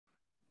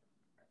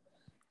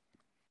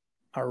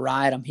All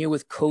right, I'm here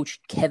with Coach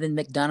Kevin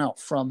McDonough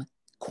from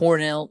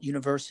Cornell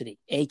University,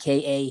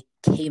 aka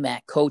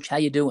KMAC. Coach, how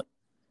you doing?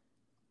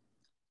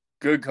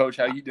 Good, Coach.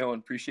 How you doing?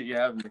 Appreciate you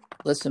having me.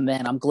 Listen,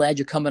 man, I'm glad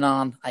you're coming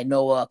on. I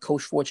know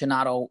Coach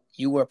Fortunato,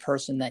 you were a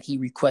person that he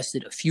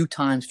requested a few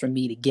times for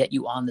me to get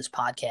you on this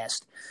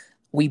podcast.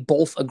 We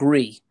both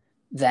agree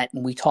that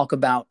when we talk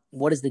about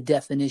what is the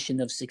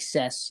definition of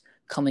success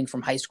coming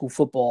from high school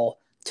football,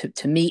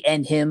 to me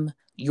and him,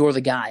 you're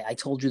the guy. I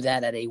told you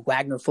that at a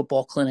Wagner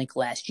football clinic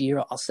last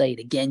year. I'll say it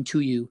again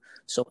to you.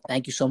 So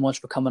thank you so much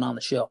for coming on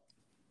the show.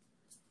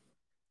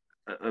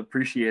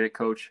 Appreciate it,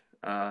 Coach.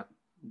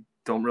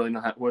 Don't really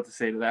know what to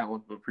say to that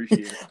one, but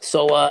appreciate it.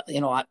 So,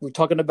 we're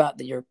talking about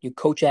that you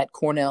coach at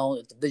Cornell,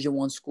 a Division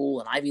I school,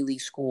 an Ivy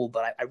League school,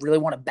 but I really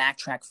want to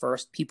backtrack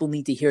first. People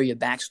need to hear your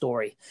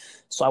backstory.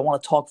 So I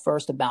want to talk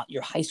first about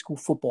your high school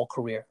football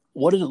career.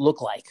 What did it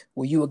look like?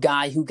 Were you a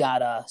guy who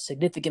got a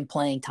significant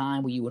playing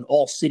time? Were you an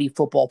all-city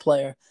football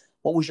player?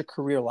 What was your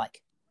career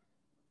like?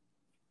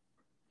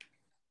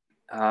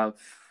 The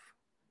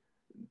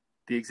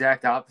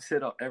exact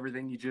opposite of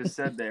everything you just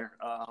said there.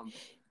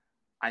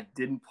 I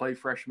didn't play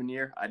freshman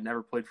year. I'd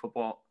never played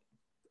football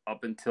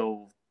up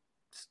until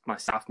my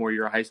sophomore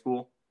year of high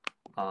school.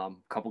 A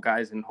couple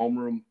guys in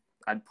homeroom.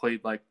 I'd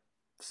played like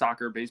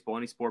soccer, baseball,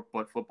 any sport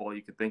but football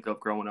you could think of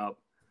growing up.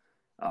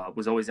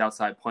 Was always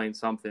outside playing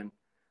something,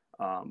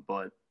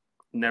 but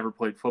never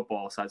played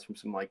football aside from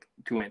some like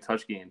two-man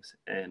touch games.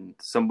 And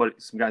some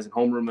guys in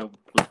homeroom I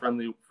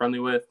was friendly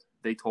with,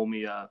 they told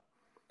me, why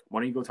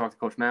don't you go talk to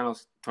Coach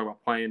Manos, talk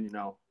about playing,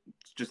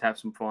 just have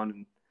some fun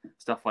and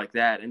stuff like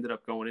that. Ended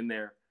up going in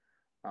there.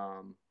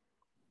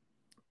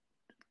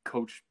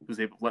 Coach was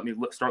able to let me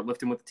start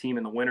lifting with the team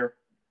in the winter.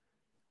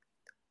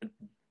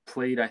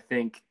 Played, I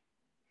think,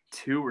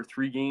 2 or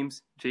 3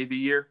 games JV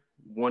year.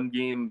 One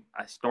game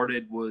I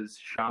started was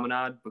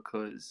Chaminade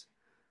because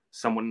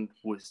someone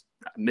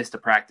missed a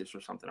practice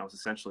or something. I was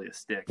essentially a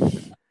stick.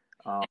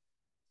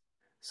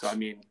 So, I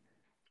mean,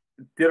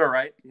 did all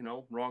right,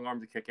 wrong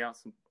arm to kick out,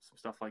 some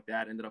stuff like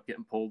that. Ended up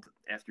getting pulled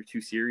after 2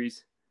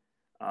 series.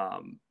 I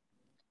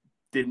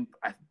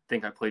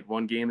think I played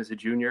 1 game as a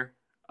junior,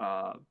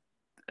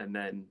 and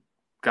then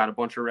got a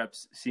bunch of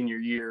reps senior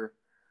year,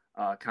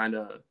 kind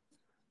of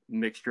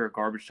mixture of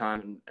garbage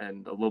time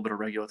and a little bit of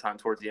regular time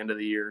towards the end of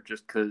the year,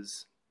 just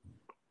because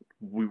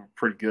we were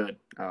pretty good.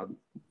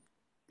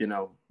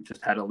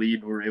 Just had a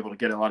lead. We were able to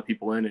get a lot of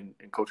people in,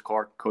 and Coach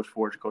Clark, Coach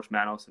Forge, Coach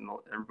Manos, and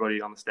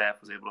everybody on the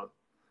staff was able to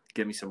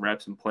get me some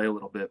reps and play a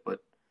little bit,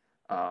 but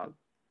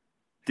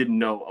didn't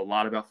know a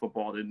lot about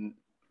football. I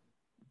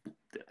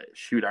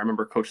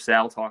remember Coach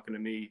Sal talking to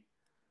me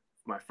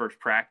my first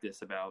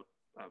practice about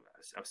I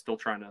was still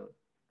trying to,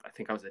 I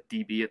think I was a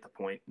DB at the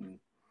point, and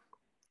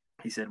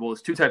he said, well,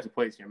 there's 2 types of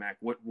plays here, Mac.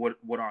 What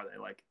are they?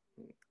 Like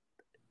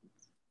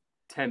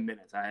 10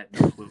 minutes. I had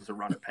no clue it was a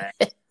run or pass.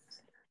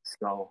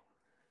 So,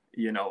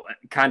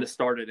 kind of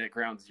started at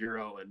ground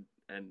zero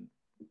and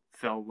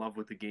fell in love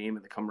with the game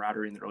and the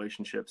camaraderie and the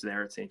relationships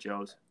there at St.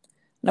 Joe's.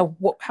 Now,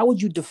 how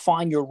would you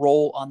define your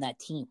role on that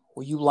team?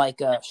 Were you like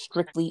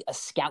strictly a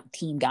scout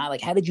team guy? Like,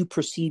 how did you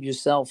perceive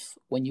yourself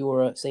when you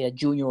were, say, a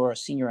junior or a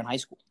senior in high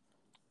school?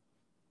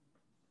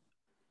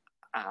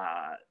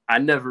 I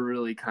never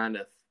really kind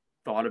of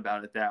thought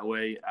about it that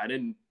way. I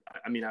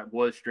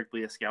was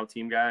strictly a scout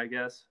team guy, I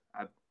guess.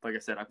 Like I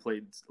said, I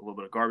played a little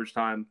bit of garbage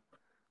time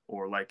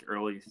or like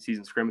early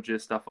season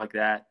scrimmages, stuff like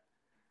that.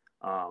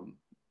 I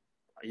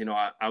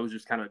was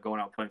just kind of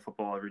going out playing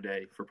football every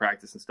day for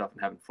practice and stuff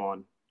and having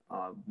fun.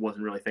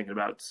 Wasn't really thinking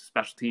about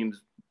special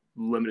teams,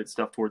 limited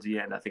stuff towards the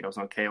end. I think I was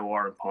on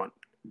KOR and punt.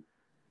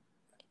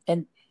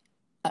 And,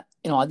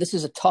 this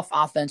is a tough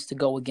offense to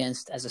go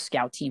against as a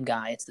scout team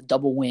guy. It's the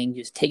double wing,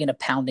 just taking a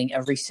pounding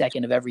every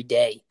second of every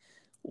day.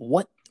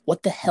 What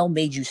the hell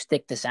made you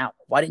stick this out?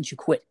 Why didn't you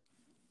quit?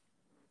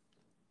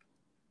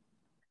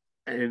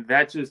 And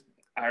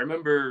I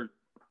remember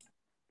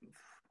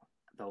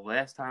the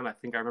last time I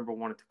remember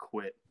wanting to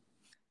quit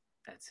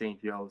at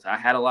St. Joe's. I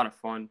had a lot of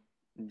fun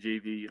in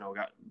JV,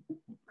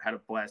 had a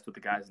blast with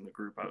the guys in the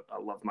group. I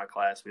loved my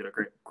class. We had a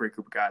great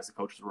group of guys. The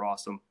coaches were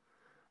awesome.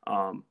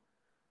 I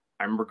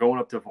remember going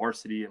up to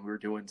varsity and we were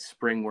doing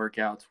spring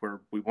workouts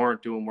where we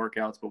weren't doing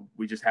workouts, but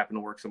we just happened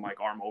to work some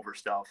like arm over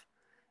stuff.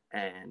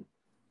 And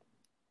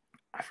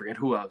I forget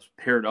who I was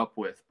paired up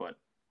with, but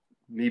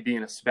me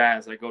being a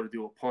spaz, I go to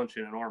do a punch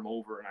in an arm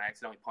over and I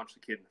accidentally punch the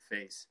kid in the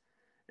face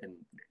and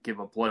give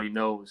him a bloody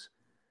nose.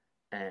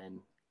 And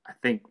I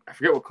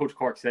forget what Coach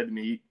Clark said to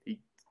me. He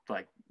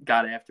like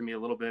got after me a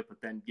little bit, but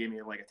then gave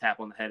me like a tap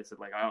on the head and said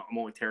like, I'm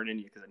only tearing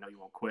into you because I know you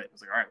won't quit. I was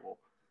like, all right, well,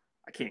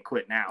 I can't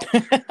quit now.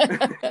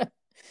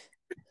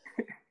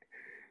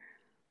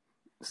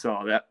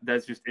 So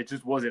it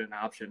just wasn't an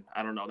option.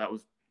 I don't know. That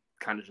was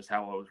kind of just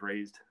how I was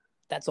raised.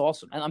 That's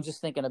awesome. And I'm just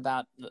thinking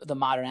about the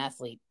modern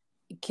athlete.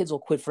 Kids will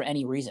quit for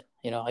any reason.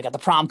 I got the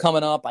prom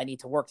coming up. I need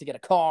to work to get a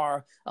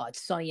car.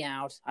 It's sunny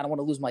out. I don't want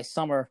to lose my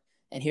summer.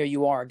 And here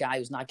you are, a guy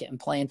who's not getting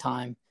playing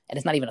time, and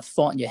it's not even a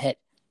thought in your head.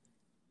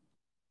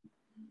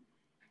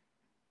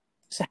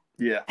 So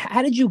yeah.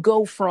 How did you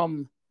go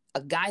from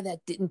a guy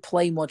that didn't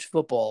play much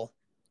football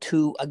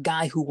to a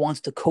guy who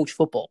wants to coach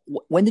football?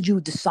 When did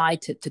you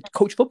decide to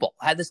coach football?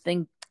 How did this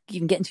thing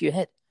even get into your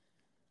head?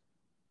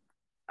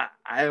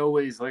 I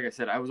always, like I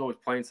said, I was always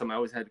playing something. I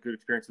always had good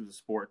experiences with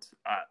sports.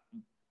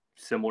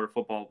 Similar to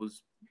football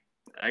was,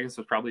 I guess, it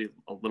was probably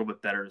a little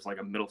bit better as like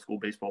a middle school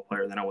baseball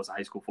player than I was a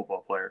high school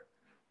football player.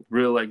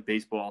 Really liked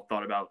baseball.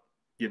 Thought about,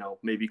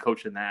 maybe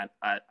coaching that.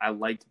 I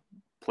liked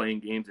playing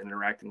games and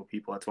interacting with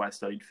people. That's why I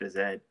studied phys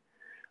ed.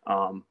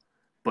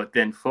 But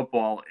then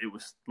football, it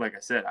was, like I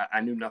said,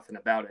 I knew nothing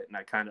about it. And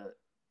I kind of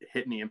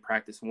hit me in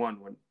practice one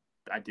when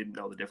I didn't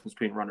know the difference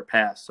between run or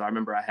pass. So I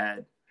remember I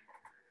had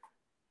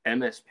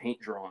MS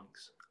Paint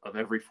drawings of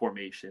every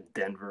formation,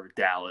 Denver,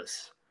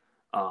 Dallas,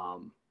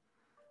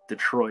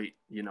 Detroit,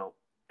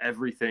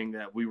 everything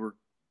that we were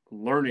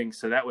learning.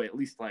 So that way, at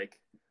least like,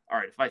 all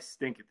right, if I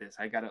stink at this,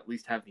 I got to at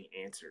least have the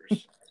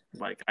answers.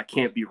 Like, I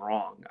can't be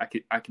wrong.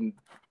 I can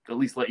at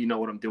least let you know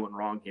what I'm doing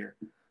wrong here.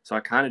 So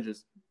I kind of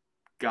just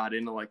got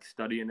into like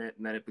studying it,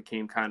 and then it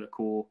became kind of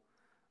cool.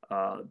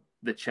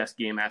 The chess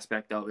game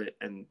aspect of it.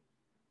 And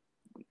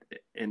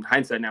in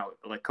hindsight now,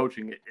 like,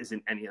 coaching it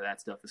isn't any of that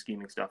stuff, the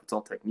scheming stuff. It's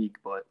all technique.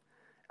 But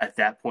at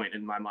that point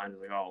in my mind, I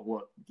was like, oh,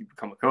 look, you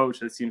become a coach.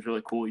 That seems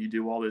really cool. You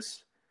do all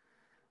this.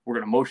 We're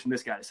going to motion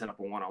this guy to set up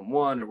a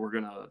one-on-one, or we're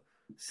going to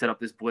set up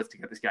this blitz to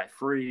get this guy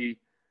free.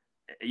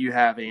 You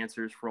have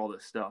answers for all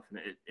this stuff. And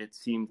it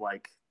seemed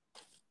like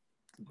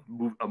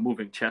a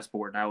moving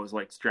chessboard. And I was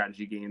like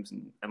strategy games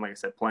and like I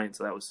said, playing.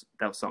 So that was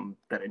something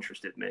that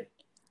interested me.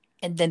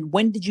 And then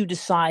when did you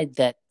decide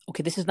that,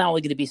 okay, this is not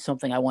only going to be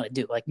something I want to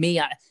do? Like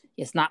me,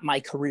 it's not my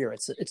career.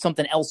 It's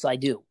something else I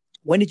do.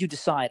 When did you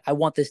decide I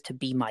want this to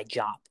be my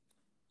job?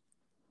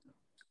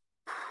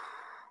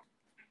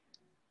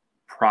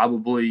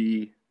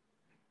 Probably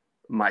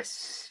my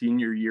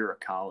senior year of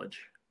college.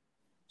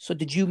 So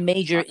did you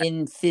major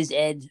in phys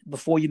ed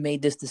before you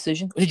made this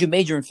decision? Or did you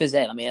major in phys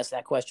ed? Let me ask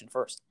that question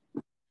first.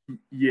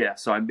 Yeah,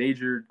 so I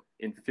majored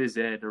in phys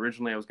ed.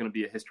 Originally, I was going to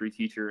be a history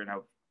teacher, and I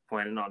was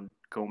planning on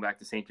going back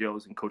to St.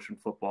 Joe's and coaching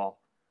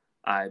football.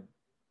 I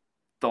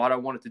thought I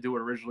wanted to do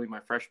it originally my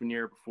freshman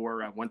year.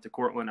 Before I went to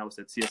Cortland, I was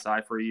at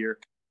CSI for a year.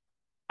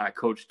 I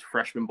coached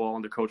freshman ball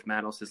under Coach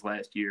Manos his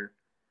last year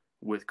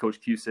with Coach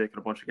Cusick and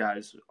a bunch of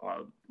guys. It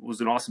was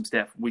an awesome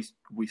staff. We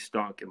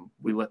stunk, and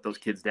we let those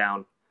kids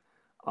down.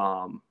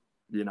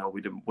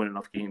 We didn't win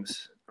enough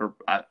games. Or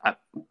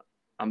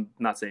I'm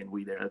not saying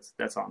we there.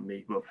 That's on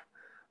me. But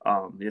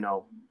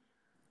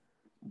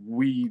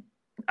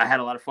I had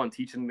a lot of fun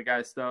teaching the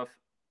guys stuff.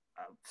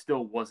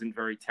 Still wasn't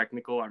very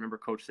technical. I remember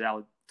Coach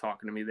Sally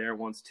talking to me there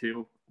once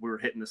too. We were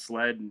hitting the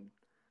sled, and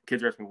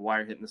kids were asking me why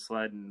you're hitting the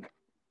sled, and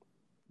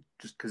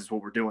just because it's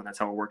what we're doing. That's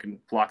how we're working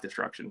block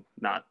destruction.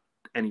 Not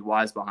any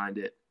whys behind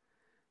it.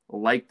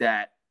 Like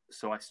that.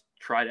 So I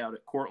tried out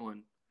at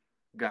Cortland,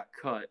 got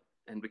cut,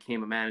 and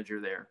became a manager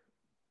there.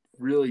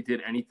 Really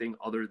did anything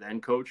other than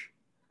coach,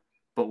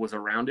 but was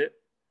around it.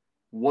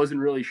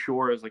 Wasn't really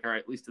sure. I was like, all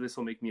right, at least this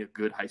will make me a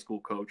good high school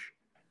coach.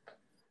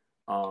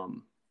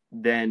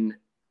 Then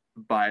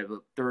by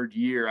the third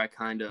year, I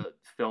kind of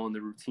fell in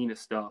the routine of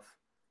stuff,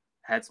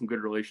 had some good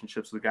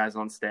relationships with guys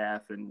on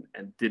staff, and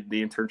did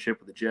the internship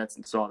with the Jets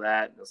and saw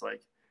that. And I was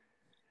like,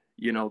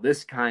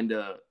 this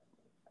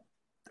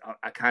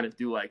I kind of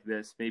do like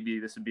this. Maybe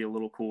this would be a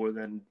little cooler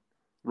than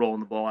rolling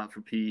the ball out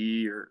for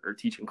PE or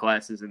teaching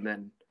classes and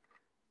then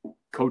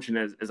coaching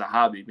as a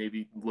hobby,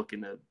 maybe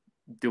looking at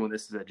doing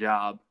this as a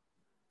job.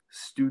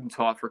 Student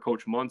taught for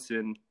Coach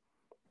Munson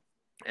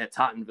at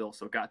Tottenville,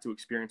 so got to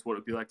experience what it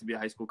would be like to be a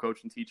high school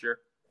coach and teacher.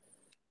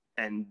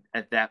 And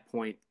at that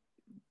point,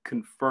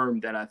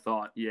 confirmed that I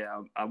thought,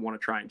 yeah, I want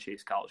to try and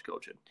chase college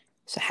coaching.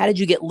 So how did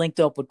you get linked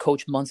up with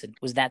Coach Munson?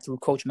 Was that through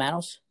Coach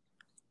Manos?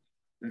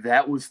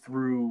 That was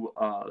through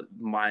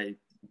my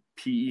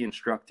PE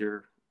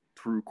instructor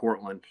through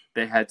Cortland.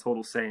 They had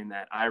total say in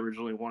that. I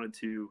originally wanted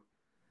to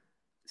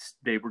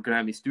 – they were going to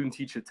have me student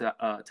teach at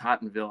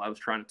Tottenville. I was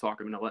trying to talk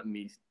them into letting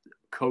me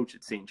coach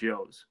at St.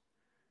 Joe's.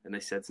 And they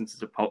said since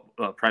it's a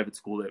private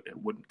school, it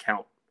wouldn't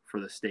count for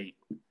the state.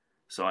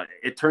 So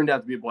it turned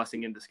out to be a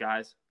blessing in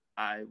disguise.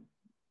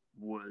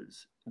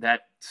 That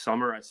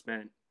summer I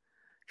spent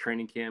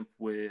training camp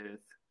with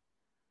 –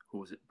 who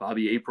was it?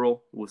 Bobby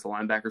April was the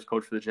linebackers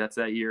coach for the Jets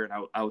that year. And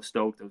I was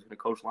stoked. I was going to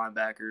coach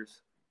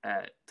linebackers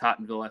at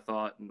Tottenville, I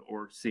thought,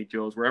 or St.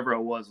 Joe's, wherever I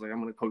was. Like,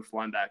 I'm going to coach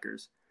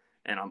linebackers,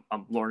 and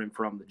I'm learning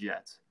from the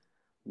Jets.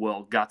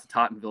 Well, got to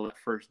Tottenville that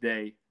first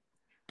day,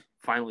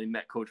 finally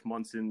met Coach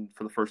Munson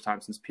for the first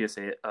time since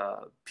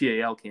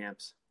PAL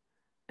camps.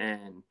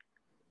 And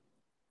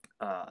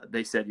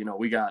they said,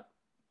 we got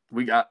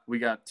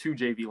two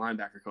JV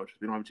linebacker coaches.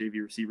 We don't have a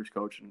JV receivers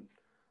coach, and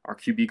our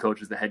QB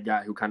coach is the head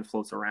guy who kind of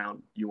floats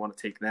around. You want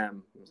to take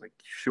them? I was like,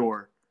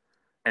 sure.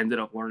 Ended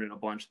up learning a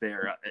bunch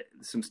there.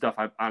 Some stuff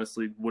I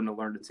honestly wouldn't have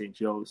learned at St.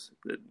 Joe's.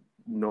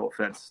 No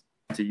offense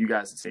to you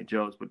guys at St.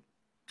 Joe's, but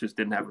just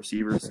didn't have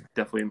receivers.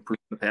 Definitely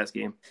improved in the pass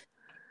game.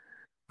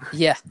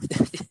 Yeah.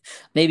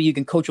 Maybe you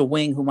can coach a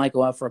wing who might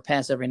go out for a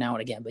pass every now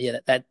and again. But yeah,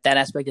 that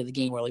aspect of the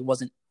game really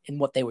wasn't in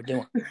what they were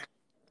doing.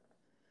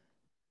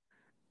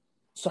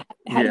 So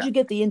how did Yeah. you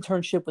get the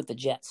internship with the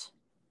Jets?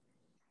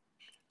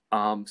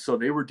 So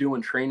they were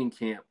doing training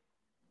camp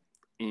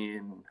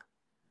in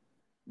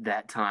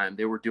that time.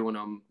 They were doing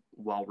them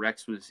while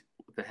Rex was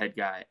the head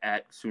guy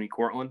at SUNY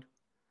Cortland.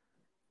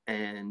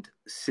 And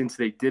since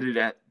they did it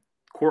at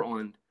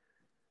Cortland,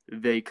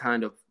 they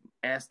kind of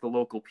asked the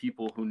local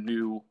people who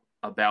knew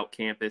about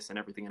campus and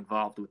everything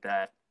involved with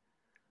that,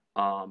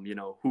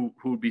 who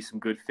would be some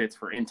good fits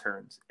for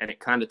interns. And it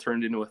kind of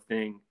turned into a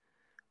thing.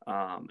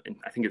 And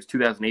I think it was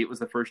 2008 was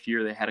the first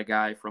year they had a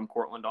guy from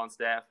Cortland on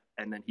staff,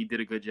 and then he did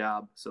a good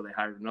job. So they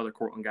hired another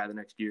Cortland guy the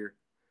next year,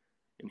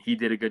 and he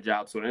did a good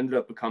job. So it ended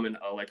up becoming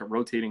a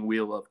rotating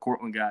wheel of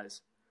Cortland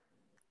guys,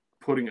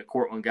 putting a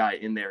Cortland guy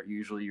in there,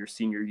 usually your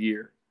senior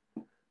year,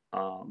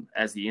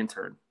 as the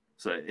intern.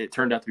 So it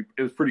turned out to be,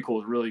 it was pretty cool.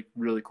 It was really,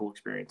 really cool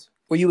experience.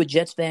 Were you a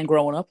Jets fan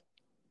growing up?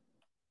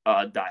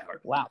 Diehard.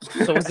 Wow.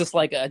 So was this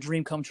like a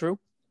dream come true?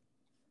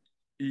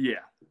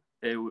 Yeah,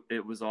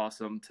 it was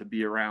awesome to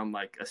be around,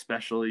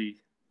 especially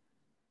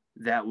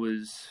that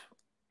was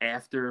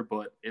after,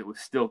 but it was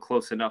still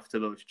close enough to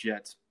those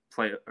Jets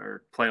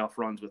playoff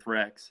runs with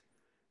Rex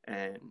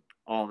and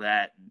all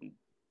that,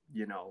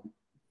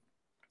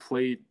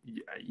 played,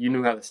 you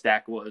knew how the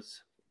stack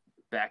was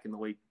back in the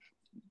late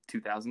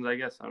 2000s, I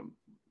guess,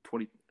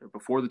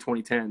 before the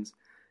 2010s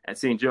at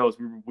St. Joe's,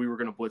 we were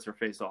going to blitz our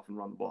face off and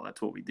run the ball.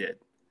 That's what we did.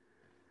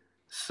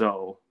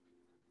 So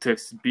to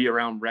be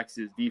around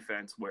Rex's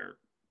defense where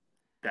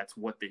that's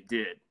what they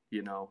did,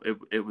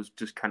 it was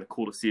just kind of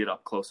cool to see it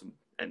up close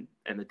and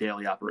the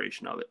daily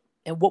operation of it.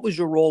 And what was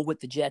your role with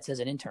the Jets as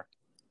an intern?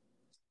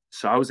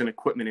 So I was an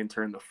equipment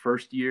intern the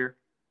first year.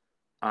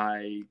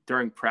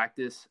 During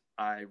practice,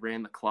 I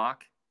ran the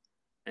clock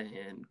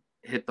and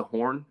hit the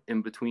horn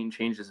in between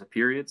changes of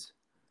periods.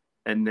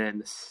 And then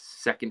the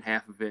second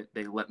half of it,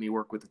 they let me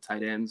work with the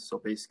tight ends. So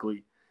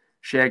basically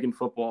shagging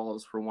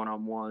footballs for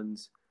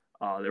one-on-ones.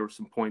 There were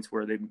some points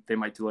where they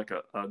might do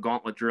a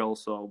gauntlet drill.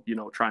 So,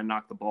 try and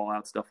knock the ball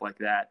out, stuff like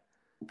that.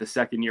 The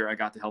second year I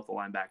got to help the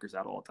linebackers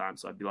out all the time.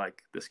 So I'd be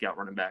like the scout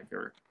running back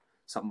or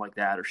something like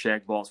that, or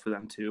shag balls for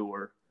them too,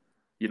 or,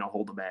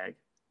 hold the bag.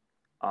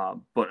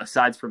 But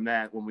aside from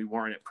that, when we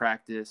weren't at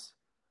practice,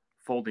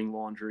 folding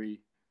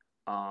laundry,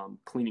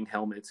 cleaning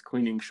helmets,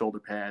 cleaning shoulder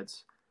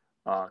pads,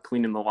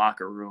 cleaning the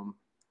locker room,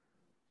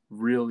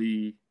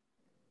 really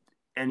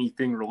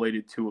anything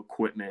related to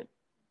equipment.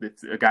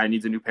 If a guy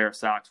needs a new pair of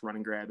socks, run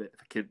and grab it.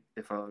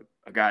 If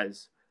a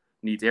guy's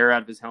needs air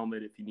out of his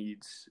helmet, if he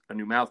needs a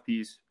new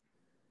mouthpiece,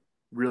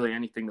 really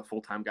anything the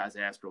full-time guys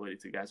ask related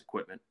to guys'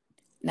 equipment.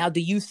 Now,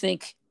 do you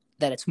think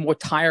that it's more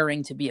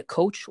tiring to be a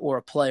coach or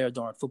a player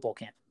during football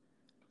camp?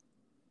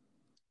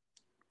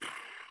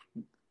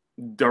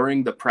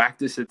 During the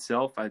practice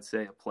itself, I'd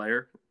say a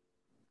player.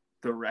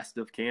 The rest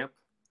of camp,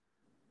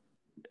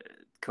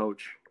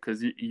 coach,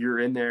 because you're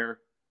in there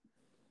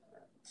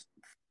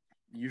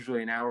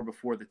usually an hour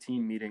before the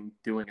team meeting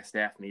doing a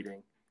staff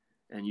meeting,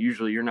 and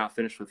usually you're not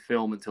finished with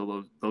film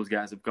until those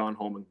guys have gone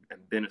home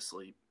and been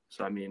asleep.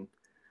 So, I mean,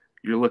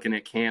 you're looking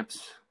at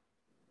camps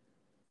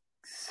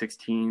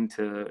 16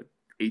 to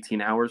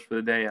 18 hours for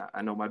the day.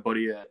 I know my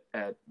buddy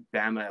at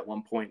Bama at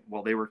one point,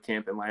 while they were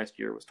camping last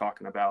year, was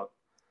talking about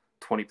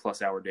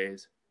 20-plus hour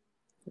days.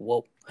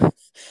 Whoa.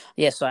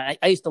 Yeah, so I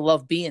used to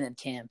love being in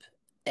camp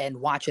and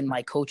watching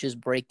my coaches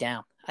break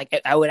down.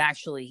 I would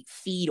actually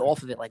feed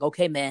off of it. Like,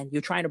 okay, man,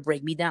 you're trying to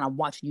break me down. I'm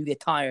watching you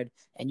get tired,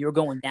 and you're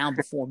going down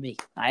before me.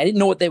 I didn't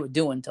know what they were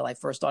doing until I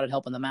first started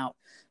helping them out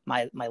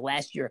my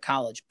last year of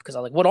college, because I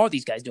was like, what are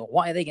these guys doing?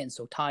 Why are they getting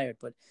so tired?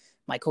 But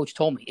my coach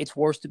told me it's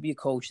worse to be a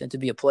coach than to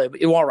be a player.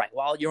 But you're all right.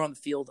 While you're on the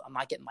field, I'm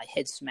not getting my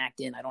head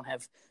smacked in. I don't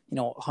have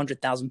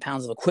 100,000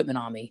 pounds of equipment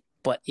on me.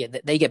 But yeah,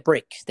 they get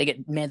breaks. They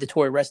get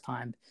mandatory rest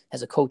time.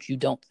 As a coach, you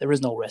don't. There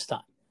is no rest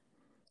time.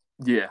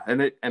 Yeah,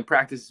 and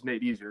practice is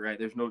made easier, right?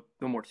 There's no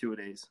more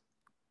 2-a-days.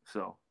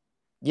 So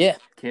yeah,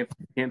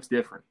 camp's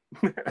different.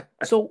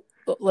 So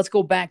let's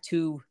go back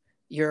to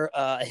your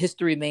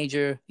history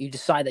major. You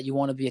decide that you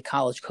want to be a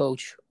college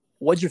coach.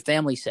 What does your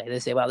family say? They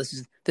say, "Wow, this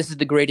is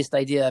the greatest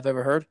idea I've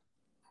ever heard."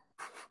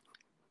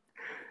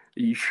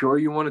 Are you sure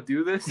you want to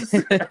do this?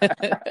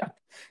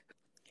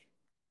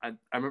 I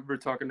remember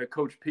talking to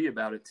Coach P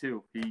about it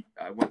too.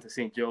 I went to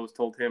St. Joe's,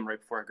 told him right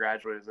before I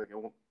graduated, I was like,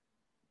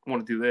 I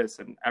want to do this.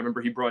 And I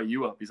remember he brought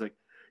you up. He's like,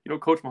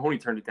 Coach Mahoney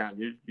turned it down.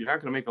 You're not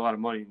going to make a lot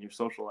of money, and your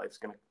social life's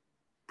going to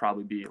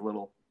probably be a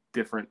little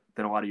different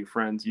than a lot of your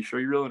friends. You sure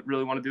you really,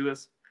 really want to do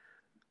this?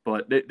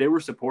 But they were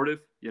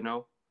supportive,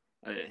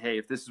 hey,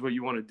 if this is what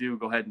you want to do,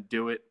 go ahead and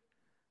do it.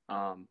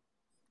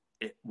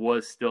 It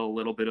was still a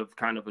little bit of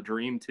kind of a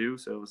dream too.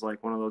 So it was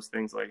like one of those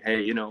things like,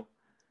 hey,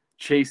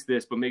 chase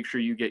this, but make sure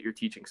you get your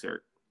teaching cert.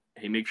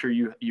 Hey, make sure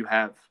you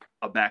have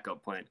a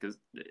backup plan, because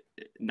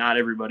not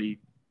everybody,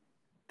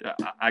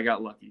 I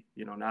got lucky,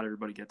 not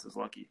everybody gets as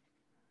lucky.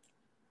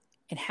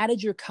 And how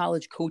did your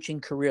college coaching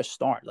career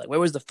start? Like, where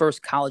was the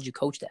first college you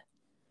coached at?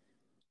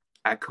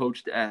 I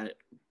coached at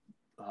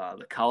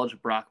the College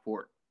of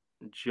Brockport,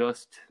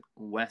 just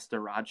west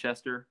of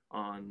Rochester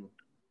on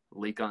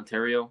Lake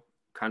Ontario,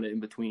 kind of in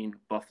between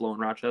Buffalo and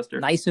Rochester.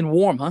 Nice and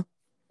warm, huh?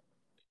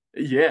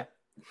 Yeah.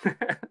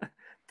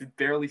 It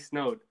barely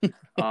snowed.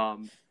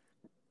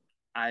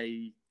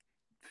 I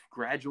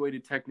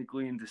graduated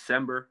technically in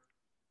December.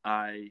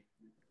 I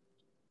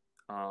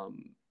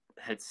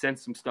had sent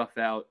some stuff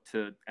out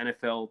to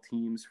NFL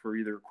teams for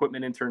either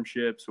equipment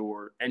internships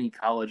or any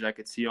college I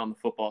could see on the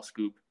football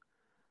scoop,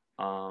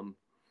 um,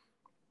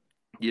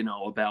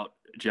 about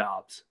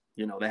jobs.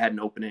 They had an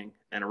opening.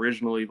 And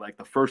originally, like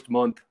the first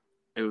month,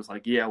 it was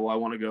like, yeah, well, I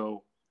want to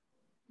go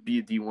be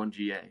a D1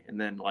 GA. And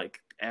then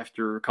like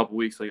after a couple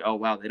weeks, like, oh,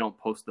 wow, they don't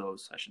post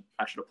those.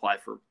 I should apply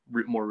for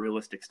more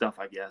realistic stuff,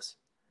 I guess.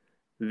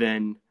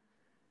 Then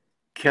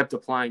kept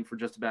applying for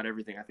just about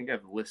everything. I think I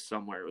have a list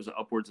somewhere. It was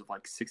upwards of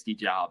like 60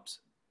 jobs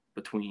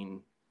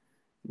between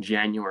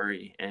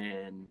January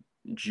and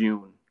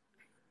June.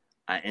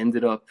 I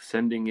ended up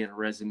sending in a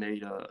resume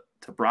to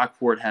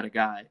Brockport. Had a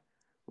guy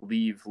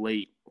leave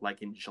late,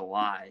 like in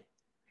July.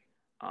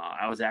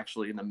 I was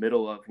actually in the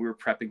middle of, we were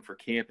prepping for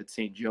camp at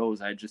St.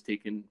 Joe's. I had just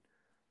taken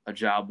a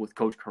job with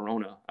Coach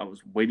Corona. I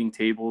was waiting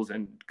tables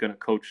and going to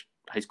coach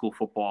high school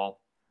football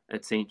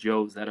at St.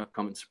 Joe's that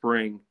upcoming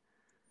spring.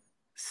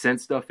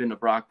 Sent stuff into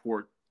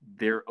Brockport.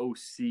 Their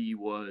OC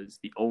was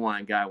the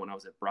O-line guy when I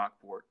was at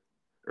Brockport,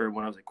 or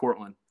when I was at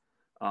Cortland.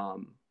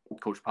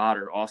 Coach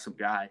Potter, awesome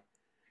guy.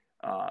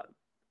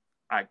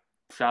 I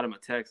shot him a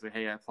text like,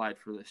 hey, I applied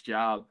for this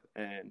job,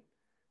 and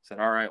said,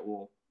 all right,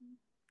 well,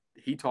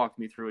 he talked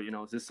me through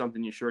it. Is this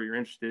something you're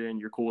interested in?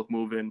 You're cool with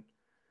moving?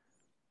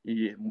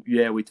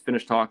 Yeah, we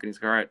finished talking.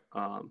 He's like,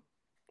 all right,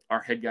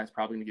 our head guy's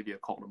probably going to give you a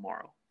call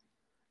tomorrow.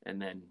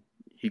 And then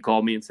he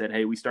called me and said,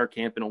 hey, we start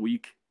camp in a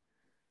week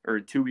or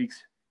in 2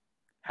 weeks.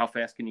 How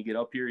fast can you get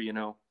up here,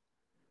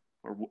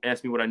 Or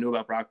asked me what I knew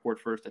about Brockport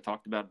first. I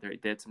talked about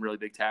it. They had some really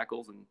big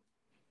tackles and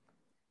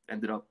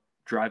ended up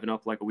driving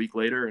up like a week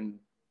later and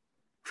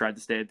tried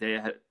to stay a day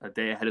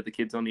ahead of the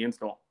kids on the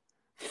install.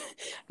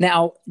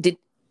 Now, did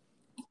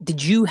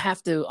you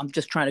have to? I'm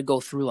just trying to go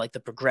through like the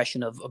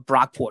progression of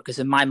Brockport, because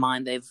in my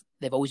mind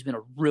they've always been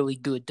a really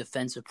good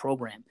defensive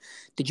program.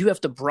 Did you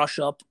have to brush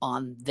up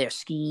on their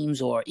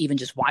schemes, or even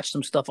just watch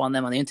some stuff on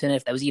them on the internet,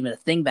 if that was even a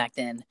thing back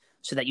then,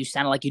 so that you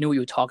sounded like you knew what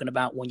you were talking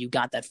about when you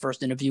got that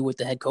first interview with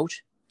the head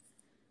coach?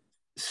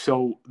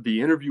 So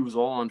the interview was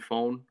all on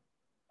phone.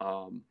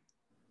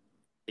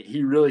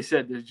 He really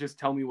said, just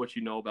tell me what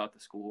you know about the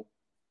school.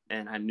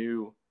 And I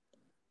knew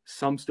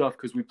some stuff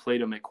because we played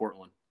them at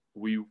Cortland.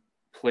 We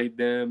played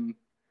them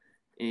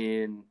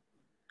in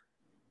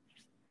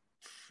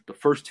the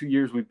first 2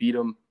 years. We beat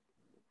them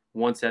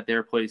once at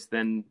their place,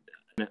 then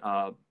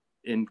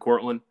in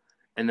Cortland.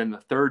 And then the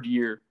third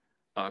year,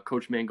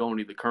 Coach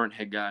Mangoni, the current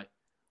head guy,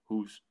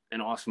 who's an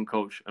awesome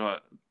coach,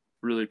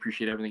 really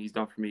appreciate everything he's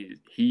done for me.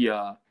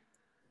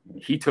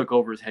 He took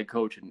over as head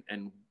coach,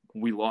 and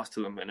we lost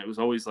to them. And it was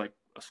always like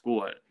a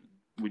school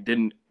we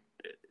didn't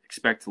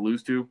expect to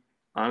lose to,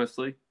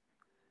 honestly.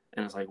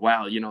 And it's like,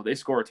 wow, they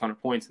score a ton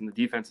of points and the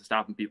defense is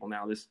stopping people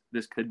now.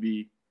 This could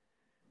be,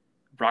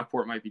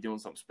 Brockport might be doing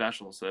something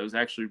special. So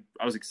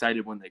I was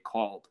excited when they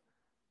called.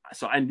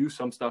 So I knew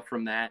some stuff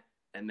from that.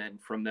 And then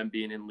from them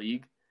being in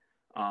league,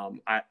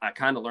 I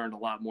kind of learned a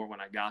lot more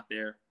when I got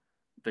there.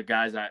 The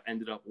guys I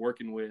ended up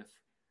working with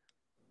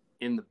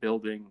in the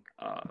building,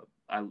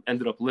 I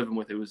ended up living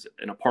with, it was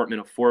an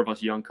apartment of 4 of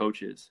us young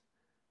coaches,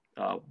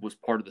 was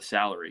part of the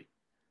salary.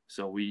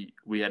 So we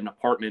had an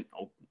apartment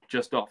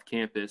just off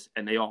campus,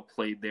 and they all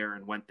played there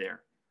and went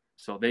there.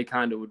 So they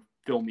kind of would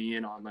fill me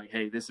in on like,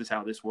 hey, this is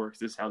how this works.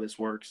 This is how this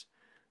works.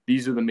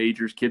 These are the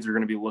majors kids are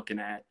going to be looking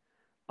at.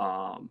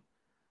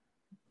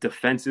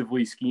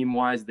 Defensively,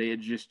 scheme-wise, they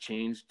had just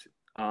changed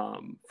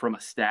from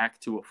a stack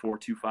to a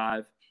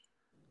 4-2-5,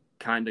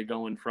 kind of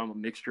going from a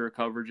mixture of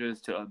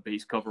coverages to a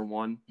base cover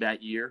 1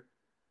 that year.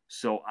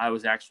 So I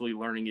was actually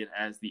learning it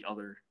as the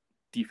other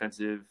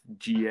defensive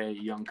GA,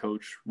 young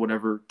coach,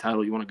 whatever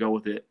title you want to go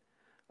with it,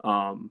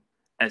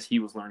 as he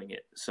was learning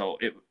it. So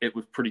it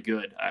was pretty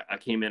good. I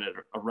came in at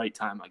a right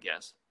time, I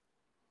guess.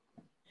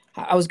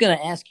 I was going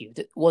to ask you,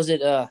 was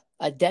it a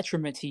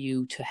detriment to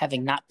you to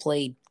having not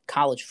played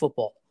college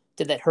football?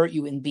 Did that hurt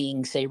you in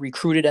being, say,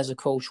 recruited as a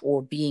coach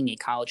or being a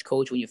college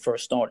coach when you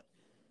first started?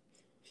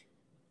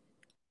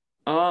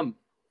 I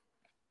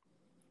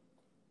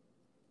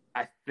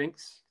think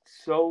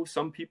so.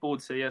 Some people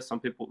would say yes. Some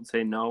people would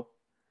say no.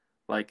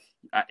 Like,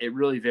 it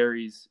really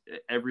varies.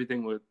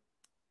 Everything with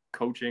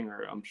coaching,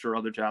 or I'm sure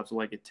other jobs will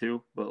like it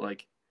too, but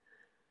like,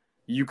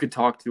 you could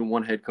talk to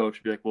one head coach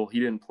and be like, well, he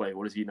didn't play.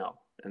 What does he know?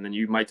 And then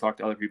you might talk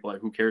to other people like,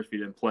 who cares if he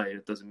didn't play?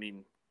 It doesn't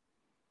mean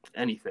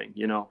anything,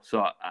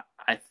 So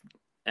I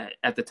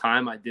at the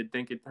time, I did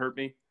think it hurt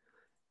me.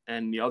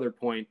 And the other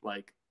point,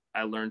 like,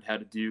 I learned how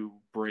to do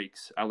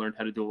breaks. I learned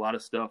how to do a lot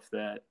of stuff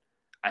that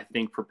I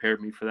think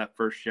prepared me for that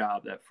first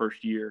job, that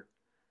first year,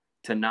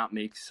 to not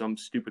make some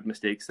stupid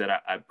mistakes that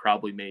I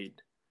probably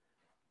made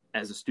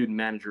as a student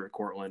manager at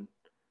Cortland.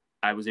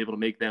 I was able to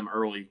make them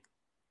early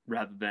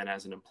rather than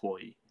as an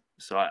employee.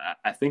 So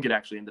I think it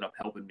actually ended up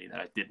helping me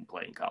that I didn't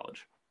play in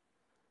college.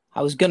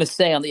 I was gonna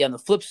say on the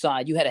flip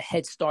side, you had a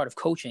head start of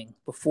coaching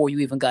before you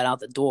even got out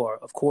the door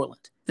of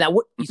Cortland. Now,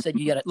 what you said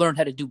you got to learn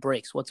how to do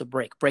breaks. What's a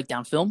break? Break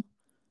down film.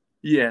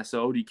 Yeah,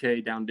 so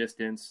ODK, down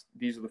distance.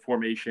 These are the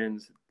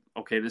formations.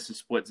 Okay, this is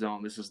split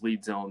zone. This is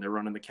lead zone. They're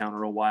running the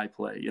counter OY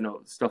play,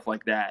 stuff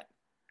like that.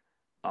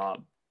 Uh,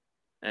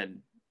 and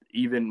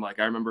even like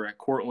I remember at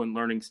Cortland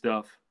learning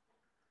stuff.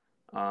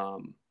 I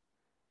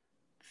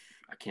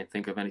can't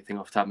think of anything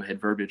off the top of my head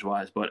verbiage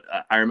wise, but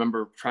I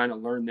remember trying to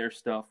learn their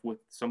stuff with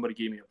somebody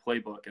gave me a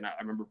playbook, and I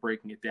remember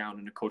breaking it down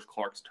into Coach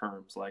Clark's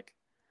terms. Like,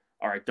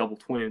 all right, double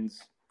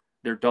twins,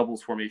 their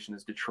doubles formation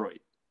is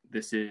Detroit.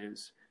 This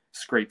is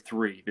scrape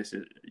three. This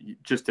is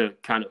just to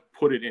kind of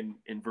put it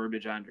in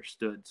verbiage I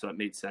understood, so it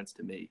made sense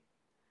to me.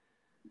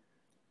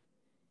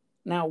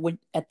 Now,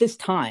 at this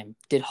time,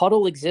 did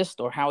Huddle exist,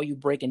 or how are you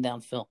breaking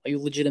down film? Are you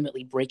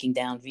legitimately breaking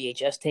down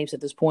VHS tapes at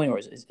this point, or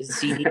is it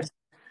CDs?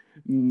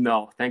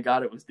 No, thank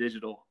God it was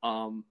digital.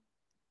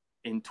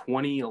 In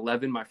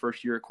 2011, my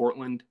first year at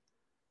Cortland,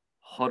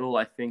 Huddle,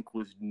 I think,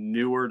 was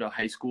newer to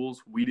high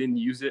schools. We didn't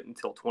use it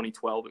until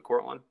 2012 at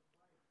Cortland.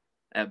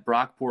 At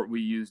Brockport,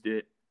 we used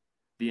it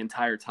the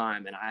entire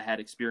time, and I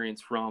had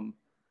experience from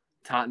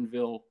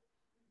Tottenville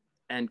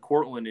and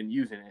Cortland in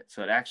using it.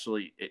 So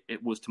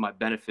it was to my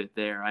benefit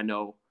there. I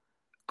know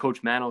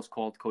Coach Manos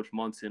called Coach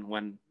Munson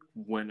when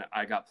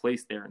I got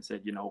placed there and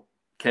said,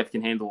 Kev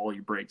can handle all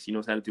your breaks. He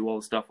knows how to do all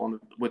the stuff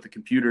with the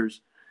computers.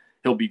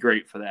 He'll be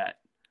great for that.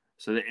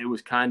 So it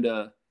was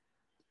I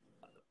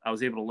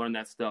was able to learn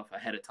that stuff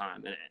ahead of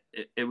time, and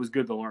it was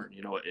good to learn.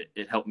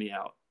 It helped me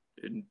out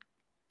in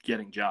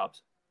getting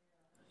jobs.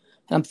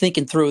 And I'm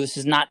thinking through, this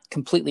is not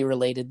completely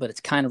related, but it's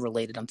kind of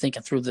related. I'm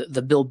thinking through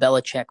the Bill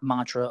Belichick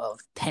mantra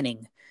of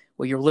penning,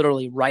 where you're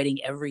literally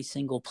writing every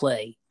single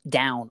play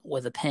down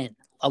with a pen.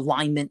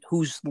 Alignment,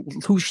 who's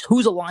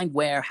aligned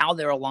where, how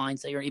they're aligned.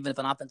 So even if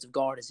an offensive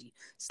guard is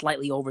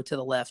slightly over to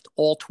the left,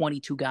 all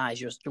 22 guys,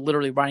 you're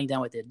literally writing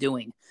down what they're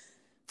doing.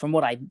 From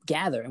what I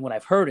gather and what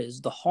I've heard is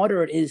the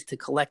harder it is to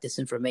collect this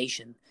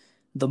information,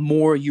 the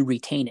more you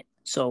retain it.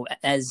 So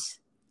as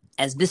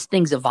this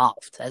thing's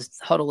evolved, as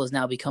Huddle is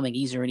now becoming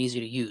easier and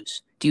easier to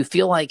use, do you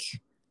feel like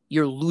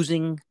you're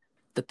losing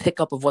the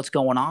pickup of what's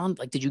going on?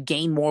 Like, did you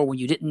gain more when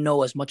you didn't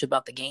know as much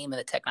about the game and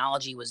the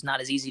technology was not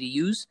as easy to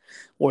use,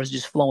 or is it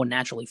just flowing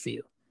naturally for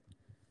you?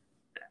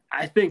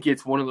 I think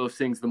it's one of those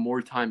things, the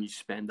more time you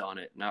spend on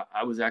it. Now,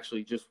 I was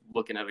actually just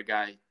looking at a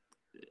guy,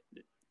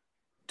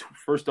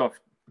 first off,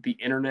 the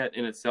internet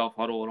in itself,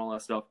 Huddle and all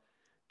that stuff,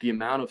 the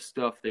amount of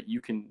stuff that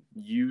you can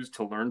use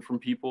to learn from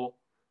people,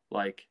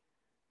 like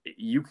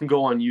you can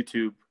go on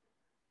YouTube,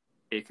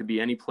 it could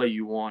be any play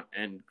you want,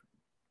 and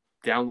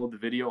download the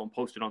video and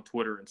post it on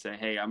Twitter and say,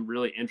 hey, I'm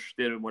really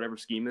interested in whatever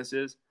scheme this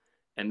is.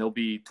 And there'll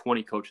be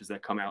 20 coaches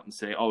that come out and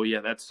say, oh,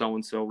 yeah, that's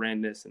so-and-so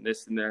ran this and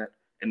this and that.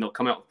 And they'll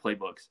come out with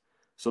playbooks.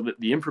 So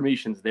the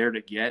information's there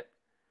to get.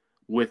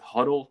 With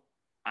Huddle,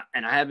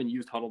 and I haven't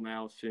used Huddle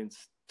now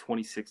since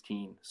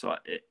 2016. So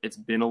it's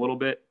been a little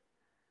bit.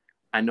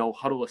 I know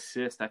Huddle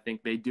Assist, I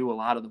think they do a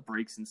lot of the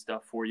breaks and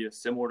stuff for you,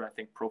 similar to I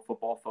think Pro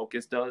Football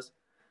Focus does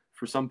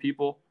for some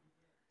people.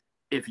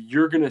 If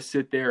you're going to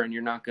sit there and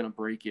you're not going to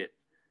break it,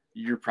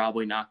 you're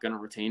probably not going to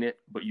retain it,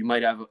 but you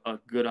might have a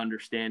good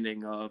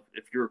understanding of,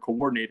 if you're a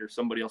coordinator,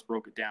 somebody else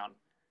broke it down.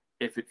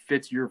 If it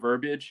fits your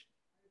verbiage,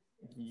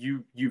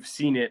 you've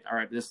seen it. All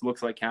right, this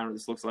looks like counter.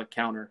 This looks like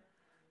counter.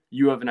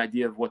 You have an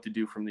idea of what to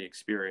do from the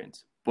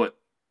experience. But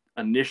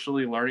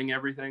initially learning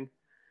everything,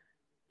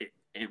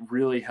 it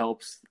really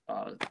helps.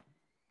 I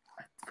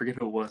forget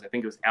who it was. I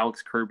think it was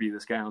Alex Kirby,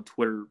 this guy on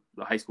Twitter,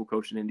 the high school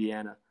coach in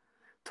Indiana,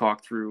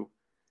 talked through.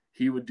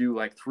 He would do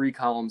like 3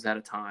 columns at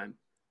a time.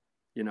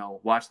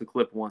 Watch the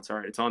clip once. All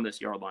right, it's on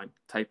this yard line.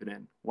 Type it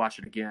in. Watch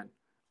it again.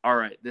 All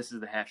right, this is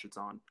the hash it's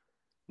on.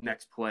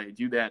 Next play.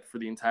 Do that for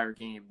the entire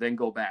game. Then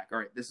go back. All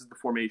right, this is the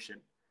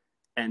formation.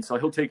 And so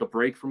he'll take a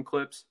break from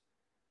clips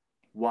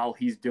while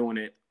he's doing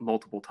it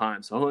multiple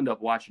times. So he'll end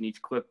up watching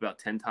each clip about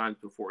 10 times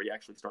before he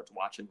actually starts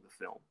watching the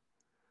film.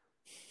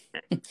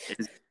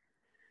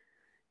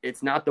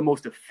 It's not the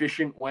most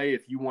efficient way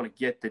if you want to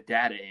get the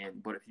data in,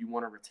 but if you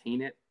want to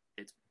retain it,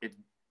 it's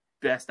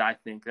best, I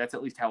think. That's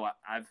at least how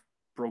I've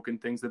broken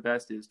things the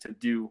best, is to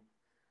do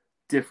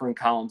different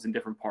columns in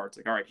different parts.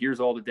 Like, all right, here's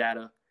all the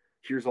data,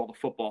 here's all the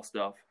football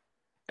stuff,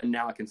 and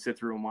now I can sit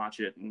through and watch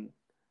it and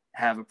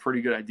have a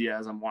pretty good idea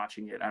as I'm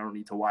watching it. I don't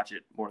need to watch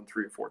it more than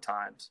 3 or 4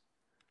 times.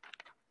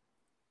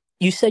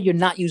 You said you're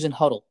not using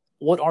Huddle.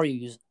 What are you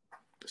using?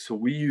 So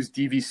we use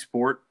DV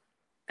Sport.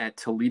 At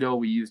Toledo,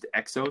 we used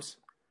Exos.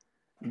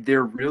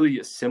 They're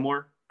really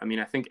similar. I mean,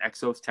 I think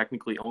Exos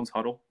technically owns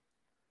Huddle.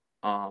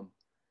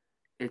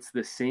 It's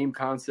the same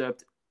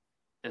concept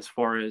as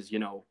far as,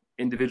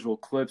 individual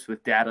clips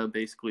with data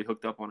basically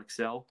hooked up on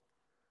Excel.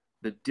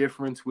 The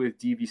difference with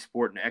DV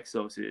Sport and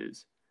Exos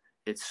is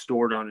it's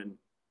stored on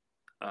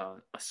a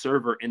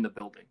server in the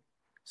building.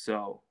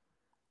 So,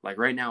 like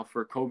right now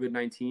for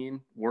COVID-19,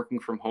 working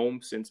from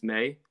home since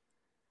May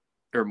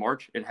or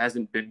March, it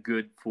hasn't been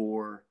good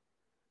for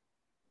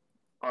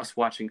us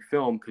watching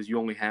film because you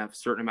only have a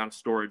certain amount of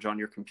storage on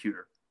your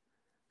computer.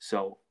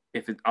 So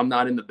I'm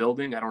not in the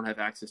building, I don't have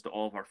access to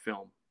all of our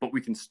film, but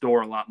we can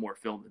store a lot more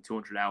film than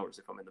 200 hours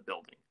if I'm in the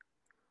building.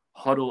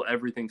 Huddle,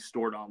 everything's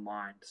stored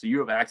online. So you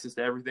have access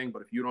to everything,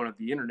 but if you don't have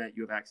the internet,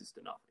 you have access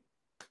to nothing.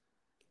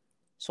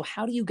 So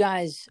how do you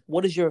guys,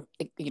 what is your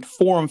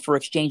forum for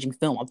exchanging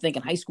film? I'm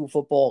thinking high school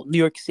football, New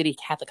York City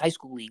Catholic High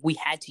School League. We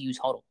had to use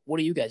Huddle. What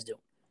do you guys do?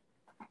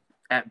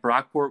 At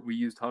Brockport, we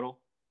used Huddle,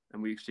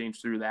 and we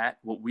exchanged through that.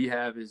 What we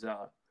have is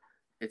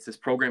it's this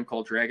program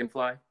called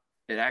Dragonfly.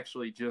 It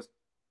actually just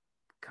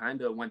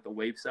kind of went the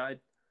wayside.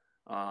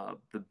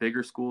 The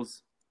bigger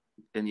schools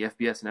in the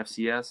FBS and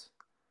FCS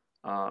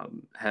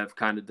have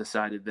kind of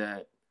decided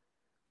that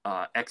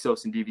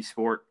Exos and DV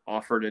Sport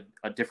offered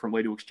a different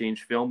way to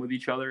exchange film with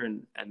each other,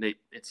 and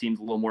it seems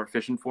a little more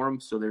efficient for them,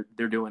 so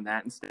they're doing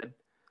that instead.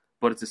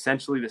 But it's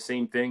essentially the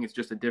same thing. It's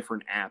just a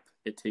different app.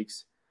 It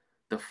takes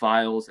the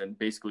files and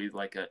basically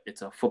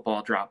it's a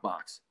football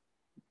Dropbox.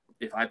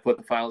 If I put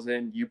the files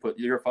in, you put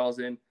your files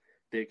in,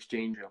 they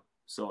exchange them.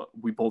 So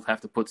we both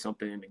have to put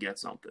something in to get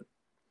something.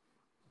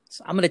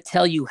 So I'm going to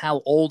tell you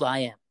how old I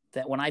am.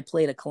 That when I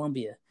played at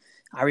Columbia,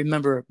 I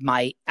remember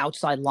my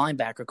outside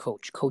linebacker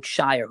coach, Coach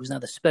Shire, who's now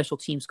the special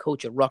teams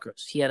coach at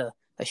Rutgers. He had a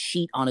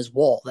sheet on his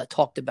wall that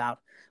talked about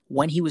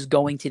when he was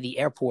going to the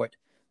airport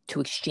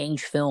to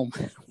exchange film,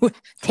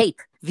 tape,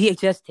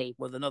 VHS tape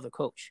with another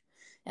coach.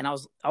 And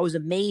I was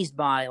amazed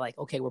by, like,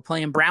 okay, we're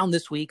playing Brown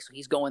this week, so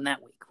he's going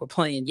that week. We're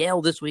playing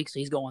Yale this week, so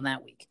he's going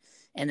that week.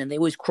 And then they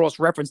always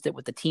cross-referenced it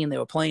with the team they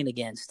were playing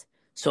against.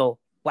 So,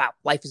 wow,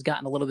 life has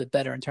gotten a little bit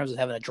better in terms of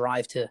having a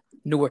drive to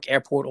Newark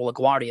Airport or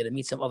LaGuardia to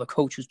meet some other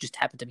coach who's just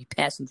happened to be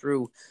passing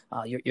through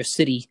your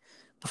city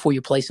before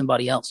you play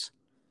somebody else.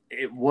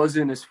 It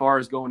wasn't as far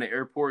as going to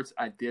airports.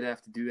 I did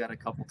have to do that a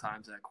couple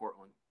times at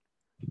Cortland.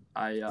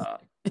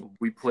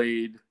 We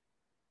played –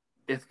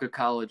 Ithaca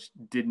College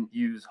didn't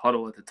use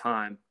Huddle at the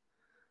time,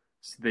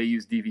 so they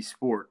used DV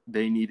Sport.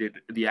 They needed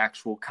the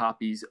actual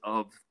copies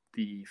of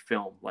the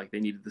film. Like, they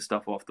needed the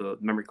stuff off the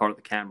memory card of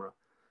the camera.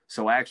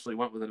 So I actually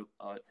went with an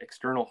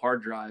external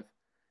hard drive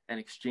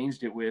and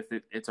exchanged it with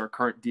it. It's our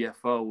current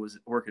DFO was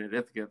working at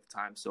Ithaca at the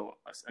time. So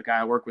a guy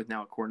I work with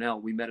now at Cornell,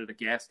 we met at a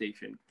gas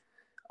station,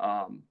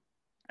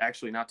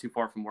 actually not too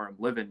far from where I'm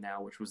living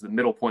now, which was the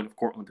middle point of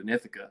Cortland and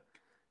Ithaca.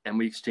 And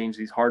we exchanged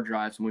these hard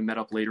drives, and we met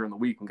up later in the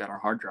week and got our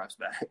hard drives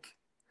back.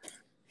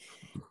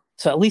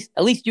 So at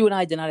least you and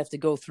I did not have to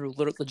go through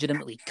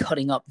legitimately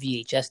cutting up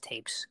VHS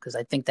tapes, because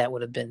I think that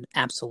would have been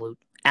absolute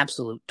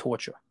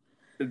torture.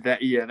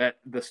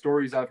 The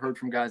stories I've heard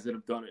from guys that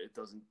have done it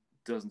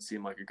doesn't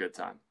seem like a good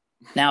time.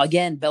 Now,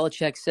 again,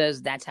 Belichick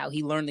says that's how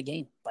he learned the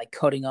game, by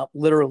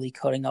literally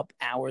cutting up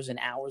hours and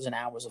hours and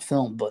hours of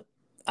film. But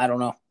I don't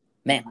know.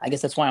 Man, I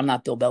guess that's why I'm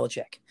not Bill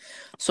Belichick.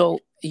 So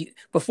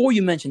before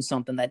you mentioned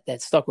something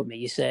that stuck with me,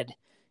 you said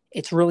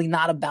it's really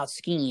not about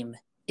scheme.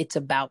 It's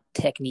about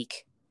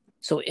technique.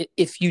 So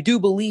if you do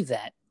believe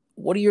that,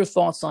 what are your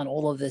thoughts on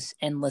all of this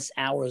endless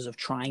hours of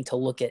trying to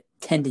look at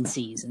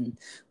tendencies and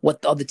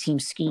what the other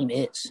team's scheme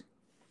is?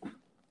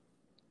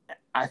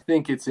 I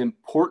think it's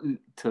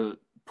important to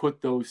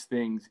put those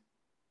things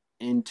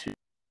into,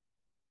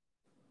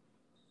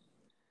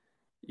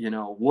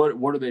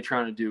 what are they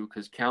trying to do?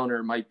 Because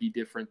counter might be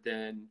different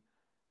than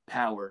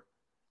power,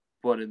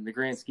 but in the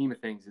grand scheme of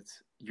things,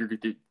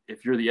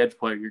 if you're the edge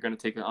player, you're going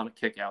to take it on a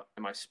kick out.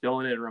 Am I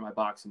spilling it or am I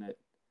boxing it?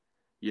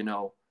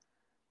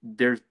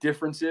 There's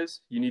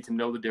differences. You need to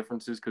know the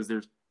differences because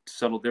there's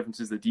subtle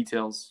differences. The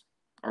details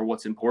are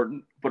what's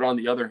important. But on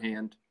the other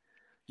hand,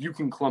 you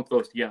can clump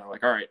those together.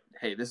 Like, all right,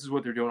 hey, this is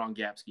what they're doing on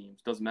gap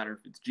schemes. Doesn't matter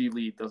if it's G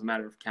lead. Doesn't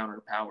matter if counter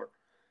or power.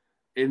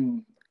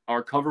 In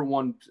our cover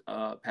one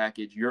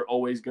package, you're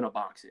always going to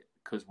box it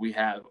because we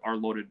have our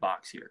loaded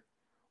box here.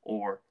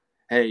 Or,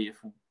 hey,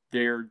 if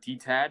they're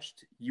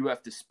detached, you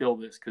have to spill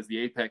this because the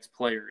apex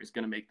player is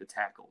going to make the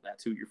tackle.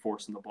 That's who you're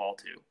forcing the ball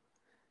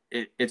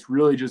to. It's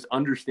really just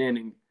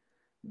understanding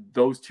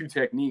those two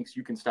techniques.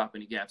 You can stop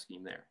any gap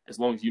scheme there as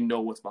long as you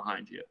know what's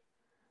behind you.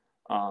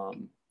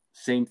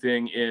 Same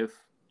thing if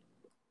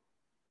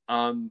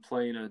I'm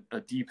playing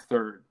a deep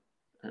third,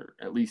 or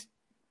at least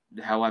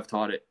how I've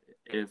taught it.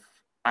 If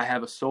I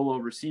have a solo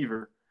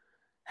receiver,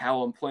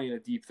 how I'm playing a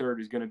deep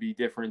third is going to be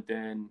different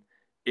than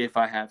if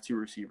I have two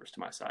receivers to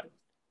my side.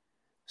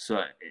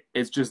 So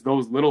it's just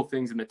those little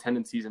things and the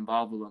tendencies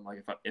involved with them.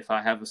 Like if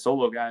I have a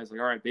solo guy, it's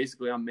like, all right,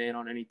 basically I'm man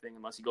on anything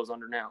unless he goes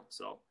under now.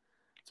 So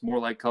it's more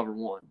like cover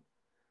one.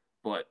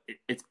 But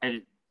it's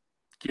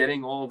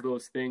getting all of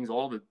those things,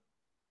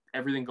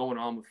 everything going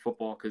on with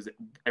football, because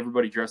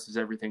everybody dresses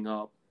everything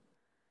up.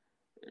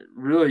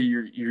 Really,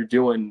 you're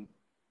doing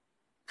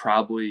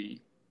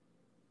probably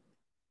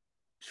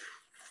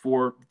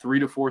 3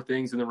 to 4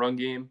 things in the run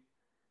game,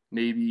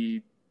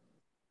 maybe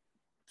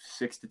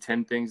 6 to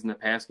 10 things in the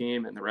pass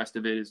game, and the rest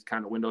of it is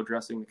kind of window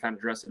dressing to kind of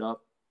dress it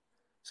up.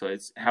 So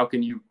it's how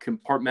can you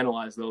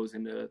compartmentalize those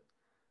into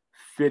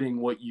fitting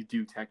what you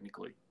do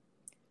technically.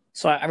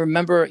 So I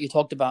remember you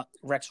talked about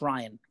Rex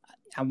Ryan.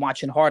 I'm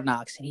watching Hard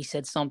Knocks, and he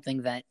said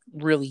something that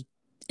really,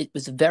 it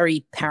was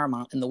very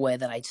paramount in the way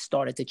that I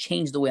started to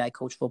change the way I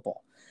coach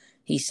football.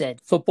 He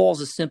said, football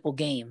is a simple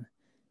game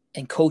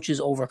and coaches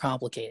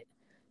overcomplicate it.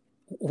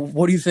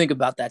 What do you think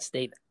about that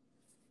statement?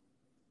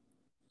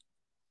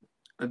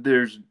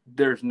 There's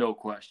no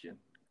question,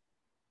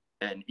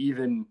 and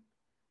even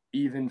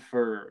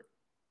for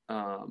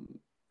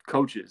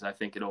coaches, I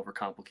think it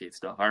overcomplicates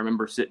stuff. I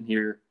remember sitting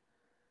here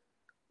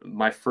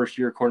my first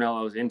year at Cornell.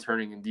 I was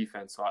interning in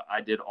defense, so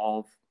I did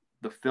all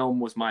the film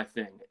was my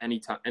thing.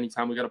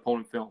 Anytime we got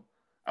opponent film,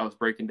 I was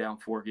breaking down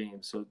 4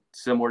 games. So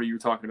similar to you were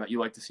talking about, you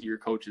like to see your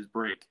coaches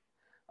break.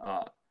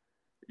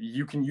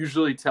 You can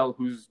usually tell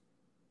who's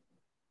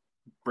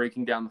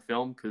breaking down the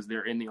film because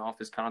they're in the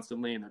office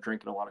constantly and they're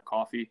drinking a lot of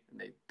coffee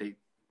and they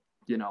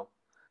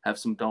have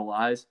some dull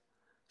eyes.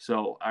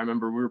 So I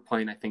remember we were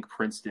playing, I think,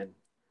 Princeton,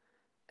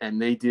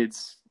 and they did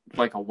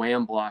like a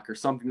wham block or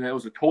something that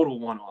was a total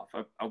one-off.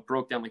 I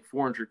broke down like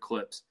 400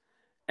 clips,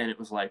 and it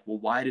was like, well,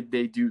 why did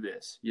they do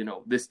this?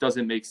 This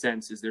doesn't make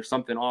sense. Is there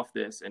something off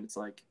this? And it's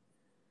like,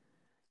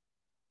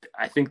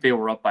 I think they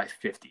were up by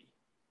 50,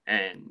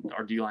 and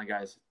our D-line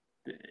guys,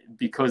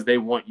 because they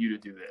want you to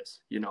do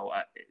this,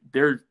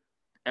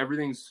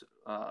 everything's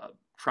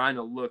trying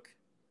to look.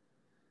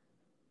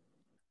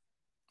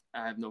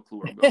 I have no clue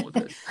where I'm going with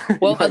this.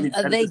 Well,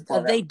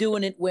 are they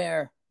doing it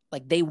where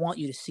like they want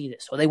you to see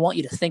this or they want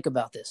you to think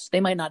about this? They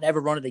might not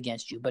ever run it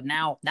against you, but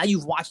now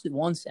you've watched it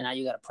once and now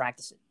you got to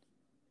practice it.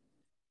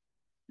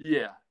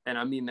 Yeah, and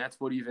I mean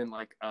that's what even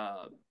like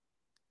what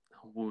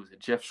was it?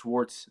 Jeff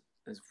Schwartz,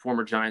 as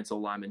former Giants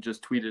O-lineman,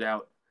 just tweeted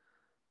out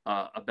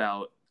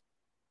about,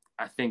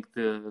 I think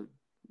the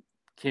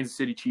Kansas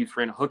City Chiefs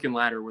ran a hook and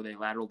ladder where they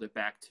lateraled it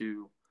back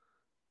to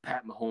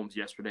Pat Mahomes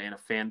yesterday in a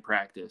fan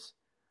practice.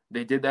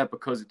 They did that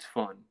because it's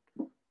fun.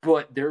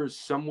 But there's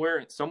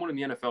someone in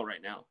the NFL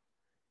right now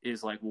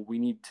is like, well, we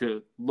need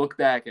to look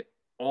back at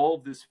all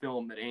of this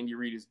film that Andy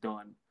Reid has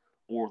done,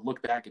 or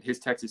look back at his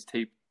Texas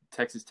Tech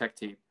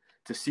tape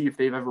to see if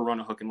they've ever run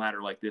a hook and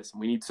ladder like this. And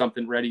we need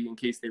something ready in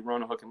case they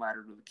run a hook and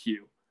ladder to the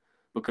queue,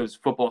 because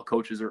football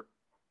coaches are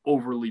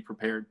overly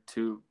prepared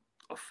to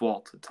a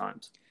fault at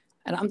times.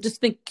 And I'm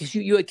just thinking, because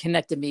you had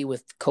connected me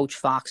with Coach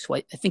Fox, who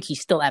I think he's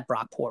still at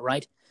Brockport,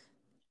 right?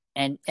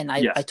 And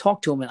Yes. I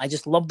talked to him, and I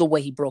just love the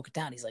way he broke it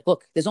down. He's like,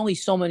 look, there's only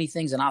so many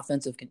things an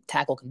offensive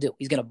tackle can do.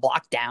 He's going to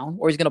block down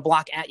or he's going to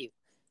block at you.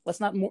 Let's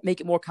not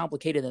make it more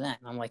complicated than that.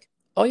 And I'm like,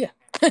 oh, yeah,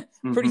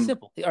 pretty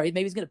simple. All right,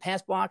 maybe he's going to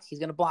pass block. He's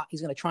going to block.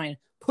 He's going to try and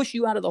push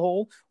you out of the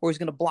hole, or he's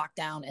going to block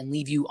down and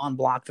leave you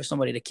unblocked for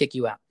somebody to kick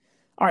you out.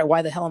 All right, why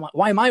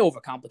am I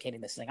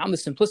overcomplicating this thing? I'm the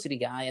simplicity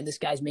guy, and this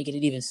guy's making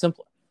it even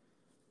simpler.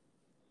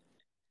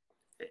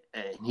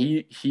 And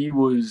he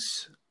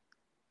was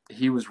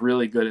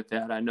really good at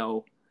that. I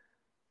know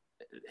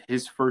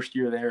his first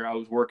year there, I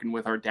was working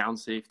with our down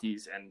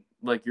safeties, and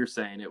like you're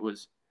saying, it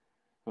was,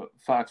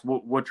 Fox,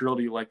 what drill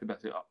do you like the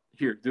best?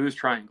 Here, do this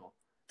triangle.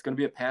 It's going to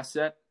be a pass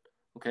set.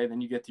 Okay,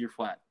 then you get to your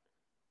flat.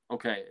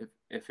 Okay,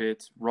 if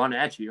it's run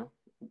at you,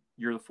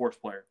 you're the force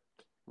player.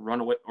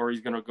 Run away, or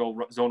he's going to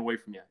go zone away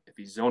from you. If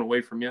he's zone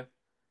away from you,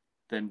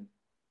 then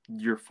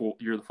you're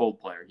the fold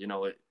player.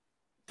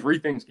 3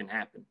 things can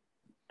happen.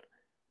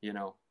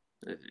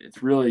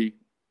 It's really,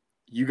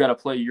 you got to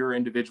play your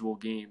individual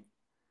game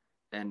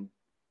and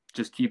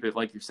just keep it,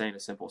 like you're saying,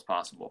 as simple as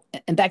possible.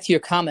 And back to your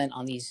comment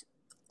on these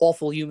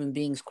awful human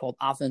beings called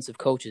offensive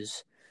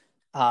coaches.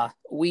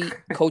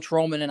 Coach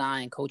Roman and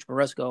I and Coach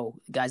Moresco,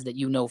 guys that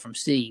you know from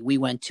C, we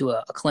went to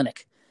a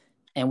clinic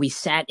and we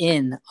sat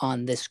in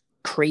on this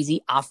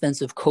crazy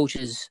offensive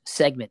coaches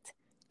segment.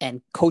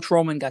 And Coach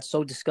Roman got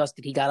so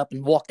disgusted, he got up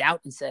and walked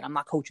out and said, I'm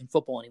not coaching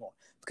football anymore.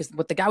 Because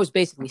what the guy was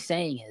basically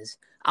saying is,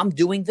 I'm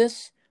doing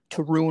this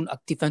to ruin a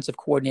defensive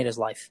coordinator's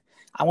life.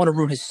 I want to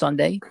ruin his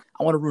Sunday.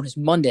 I want to ruin his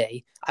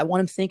Monday. I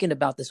want him thinking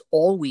about this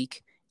all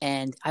week.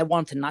 And I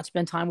want him to not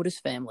spend time with his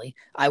family.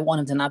 I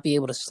want him to not be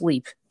able to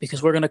sleep,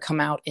 because we're going to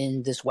come out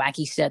in this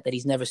wacky set that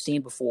he's never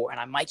seen before. And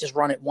I might just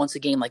run it once a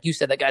game. Like you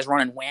said, that guy's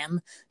running wham,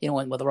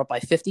 when they're up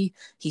by 50,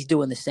 he's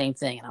doing the same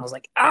thing. And I was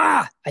like,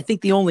 I think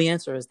the only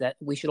answer is that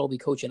we should all be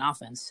coaching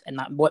offense and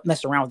not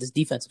mess around with this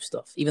defensive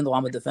stuff, even though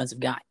I'm a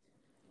defensive guy.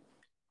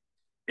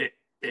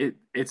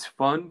 It's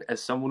fun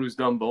as someone who's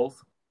done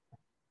both,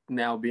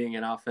 now being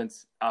in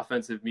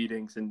offensive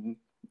meetings, and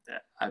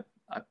I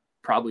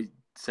probably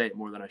say it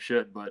more than I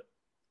should, but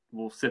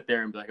we'll sit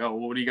there and be like, oh,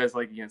 well, what do you guys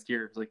like against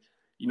here? It's like,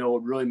 it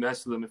really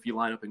messes with them if you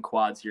line up in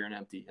quads here and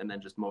empty and then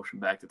just motion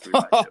back to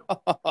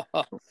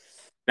 3-5-2.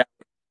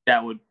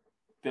 that would,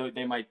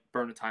 they might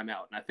burn a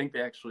timeout. And I think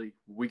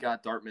we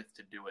got Dartmouth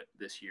to do it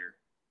this year.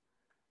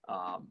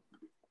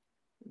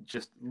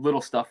 Just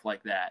little stuff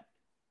like that,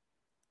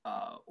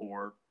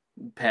 or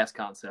pass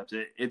concepts.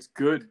 It's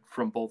good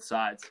from both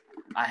sides.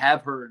 I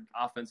have heard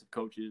offensive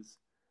coaches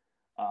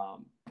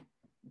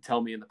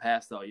tell me in the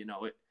past, though,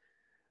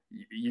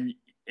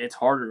 it's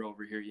harder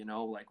over here.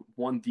 Like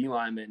one D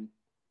lineman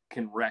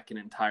can wreck an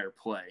entire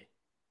play.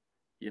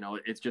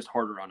 It's just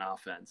harder on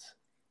offense.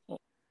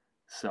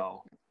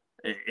 So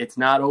it's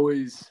not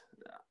always,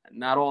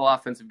 not all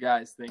offensive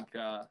guys think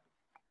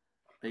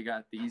they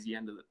got the easy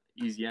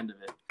easy end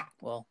of it.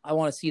 Well, I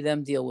want to see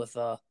them deal with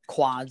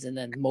quads and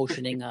then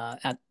motioning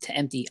to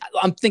empty.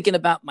 I'm thinking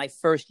about my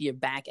first year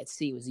back at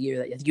sea. It was the year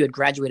that I think you had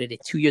graduated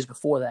 2 years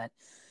before that.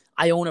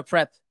 Iona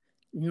prep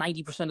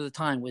 90% of the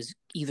time was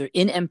either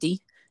in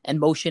empty and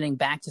motioning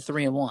back to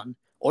 3-1,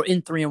 or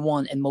in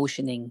 3-1 and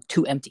motioning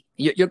to empty.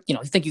 You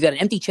think you got an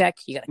empty check,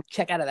 you got to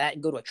check out of that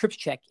and go to a trips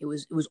check. It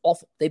was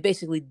awful. They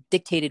basically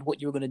dictated what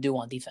you were going to do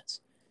on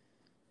defense.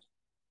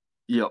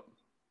 Yep.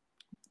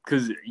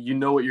 Because you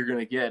know what you're going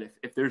to get.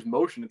 If there's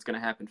motion, it's going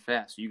to happen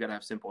fast. So you got to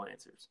have simple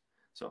answers.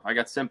 So if I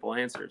got simple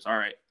answers, all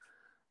right,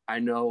 I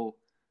know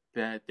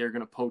that they're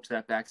going to poach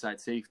that backside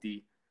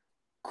safety.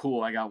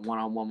 Cool, I got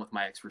one-on-one with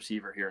my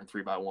ex-receiver here in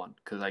 3-by-1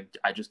 because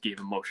I just gave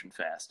him motion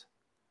fast.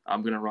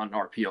 I'm going to run an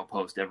RPO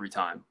post every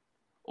time.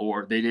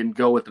 Or they didn't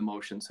go with the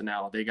motion, so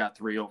now they got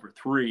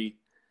 3-over-3.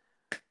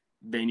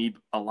 They need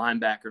a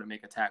linebacker to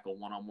make a tackle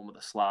one-on-one with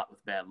a slot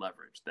with bad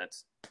leverage.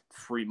 That's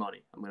free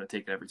money. I'm going to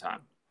take it every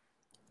time.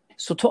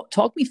 So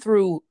talk me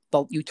through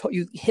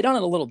you hit on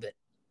it a little bit.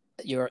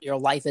 Your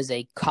life as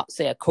a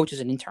coach as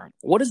an intern.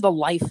 What is the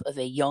life of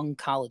a young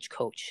college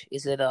coach?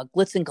 Is it a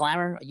glitz and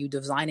glamour? Are you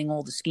designing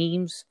all the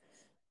schemes?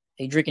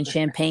 Are you drinking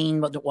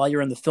champagne while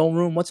you're in the film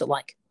room? What's it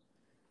like?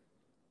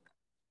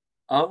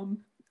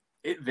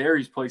 It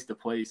varies place to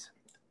place.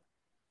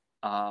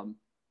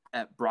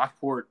 At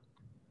Brockport,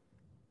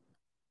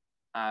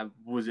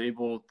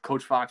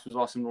 Coach Fox was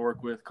awesome to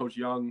work with. Coach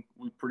Young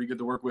was pretty good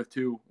to work with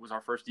too. Was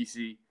our first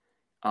DC.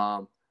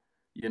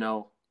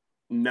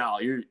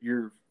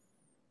 You're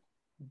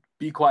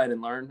be quiet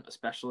and learn,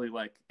 especially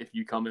like if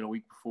you come in a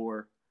week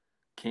before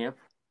camp.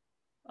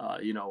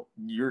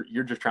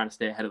 You're just trying to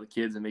stay ahead of the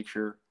kids and make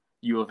sure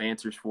you have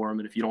answers for them.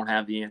 And if you don't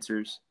have the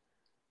answers,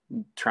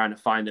 trying to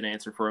find an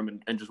answer for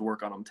them and just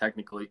work on them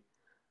technically.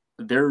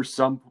 There's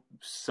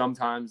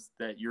sometimes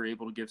that you're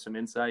able to give some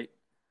insight.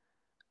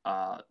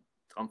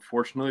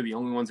 Unfortunately, the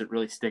only ones that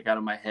really stick out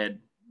of my head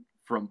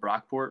from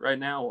Brockport right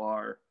now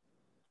are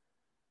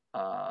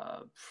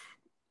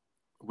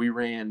we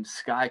ran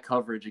sky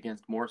coverage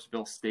against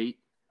Morrisville State.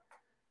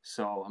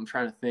 So I'm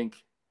trying to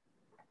think.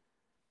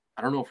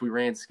 I don't know if we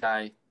ran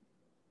sky.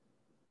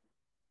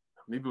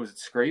 Maybe it was at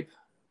Scrape,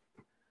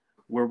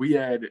 where we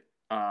had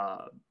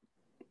our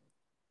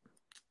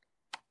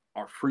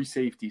free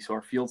safety, so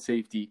our field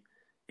safety,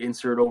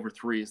 insert over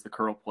 3 as the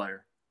curl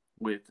player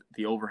with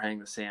the overhang,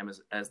 the Sam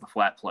as the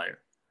flat player.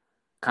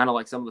 Kind of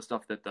like some of the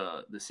stuff that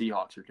the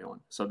Seahawks are doing.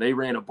 So they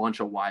ran a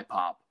bunch of Y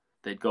pop.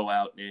 They'd go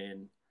out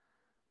in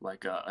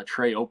like a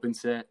tray open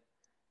set,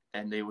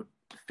 and they would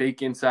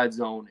fake inside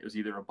zone. It was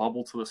either a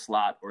bubble to the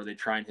slot, or they'd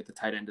try and hit the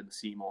tight end of the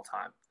seam all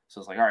time. So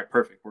it's like, all right,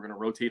 perfect. We're going to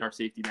rotate our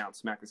safety down,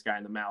 smack this guy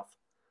in the mouth,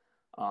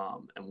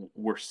 and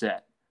we're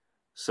set.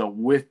 So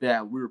with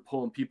that, we were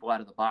pulling people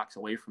out of the box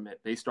away from it.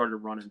 They started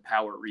running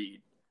power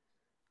read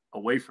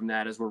away from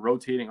that. As we're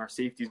rotating, our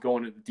safety's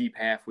going to the deep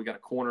half. We got a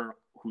corner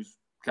who's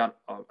got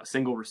a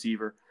single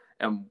receiver,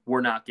 and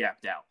we're not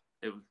gapped out.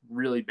 It was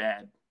really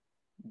bad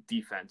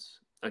defense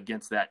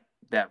against that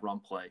run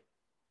play,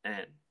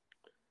 and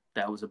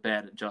that was a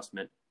bad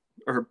adjustment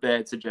or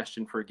bad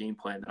suggestion for a game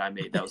plan that I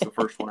made. That was the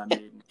first one I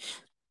made.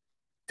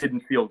 Didn't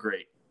feel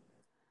great.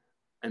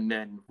 And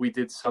then we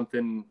did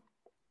something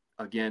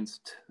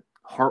against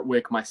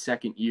Hartwick my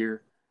second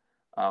year.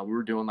 We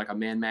were doing like a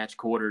man match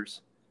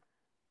quarters,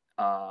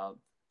 and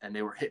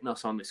they were hitting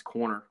us on this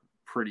corner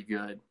pretty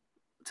good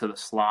to the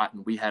slot,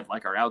 and we had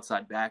like our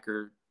outside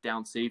backer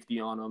down safety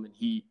on him, and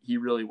he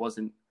really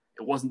wasn't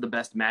the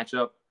best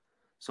matchup.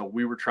 So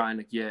we were trying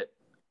to get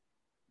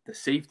the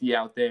safety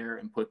out there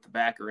and put the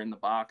backer in the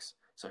box.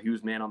 So he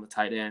was man on the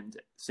tight end,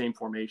 same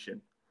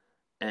formation.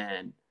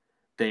 And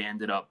they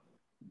ended up,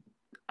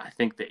 I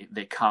think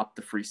they copped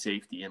the free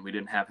safety, and we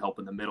didn't have help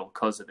in the middle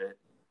because of it.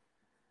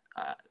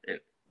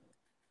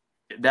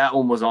 That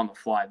one was on the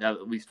fly. That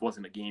at least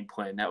wasn't a game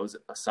plan. That was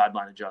a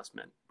sideline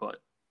adjustment.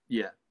 But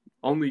yeah,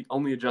 only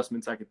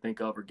adjustments I could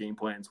think of or game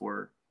plans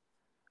were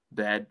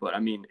bad. But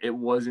I mean, it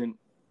wasn't.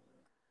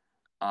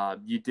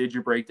 You did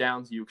your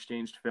breakdowns. You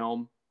exchanged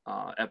film.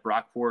 At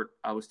Brockport,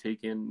 I was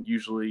taking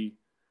usually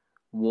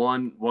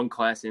one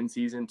class in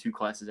season, 2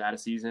 classes out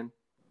of season.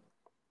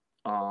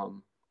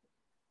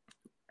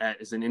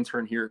 As an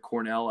intern here at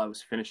Cornell, I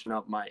was finishing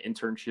up my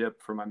internship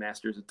for my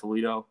master's at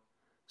Toledo.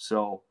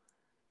 So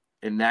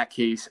in that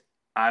case,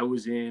 I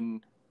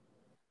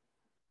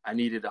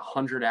needed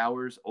 100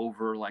 hours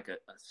over like a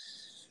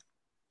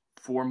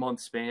 4-month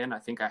span. I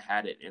think I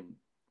had it in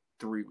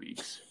 3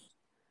 weeks.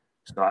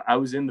 So I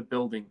was in the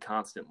building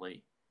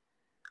constantly,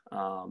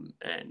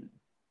 and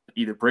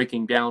either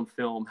breaking down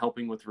film,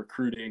 helping with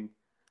recruiting,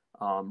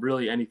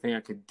 really anything I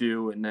could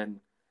do. And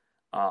then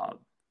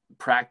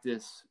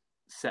practice,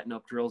 setting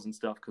up drills and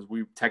stuff, because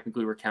we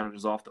technically were counted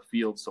as off the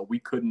field, so we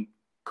couldn't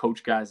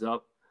coach guys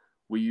up.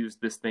 We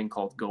used this thing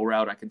called Go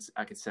Route. I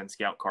could send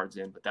scout cards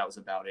in, but that was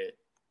about it.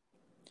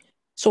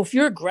 So if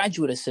you're a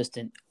graduate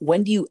assistant,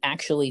 when do you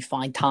actually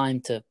find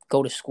time to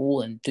go to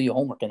school and do your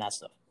homework and that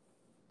stuff?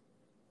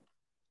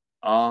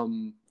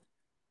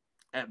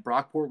 At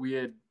Brockport, we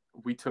had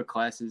we took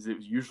classes. It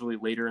was usually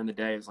later in the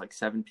day. It was like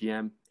 7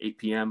 p.m., 8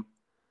 p.m.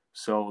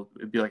 So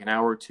it'd be like an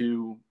hour or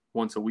two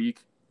once a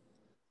week.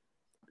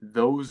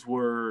 Those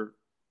were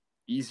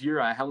easier.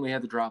 I only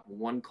had to drop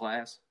one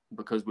class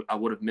because I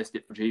would have missed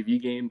it for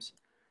JV games.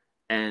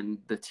 And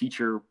the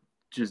teacher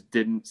just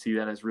didn't see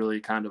that as really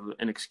kind of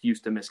an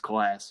excuse to miss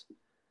class.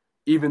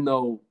 Even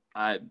though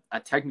I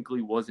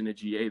technically wasn't a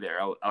GA there,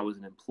 I was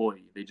an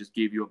employee. They just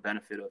gave you a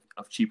benefit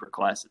of cheaper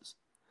classes.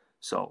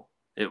 So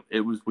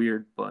it was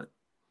weird, but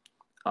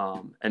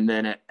and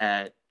then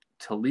at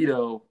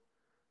Toledo,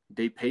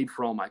 they paid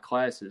for all my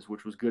classes,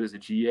 which was good as a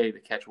GA. The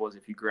catch was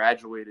if you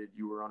graduated,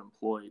 you were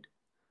unemployed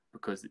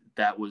because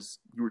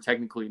you were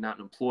technically not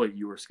an employee,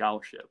 you were a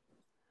scholarship.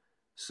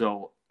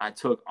 So I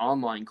took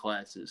online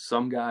classes.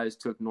 Some guys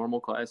took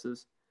normal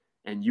classes,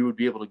 and you would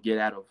be able to get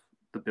out of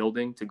the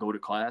building to go to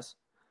class.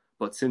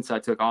 But since I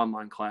took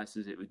online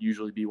classes, it would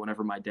usually be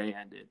whenever my day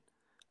ended.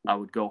 I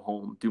would go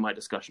home, do my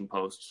discussion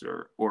posts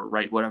or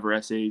write whatever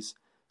essays.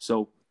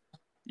 So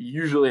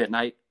usually at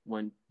night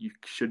when you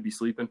should be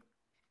sleeping,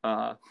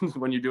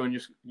 when you're doing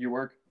your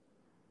work.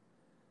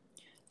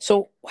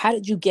 So how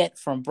did you get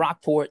from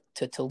Brockport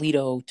to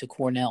Toledo to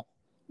Cornell?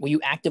 Were you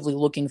actively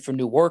looking for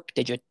new work?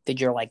 Did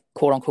your like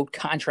quote unquote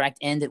contract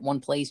end at one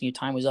place and your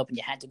time was up and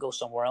you had to go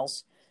somewhere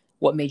else?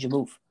 What made you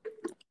move?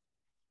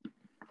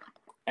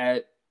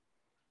 At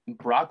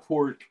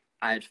Brockport,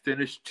 I had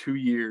finished 2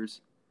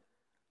 years.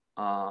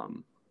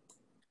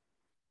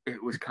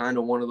 It was kind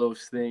of one of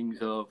those things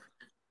of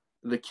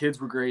the kids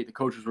were great, the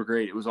coaches were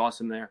great. It was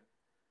awesome there.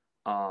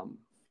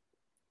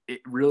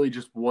 It really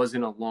just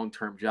wasn't a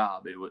long-term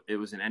job. It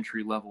was an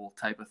entry-level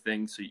type of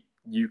thing. So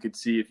you could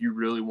see if you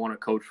really want to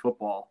coach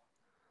football.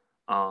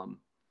 I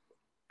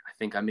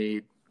think I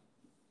made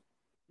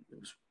it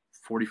was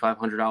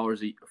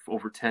 $4,500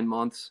 over 10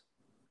 months,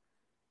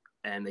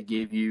 and they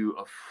gave you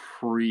a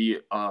free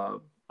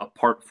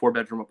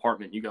 4-bedroom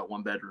apartment. You got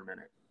 1 bedroom in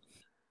it,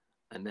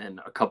 and then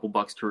a couple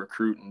bucks to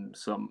recruit, and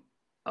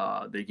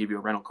they give you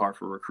a rental car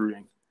for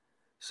recruiting.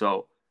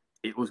 So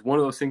it was one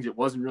of those things. It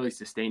wasn't really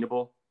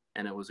sustainable,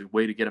 and it was a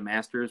way to get a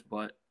master's.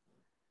 But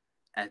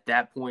at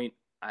that point,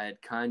 I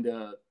had kind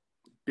of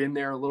been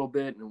there a little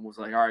bit and was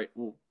like, all right,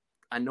 well,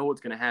 I know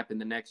what's going to happen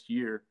the next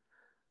year.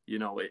 You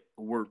know,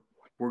 we're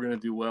going to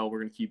do well. We're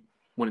going to keep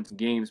winning some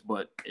games,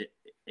 but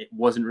it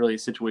wasn't really a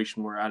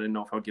situation where I didn't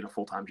know if I would get a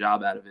full-time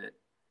job out of it.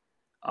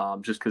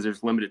 Just because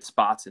there's limited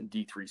spots in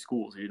D3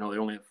 schools. You know, they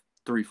only have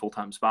 3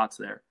 full-time spots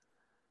there.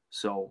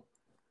 So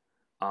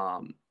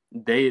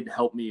they had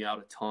helped me out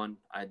a ton.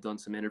 I had done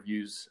some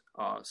interviews,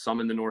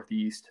 some in the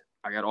Northeast.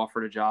 I got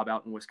offered a job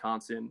out in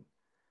Wisconsin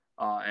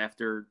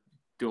after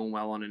doing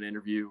well on an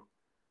interview.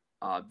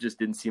 Just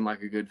didn't seem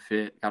like a good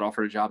fit. Got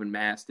offered a job in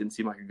Mass, didn't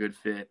seem like a good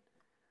fit.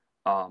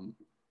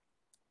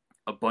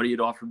 A buddy had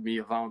offered me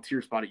a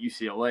volunteer spot at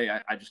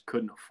UCLA. I just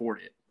couldn't afford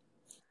it.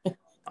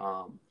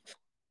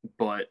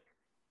 But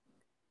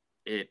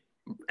it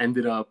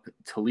ended up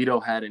Toledo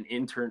had an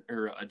intern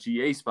or a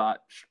GA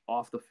spot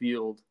off the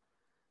field,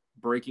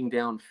 breaking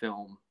down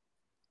film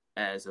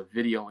as a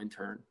video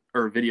intern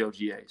or a video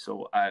GA.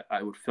 So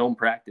I would film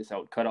practice, I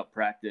would cut up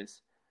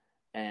practice.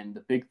 And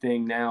the big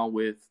thing now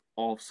with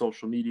all of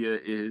social media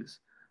is,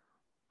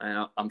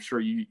 and I'm sure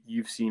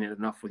you've seen it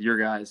enough with your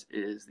guys,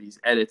 is these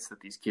edits that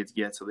these kids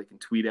get so they can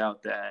tweet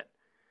out that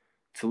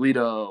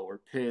Toledo or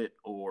Pitt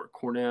or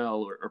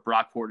Cornell or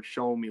Brockport is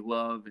showing me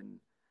love, and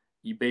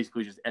you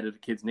basically just edit a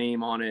kid's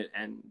name on it,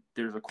 and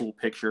there's a cool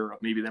picture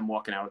of maybe them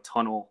walking out a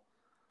tunnel,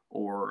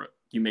 or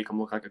you make them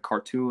look like a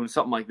cartoon,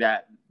 something like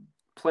that.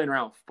 Playing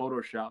around with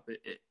Photoshop,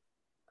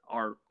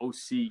 our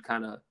OC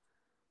kind of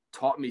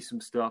taught me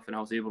some stuff, and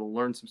I was able to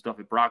learn some stuff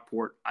at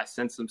Brockport. I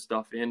sent some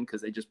stuff in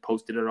because they just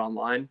posted it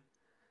online.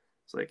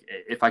 It's like,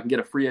 if I can get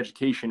a free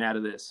education out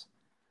of this,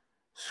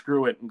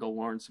 screw it and go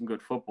learn some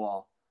good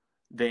football.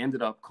 They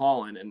ended up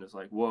calling, and it's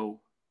like, whoa.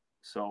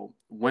 So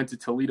went to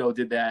Toledo,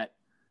 did that,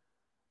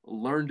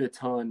 learned a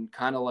ton,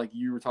 kind of like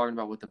you were talking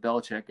about with the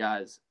Belichick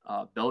guys.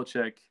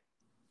 Belichick,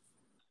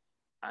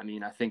 I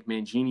mean, I think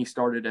Mangini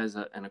started as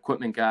an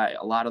equipment guy.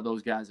 A lot of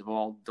those guys have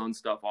all done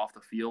stuff off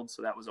the field,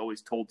 so that was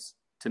always told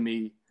to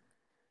me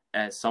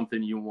as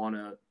something you want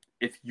to,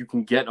 if you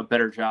can get a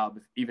better job,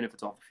 even if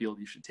it's off the field,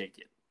 you should take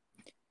it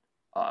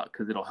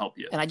because it'll help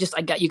you. And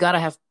you got to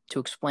have to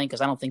explain,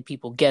 because I don't think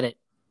people get it.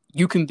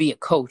 You can be a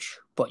coach,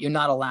 but you're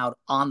not allowed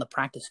on the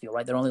practice field,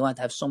 right? They're only allowed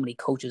to have so many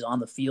coaches on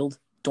the field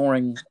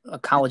during a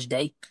college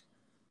day.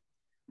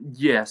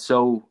 Yeah,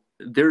 so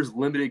there's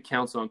limited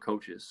counts on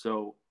coaches.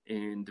 So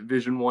in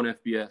Division I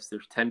FBS,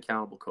 there's 10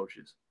 countable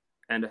coaches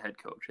and a head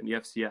coach. In the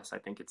FCS, I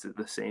think it's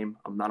the same.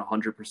 I'm not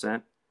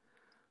 100%.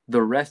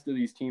 The rest of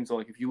these teams,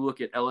 like if you look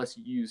at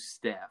LSU's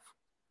staff,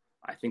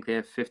 I think they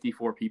have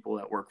 54 people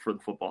that work for the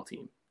football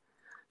team.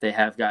 They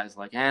have guys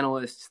like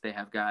analysts. They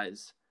have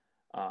guys,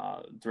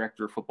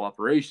 director of football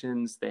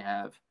operations. They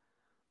have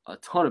a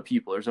ton of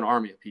people. There's an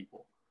army of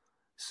people.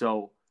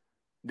 So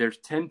there's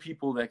 10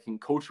 people that can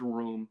coach a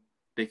room.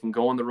 They can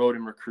go on the road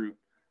and recruit.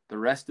 The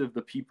rest of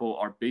the people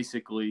are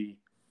basically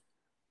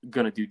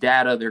going to do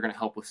data. They're going to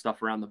help with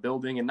stuff around the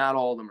building, and not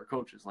all of them are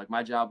coaches. Like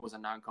my job was a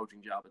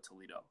non-coaching job at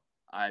Toledo.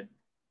 I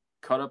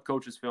cut up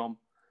coaches' film.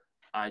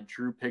 I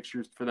drew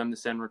pictures for them to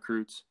send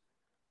recruits.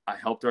 I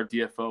helped our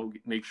DFO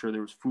make sure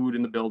there was food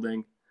in the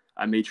building.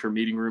 I made sure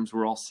meeting rooms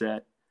were all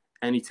set.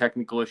 Any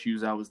technical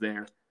issues I was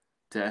there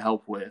to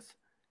help with.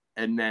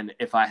 And then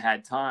if I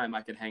had time,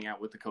 I could hang out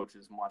with the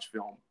coaches and watch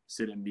film,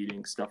 sit in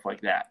meetings, stuff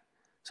like that.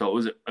 So it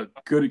was a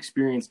good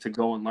experience to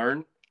go and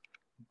learn,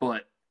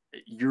 but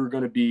you're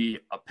going to be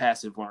a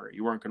passive learner.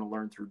 You weren't going to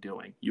learn through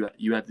doing.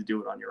 You had to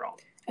do it on your own.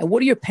 And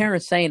what are your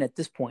parents saying at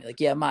this point? Like,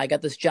 yeah, Ma, I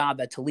got this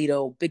job at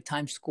Toledo, big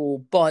time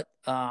school, but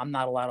I'm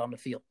not allowed on the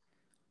field.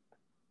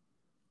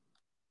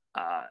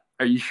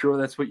 Are you sure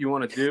that's what you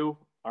want to do?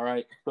 All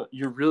right, but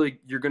you're going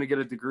to get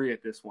a degree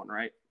at this one,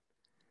 right?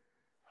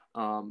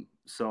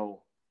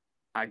 So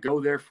I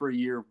go there for a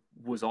year,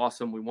 was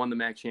awesome. We won the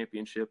MAC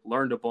championship,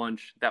 learned a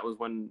bunch. That was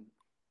when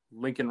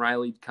Lincoln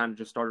Riley kind of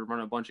just started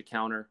running a bunch of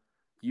counter.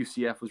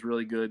 UCF was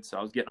really good, so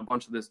I was getting a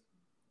bunch of this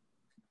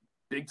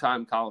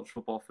big-time college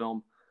football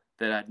film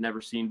that I'd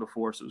never seen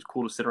before, so it was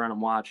cool to sit around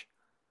and watch.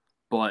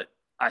 But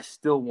I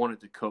still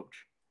wanted to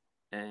coach,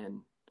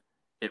 and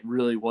it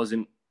really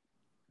wasn't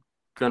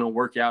going to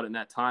work out in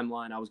that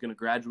timeline. I was going to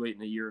graduate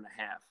in a year and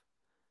a half,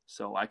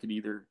 so I could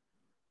either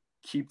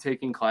keep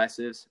taking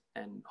classes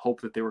and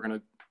hope that they were going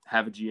to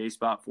have a GA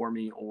spot for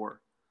me,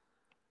 or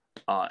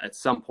at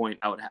some point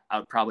I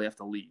would probably have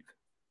to leave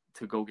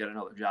to go get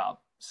another job.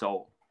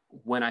 So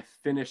when I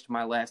finished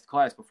my last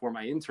class before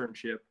my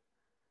internship,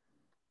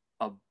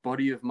 a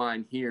buddy of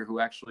mine here who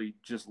actually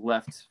just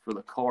left for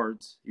the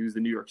Cards, he was the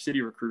New York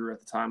City recruiter at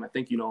the time. I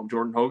think you know him,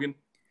 Jordan Hogan.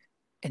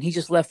 And he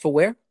just left for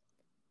where?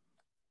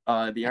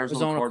 The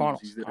Arizona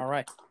Cardinals. All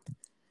right.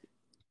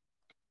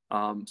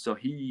 So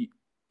he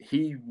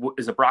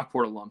is a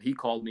Brockport alum. He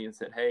called me and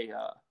said, "Hey,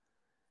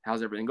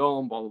 how's everything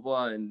going? Blah blah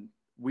blah." And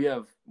we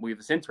have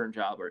this intern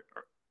job or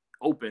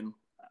open.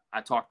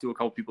 I talked to a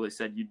couple people. They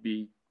said you'd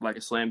be like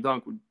a slam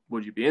dunk.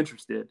 Would you be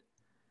interested?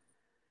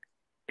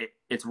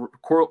 It's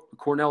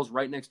Cornell's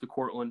right next to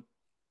Cortland.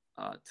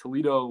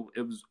 Toledo,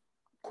 it was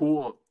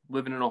cool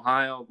living in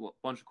Ohio. A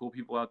bunch of cool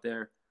people out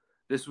there.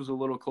 This was a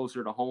little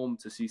closer to home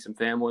to see some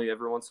family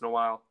every once in a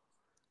while.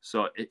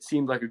 So it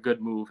seemed like a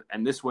good move.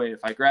 And this way,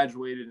 if I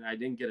graduated and I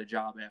didn't get a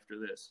job after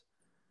this,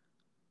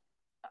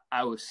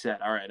 I was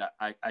set. All right,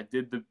 I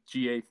did the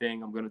GA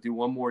thing. I'm going to do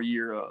one more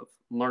year of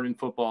learning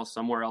football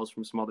somewhere else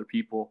from some other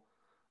people.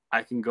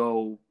 I can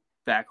go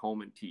back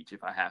home and teach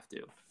if I have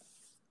to.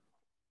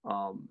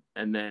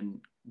 And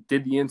then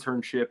did the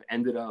internship,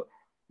 ended up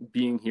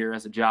being here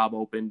as a job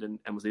opened and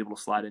was able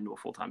to slide into a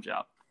full-time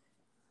job.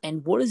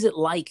 And what is it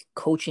like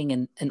coaching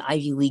an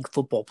Ivy League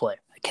football player?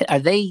 Are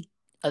they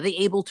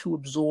able to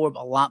absorb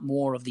a lot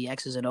more of the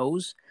X's and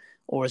O's,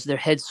 or is their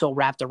head so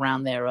wrapped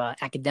around their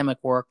academic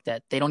work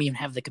that they don't even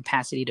have the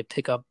capacity to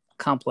pick up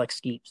complex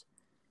schemes?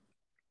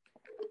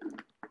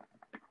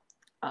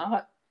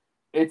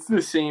 It's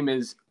the same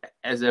as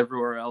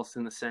everywhere else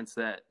in the sense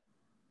that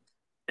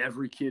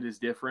every kid is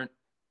different.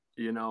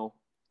 You know,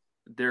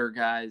 there are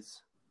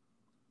guys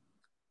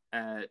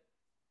at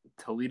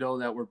Toledo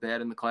that were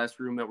bad in the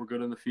classroom that were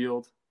good in the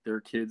field. There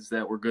are kids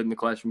that were good in the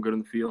classroom, good in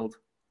the field.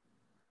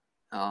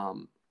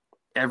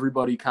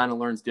 Everybody kind of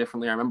learns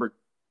differently. I remember,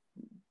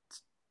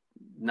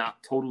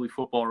 not totally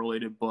football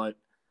related, but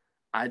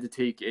I had to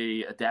take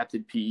a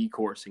adapted PE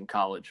course in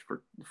college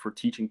for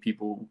teaching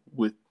people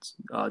with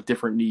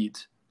different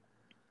needs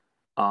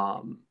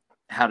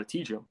how to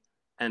teach them.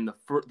 And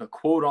the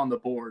quote on the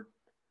board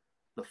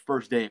the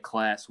first day of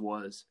class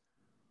was,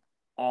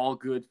 "All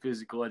good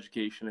physical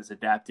education is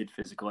adapted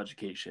physical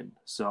education."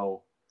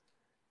 So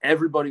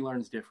everybody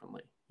learns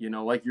differently. You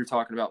know, like you're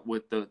talking about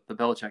with the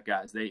Belichick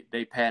guys,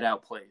 they pad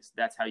out plays.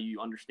 That's how you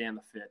understand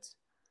the fits.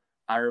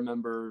 I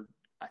remember,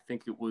 I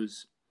think it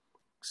was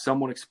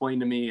someone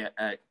explained to me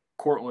at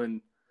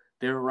Cortland,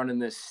 they were running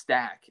this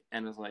stack,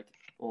 and it was like,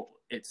 well,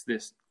 it's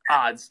this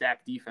odd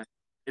stack defense.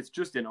 It's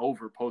just an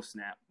over post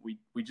snap. We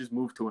just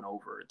moved to an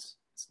over. It's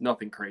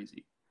nothing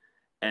crazy.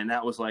 And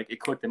that was like, it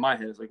clicked in my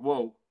head. It's like,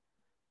 whoa,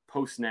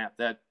 post snap,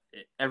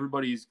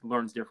 everybody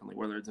learns differently,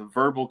 whether it's a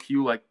verbal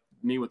cue like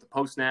me with the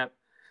post snap.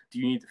 Do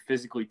you need to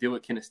physically do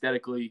it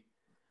kinesthetically?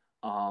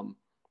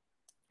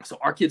 So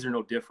our kids are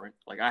no different.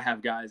 Like I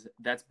have guys,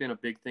 that's been a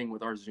big thing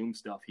with our Zoom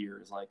stuff here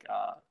is like,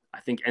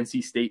 I think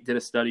NC State did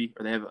a study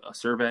or they have a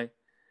survey,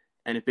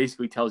 and it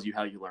basically tells you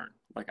how you learn.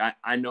 Like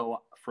I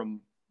know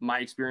from my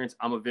experience,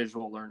 I'm a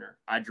visual learner.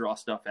 I draw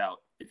stuff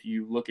out. If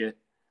you look at,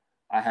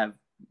 I have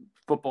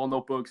football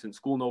notebooks and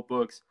school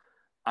notebooks.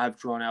 I've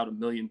drawn out a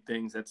million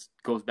things. That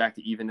goes back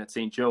to even at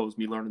St. Joe's,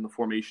 me learning the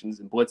formations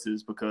and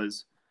blitzes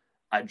because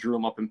I drew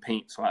them up in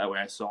paint so that way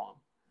I saw them.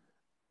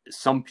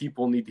 Some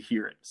people need to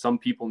hear it. Some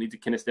people need to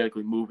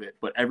kinesthetically move it,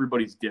 but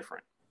everybody's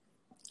different.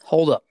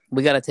 Hold up.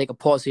 We got to take a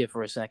pause here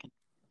for a second.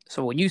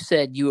 So when you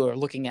said you were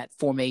looking at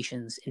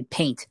formations in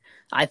paint,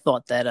 I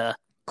thought that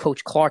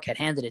Coach Clark had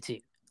handed it to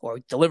you or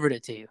delivered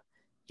it to you.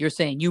 You're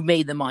saying you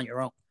made them on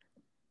your own.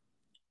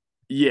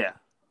 Yeah.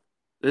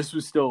 This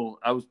was still,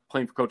 I was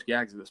playing for Coach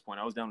Gags at this point.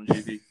 I was down in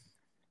JV.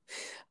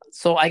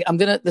 So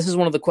this is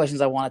one of the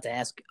questions I wanted to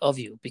ask of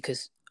you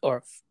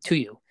or to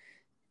you.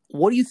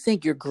 What do you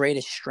think your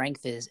greatest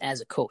strength is as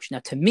a coach? Now,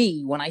 to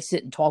me, when I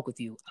sit and talk with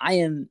you, I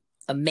am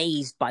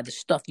amazed by the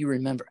stuff you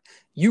remember.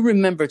 You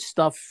remembered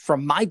stuff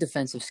from my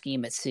defensive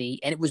scheme at sea,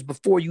 and it was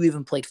before you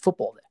even played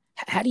football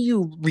there. How do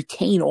you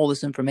retain all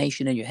this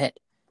information in your head?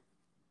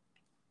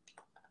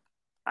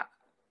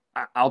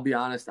 I'll be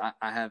honest,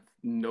 I have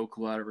no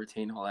clue how to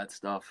retain all that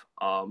stuff.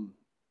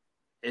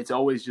 It's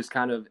always just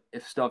kind of,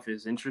 if stuff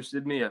has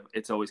interested me,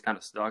 it's always kind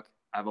of stuck.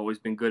 I've always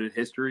been good at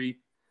history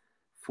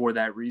for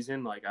that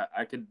reason. Like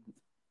I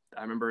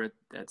remember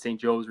at St.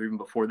 Joe's, or even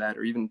before that,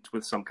 or even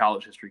with some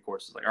college history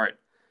courses, like, all right,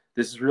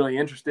 this is really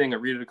interesting. I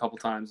read it a couple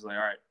times. Like,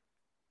 all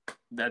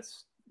right,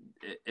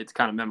 it's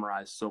kind of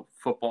memorized. So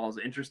football has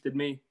interested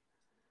me.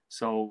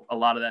 So a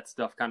lot of that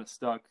stuff kind of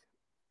stuck.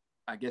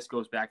 I guess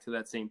goes back to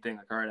that same thing.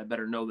 Like, all right, I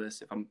better know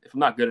this. If I'm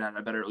not good at it,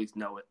 I better at least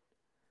know it.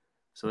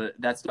 So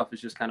that stuff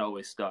is just kind of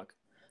always stuck.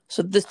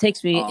 So this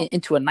takes me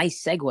into a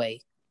nice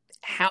segue.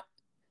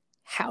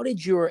 How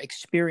did your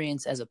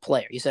experience as a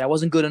player? You said I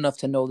wasn't good enough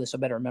to know this, I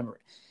better remember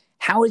it.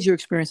 How did your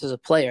experience as a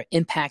player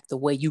impact the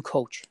way you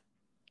coach?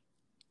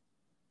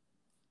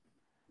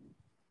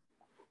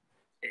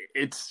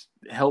 It's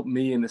helped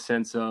me in the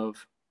sense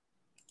of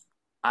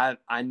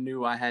I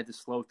knew I had to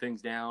slow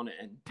things down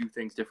and do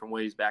things different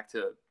ways, back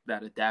to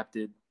that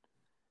adapted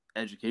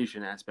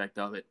education aspect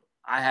of it.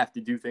 I have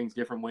to do things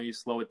different ways,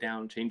 slow it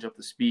down, change up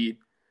the speed,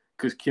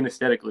 because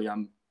kinesthetically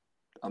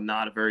I'm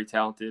not a very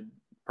talented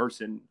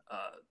person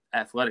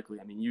athletically.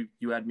 I mean,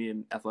 you had me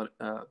in athletic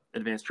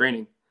advanced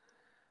training.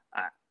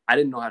 I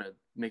didn't know how to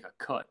make a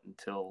cut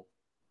until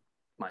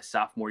my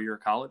sophomore year of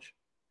college.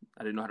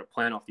 I didn't know how to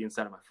plant off the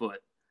inside of my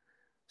foot.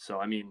 So,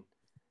 I mean,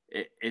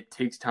 it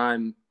takes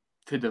time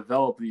to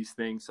develop these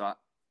things. So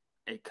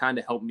it kind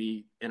of helped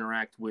me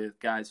interact with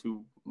guys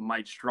who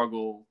might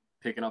struggle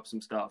picking up some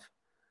stuff.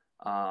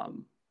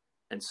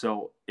 And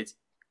so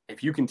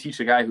if you can teach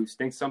a guy who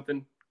thinks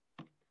something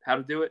how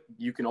to do it,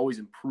 you can always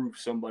improve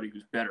somebody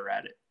who's better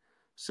at it.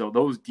 So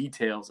those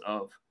details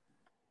of,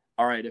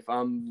 all right, if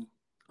I'm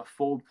a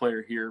fold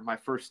player here, my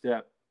first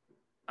step,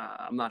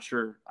 I'm not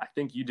sure, I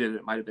think you did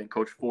it, might have been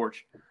Coach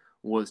Forch,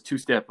 was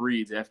 2-step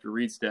reads. After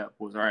read step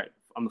was, all right,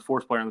 I'm the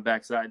force player on the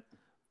backside,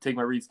 take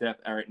my read step,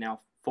 all right, now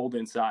fold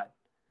inside.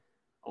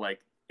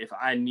 Like, if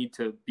I need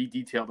to be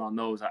detailed on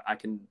those, I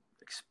can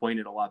explain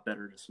it a lot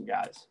better to some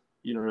guys.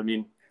 You know what I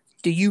mean?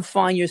 Do you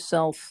find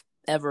yourself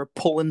ever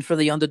pulling for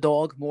the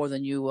underdog more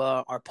than you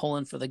are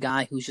pulling for the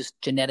guy who's just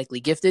genetically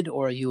gifted,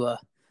 or are you a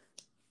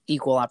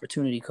equal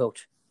opportunity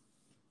coach?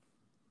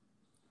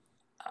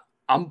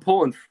 I'm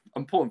pulling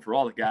for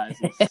all the guys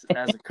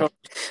as a coach.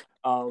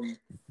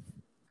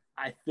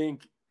 I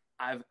think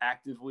I've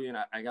actively, and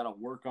I got to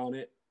work on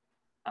it.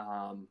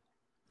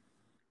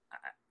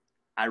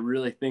 I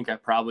really think I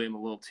probably am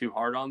a little too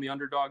hard on the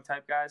underdog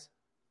type guys,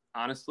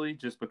 honestly,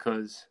 just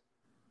because,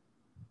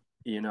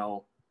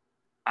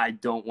 I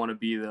don't want to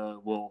be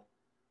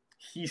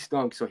he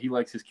stunk, so he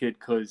likes his kid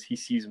because he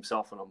sees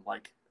himself in him.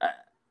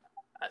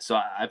 So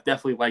I've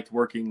definitely liked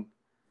working,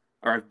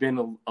 or I've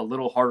been a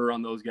little harder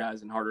on those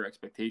guys and harder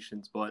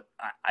expectations, but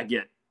I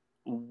get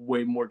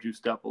way more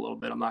juiced up a little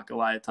bit. I'm not going to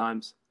lie, at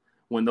times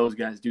when those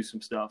guys do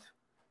some stuff,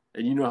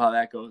 and you know how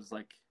that goes.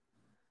 Like,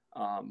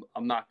 I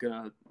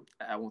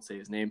won't say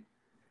his name.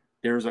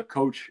 There's a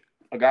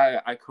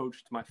guy I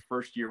coached my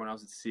first year when I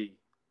was at sea.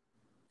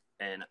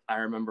 And I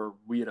remember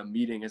we had a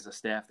meeting as a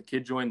staff. The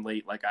kid joined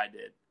late like I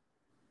did.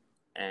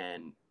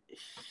 And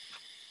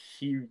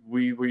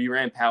we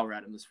ran power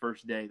at him this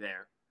first day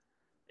there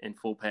in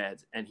full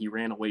pads, and he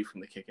ran away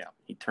from the kick out.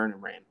 He turned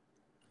and ran.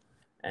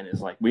 And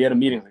it's like, we had a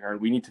meeting, like, all right,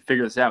 we need to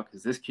figure this out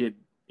because this kid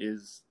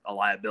is a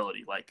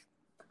liability. Like,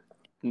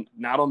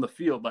 not on the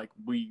field, like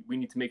we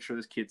need to make sure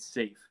this kid's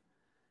safe.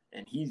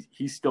 And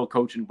he's still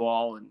coaching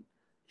ball, and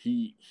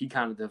he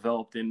kind of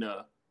developed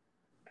into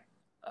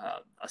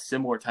a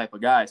similar type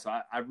of guy. So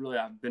I've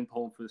been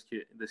pulling for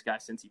this guy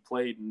since he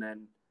played, and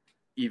then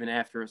even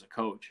after as a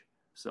coach.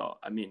 So,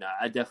 I mean,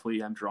 I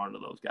definitely am drawn to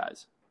those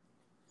guys.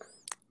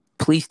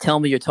 Please tell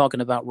me you're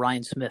talking about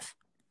Ryan Smith.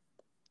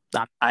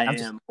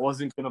 I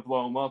wasn't going to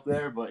blow him up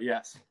there, but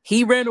yes.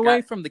 He ran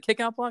away from the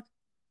kickout block?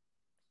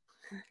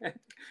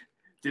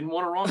 Didn't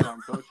want to wrong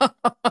arm, coach.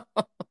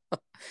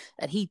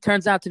 And he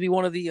turns out to be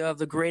one of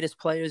the greatest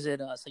players in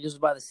St. Joseph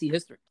by the Sea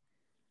history.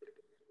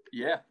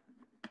 Yeah.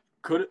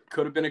 Could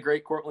have been a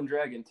great Cortland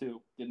Dragon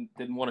too.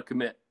 Didn't want to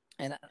commit.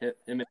 And him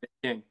and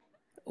King.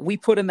 We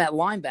put him at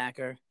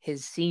linebacker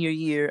his senior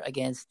year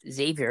against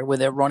Xavier, where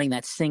they're running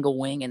that single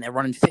wing and they're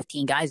running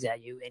 15 guys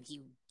at you, and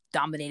he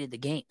dominated the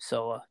game.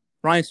 So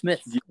Ryan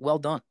Smith, well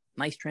done.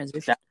 Nice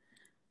transition.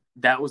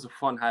 That was a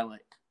fun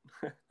highlight.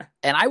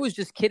 And I was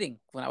just kidding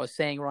when I was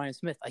saying Ryan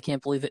Smith. I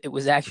can't believe it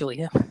was actually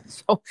him.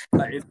 So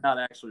it's not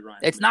actually Ryan.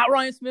 It's not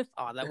Ryan Smith?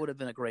 Oh, that would have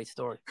been a great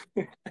story.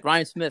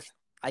 Ryan Smith,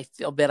 I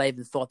bet I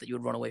even thought that you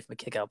would run away from a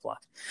kickout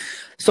block.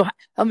 So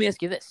let me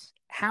ask you this.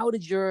 How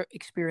did your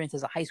experience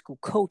as a high school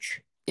coach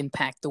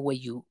impact the way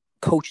you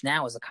coach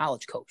now as a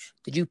college coach.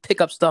 Did you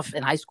pick up stuff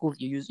in high school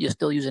that you're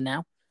still using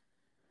now?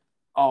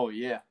 Oh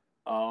yeah.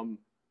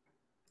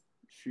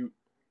 Shoot,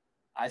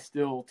 I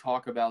still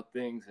talk about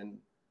things,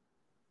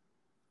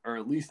 or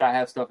at least I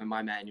have stuff in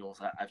my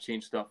manuals. I've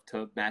changed stuff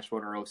to match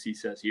what our OC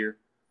says here.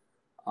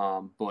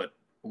 But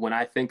when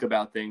I think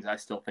about things, I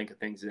still think of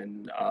things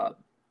in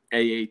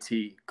AAT.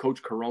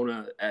 Coach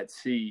Corona at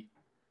C,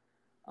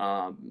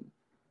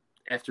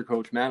 after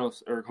Coach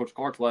Manos or Coach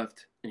Clark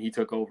left and he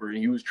took over, and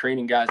he was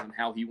training guys on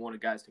how he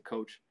wanted guys to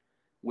coach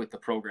with the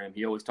program.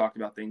 He always talked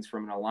about things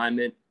from an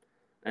alignment,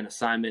 an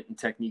assignment, and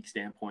technique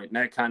standpoint, and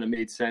that kind of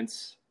made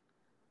sense.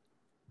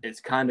 It's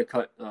kind of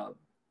cut,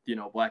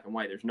 black and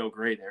white. There's no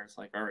gray there. It's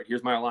like, all right,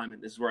 here's my alignment.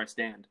 This is where I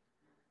stand.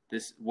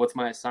 What's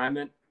my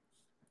assignment?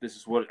 This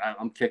is what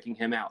I'm kicking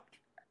him out.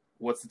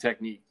 What's the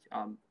technique?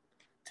 I'm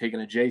taking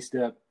a J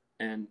step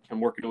and I'm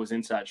working to his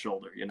inside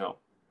shoulder,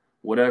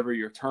 whatever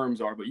your terms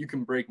are, but you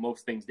can break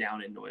most things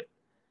down into it.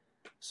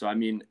 So, I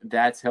mean,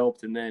 that's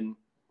helped. And then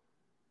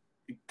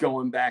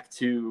going back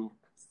to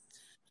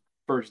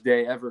first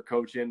day ever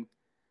coaching,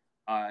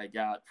 I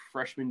got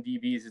freshman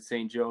DBs at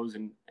St. Joe's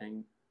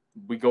and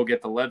we go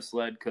get the lev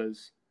sled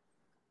because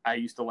I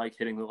used to like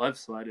hitting the lev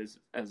sled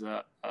as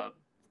a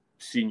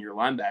senior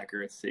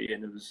linebacker at C.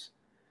 And it was,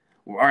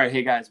 all right,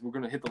 hey guys, we're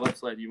going to hit the lev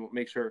sled. You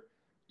make sure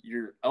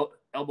your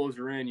elbows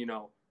are in,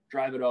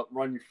 drive it up,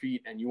 run your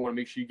feet, and you want to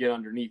make sure you get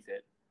underneath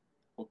it.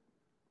 Well,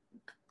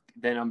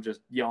 then I'm just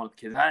yelling at the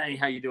kids, that ain't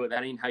how you do it.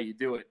 That ain't how you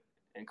do it.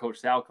 And Coach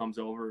Sal comes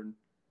over and,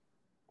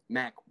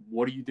 Mac,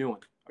 what are you doing?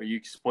 Are you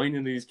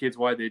explaining to these kids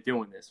why they're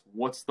doing this?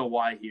 What's the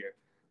why here?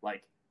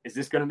 Like, is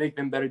this going to make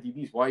them better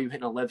DBs? Why are you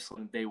hitting a lev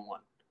sled on day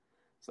one?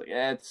 It's like,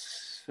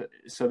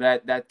 so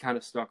that kind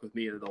of stuck with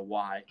me, the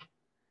why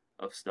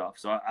of stuff.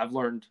 So I've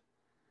learned,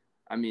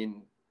 I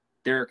mean,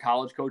 there are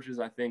college coaches,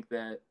 I think,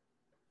 that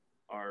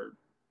are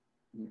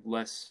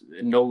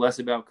know less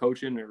about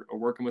coaching or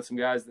working with some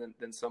guys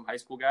than some high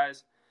school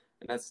guys.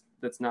 And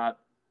that's not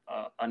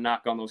a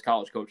knock on those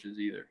college coaches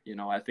either.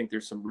 I think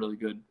there's some really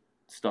good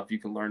stuff you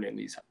can learn in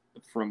these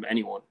from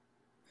anyone.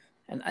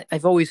 And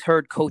I've always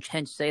heard Coach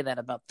Hench say that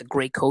about the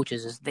great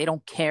coaches is they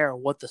don't care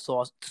what the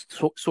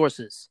source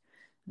is.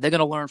 They're going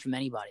to learn from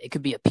anybody. It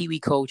could be a peewee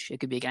coach. It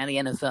could be a guy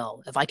in the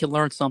NFL. If I can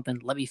learn something,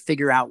 let me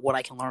figure out what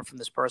I can learn from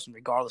this person,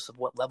 regardless of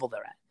what level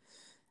they're at.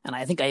 And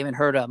I think I even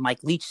heard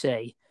Mike Leach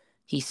say,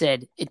 he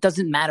said, it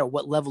doesn't matter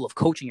what level of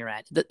coaching you're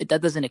at.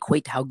 That doesn't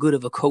equate to how good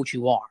of a coach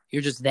you are.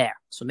 You're just there.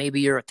 So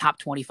maybe you're a top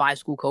 25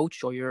 school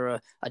coach or you're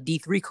a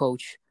D3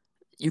 coach.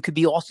 You could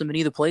be awesome in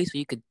either place or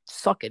you could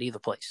suck at either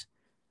place.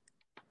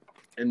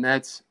 And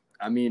that's,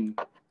 I mean,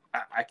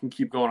 I can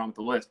keep going on with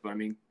the list, but I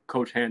mean,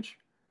 Coach Hench,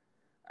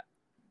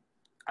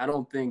 I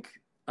don't think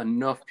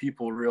enough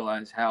people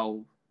realize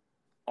how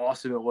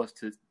awesome it was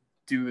to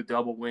do the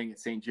double wing at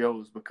St.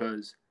 Joe's,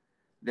 because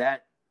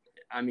that,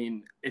 I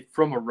mean,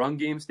 from a run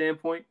game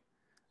standpoint,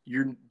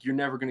 you're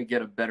never going to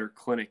get a better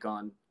clinic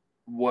on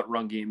what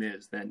run game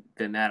is than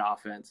that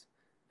offense.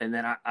 And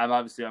then I've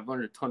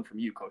learned a ton from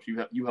you, Coach.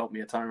 You helped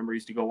me a ton. I remember I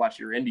used to go watch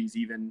your indies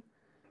even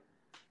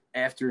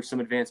after some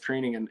advanced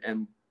training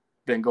and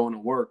then going to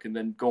work and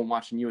then going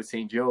watching you at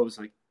St. Joe's.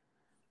 Like,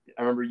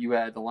 I remember you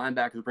had the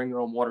linebackers bring their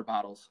own water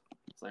bottles.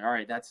 It's like, all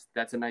right, that's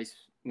a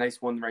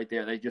nice one right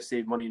there. They just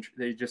saved money.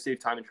 They just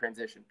saved time in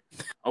transition.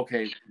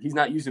 Okay, he's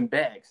not using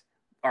bags.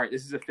 All right,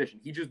 this is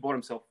efficient. He just bought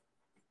himself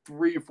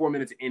 3 or 4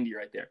 minutes of Indy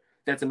right there.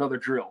 That's another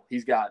drill.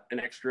 He's got an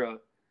extra.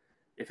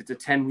 If it's a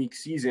 10-week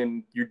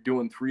season, you're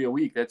doing 3 a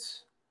week.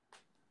 That's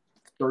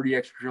 30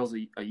 extra drills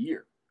a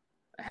year.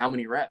 How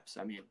many reps?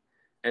 I mean,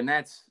 and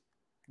that's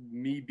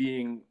me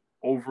being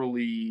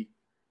overly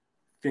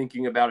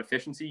thinking about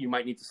efficiency. You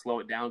might need to slow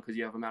it down because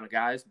you have amount of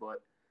guys,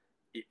 but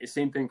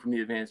same thing from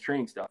the advanced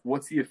training stuff.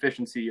 What's the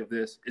efficiency of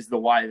this? Is the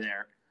why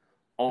there?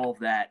 All of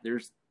that.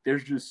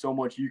 There's just so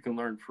much you can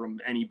learn from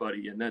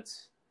anybody, and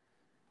that's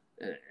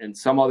in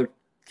some other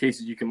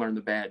cases you can learn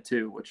the bad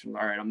too, which, all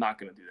right, I'm not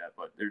going to do that,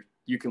 but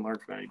you can learn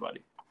from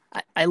anybody.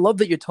 I love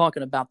that you're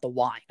talking about the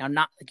why. Now,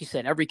 not like you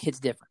said, every kid's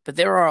different, but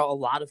there are a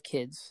lot of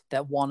kids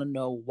that want to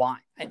know why.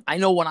 I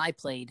know when I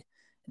played,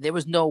 there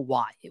was no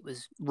why. It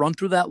was run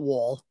through that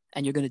wall,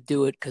 and you're going to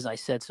do it because I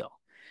said so.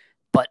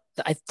 But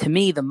to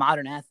me, the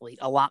modern athlete,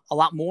 a lot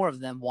more of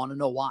them want to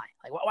know why.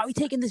 Like, why are we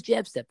taking this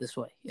jab step this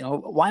way?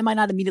 Why am I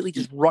not immediately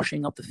just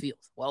rushing up the field?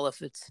 Well,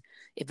 if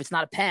it's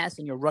not a pass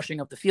and you're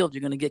rushing up the field,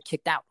 you're going to get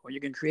kicked out or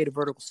you're going to create a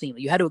vertical seam.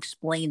 You had to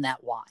explain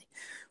that why.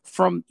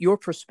 From your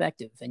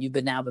perspective, and you've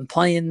been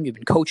playing, you've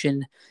been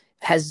coaching,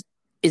 is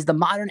the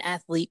modern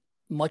athlete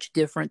much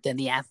different than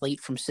the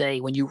athlete from,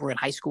 say, when you were in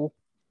high school?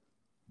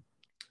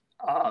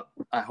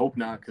 I hope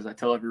not, because I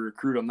tell every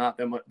recruit I'm not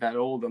that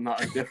old. I'm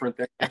not different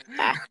than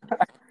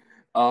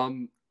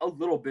a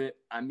little bit.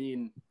 I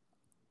mean,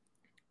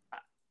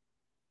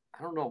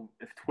 I don't know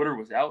if Twitter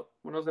was out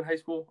when I was in high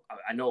school.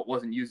 I know it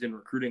wasn't used in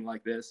recruiting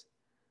like this.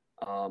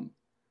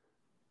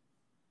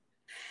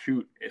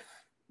 If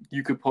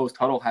you could post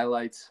huddle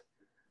highlights,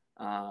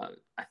 I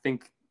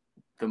think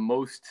the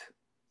most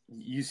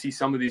you see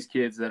some of these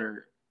kids that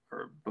are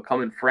or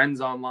becoming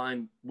friends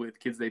online with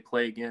kids they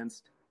play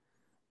against,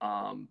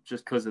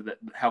 just because of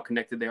how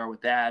connected they are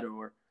with that.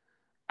 Or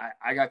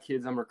I got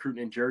kids I'm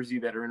recruiting in Jersey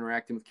that are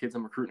interacting with kids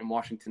I'm recruiting in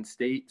Washington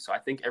State. So I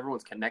think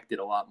everyone's connected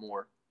a lot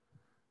more.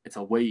 It's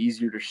a way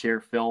easier to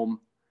share film.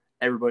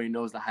 Everybody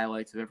knows the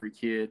highlights of every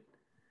kid.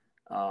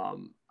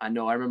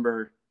 I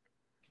remember,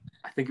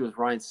 I think it was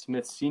Ryan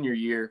Smith's senior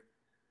year.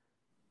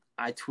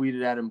 I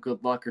tweeted at him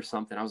good luck or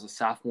something. I was a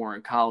sophomore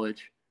in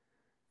college,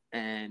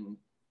 and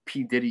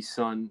P. Diddy's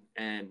son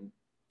and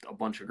a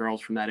bunch of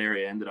girls from that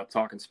area ended up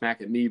talking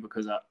smack at me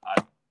because I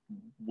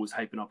was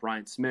hyping up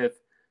Ryan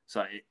Smith.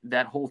 So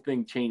that whole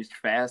thing changed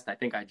fast. I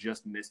think I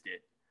just missed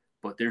it.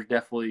 But there's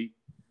definitely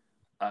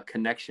a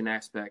connection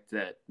aspect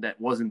that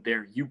wasn't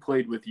there. You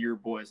played with your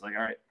boys. Like,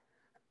 all right,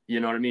 you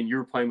know what I mean? You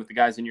were playing with the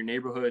guys in your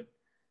neighborhood.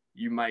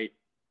 You might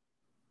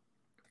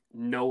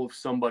know of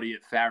somebody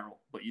at Farrell,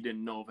 but you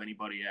didn't know of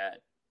anybody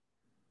at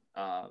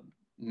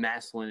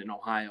Massillon in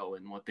Ohio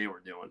and what they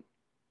were doing.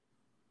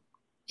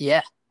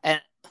 Yeah.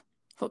 And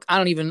look,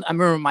 I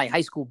remember my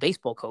high school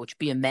baseball coach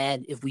being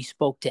mad if we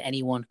spoke to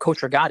anyone. Coach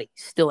Rigatti,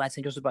 still at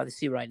St. Joseph by the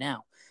Sea right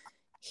now.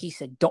 He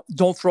said,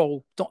 don't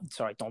throw.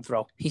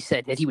 He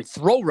said that he would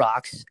throw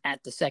rocks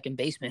at the second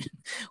baseman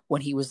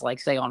when he was,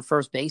 like, say, on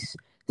first base.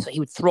 So he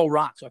would throw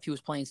rocks. Or if he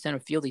was playing center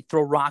field, he'd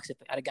throw rocks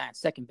at a guy on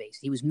second base.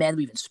 He was mad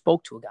we even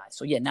spoke to a guy.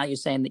 So yeah, now you're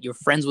saying that you're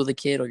friends with a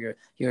kid, or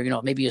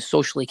you're maybe you're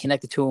socially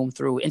connected to him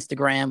through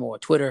Instagram or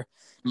Twitter.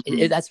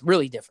 Mm-hmm. That's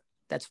really different.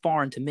 That's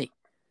foreign to me.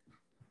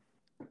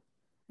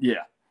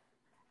 Yeah.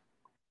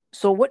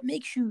 So what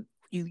makes you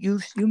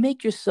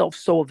make yourself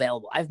so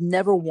available? I've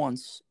never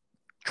once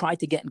tried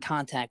to get in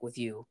contact with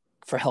you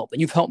for help,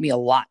 and you've helped me a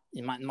lot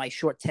in my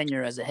short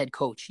tenure as a head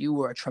coach. You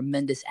were a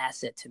tremendous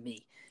asset to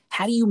me.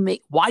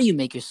 Why do you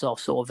make yourself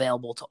so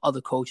available to other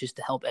coaches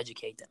to help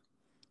educate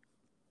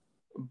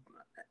them?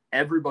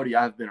 Everybody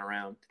I've been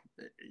around,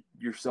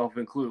 yourself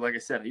included, like I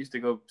said, I used to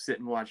go sit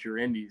and watch your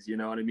indies, you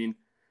know what I mean?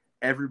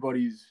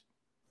 Everybody's,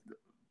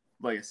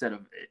 like I said,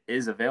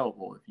 is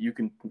available. If you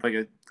can,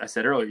 like I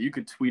said earlier, you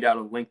could tweet out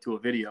a link to a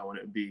video and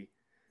it would be,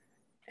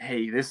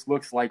 hey, this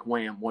looks like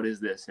Wham, what is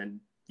this? And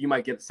you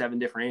might get 7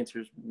 different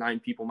answers. 9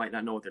 people might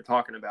not know what they're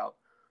talking about,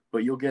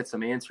 but you'll get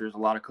some answers. A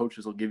lot of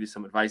coaches will give you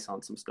some advice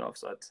on some stuff.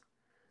 So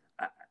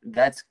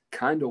that's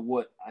kind of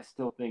what I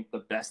still think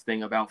the best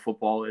thing about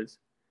football is,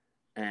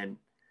 and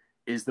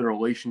is the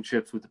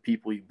relationships with the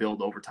people you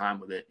build over time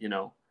with it. You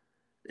know,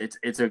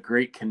 it's a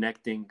great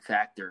connecting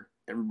factor.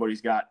 Everybody's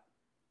got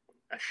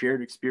a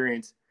shared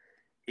experience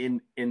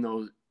in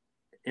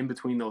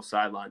between those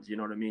sidelines. You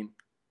know what I mean?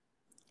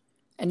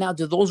 And now,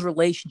 do those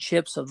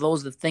relationships, are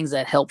those the things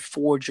that help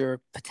forge your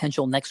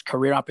potential next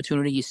career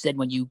opportunity? You said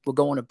when you were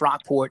going to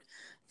Brockport,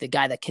 the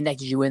guy that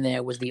connected you in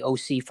there was the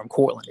OC from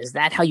Cortland. Is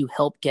that how you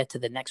help get to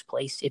the next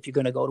place if you're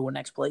going to go to a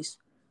next place?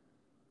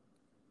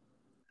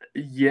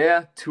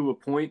 Yeah, to a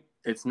point.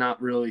 It's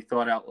not really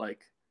thought out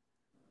like,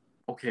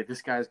 okay,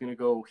 this guy's going to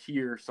go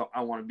here, so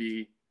I want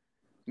to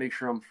make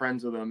sure I'm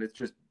friends with him. It's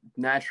just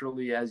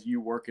naturally as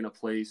you work in a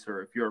place,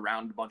 or if you're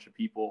around a bunch of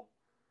people,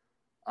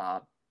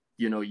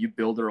 you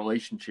build a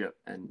relationship,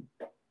 and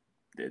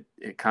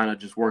it kind of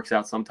just works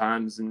out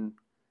sometimes. And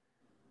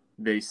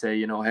they say,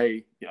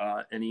 hey,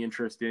 any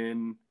interest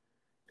in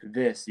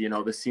this?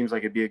 This seems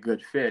like it'd be a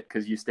good fit,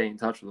 because you stay in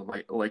touch with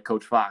them, like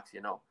Coach Fox.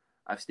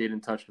 I've stayed in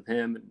touch with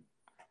him, and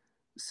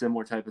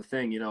similar type of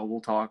thing.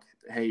 We'll talk,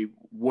 hey,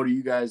 what are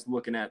you guys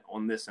looking at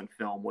on this in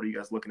film? What are you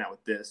guys looking at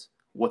with this?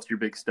 What's your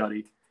big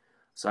study?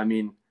 So, I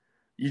mean,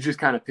 you just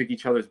kind of pick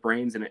each other's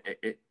brains, and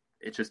it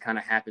just kind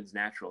of happens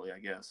naturally, I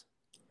guess.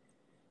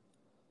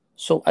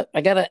 So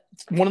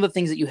one of the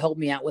things that you helped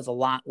me out with a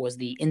lot was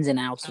the ins and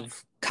outs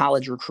of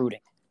college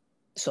recruiting.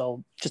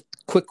 So just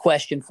a quick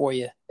question for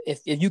you. If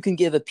you can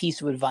give a piece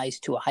of advice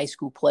to a high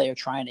school player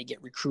trying to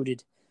get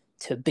recruited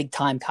to big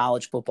time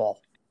college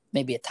football,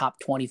 maybe a top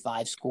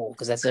 25 school,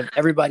 because that's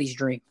everybody's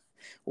dream.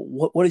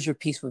 What is your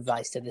piece of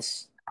advice to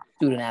this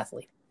student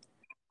athlete?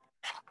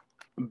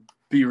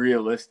 Be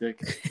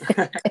realistic.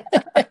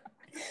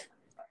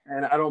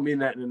 And I don't mean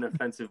that in an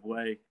offensive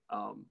way.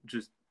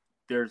 Just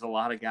there's a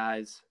lot of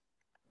guys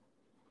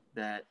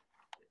that,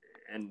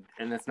 and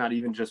that's not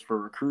even just for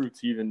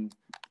recruits, even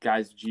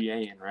guys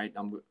GAing, right?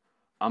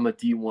 I'm a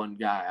D1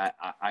 guy.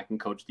 I can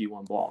coach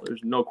D1 ball.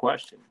 There's no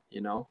question,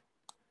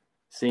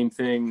 Same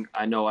thing.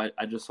 I know I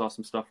just saw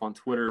some stuff on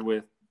Twitter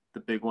with the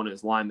big one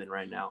is lineman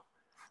right now.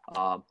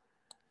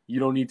 You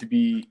don't need to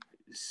be,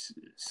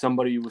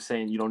 somebody was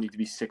saying you don't need to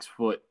be 6'1"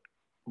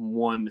 to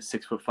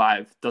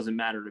 6'5". Doesn't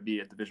matter to be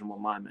a Division I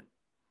lineman.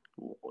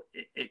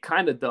 It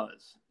kind of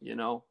does,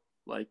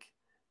 like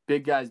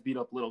big guys beat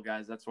up little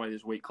guys. That's why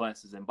there's weight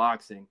classes in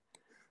boxing.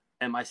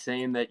 Am I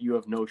saying that you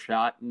have no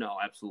shot? No,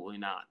 absolutely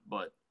not.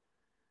 But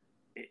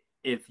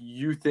if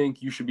you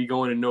think you should be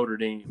going to Notre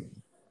Dame,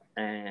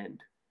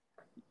 and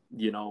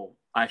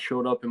I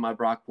showed up in my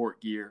Brockport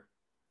gear,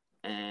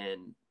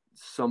 and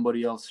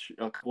somebody else,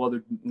 a couple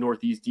other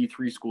Northeast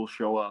D3 schools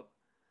show up,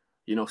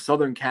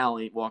 Southern Cal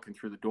ain't walking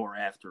through the door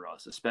after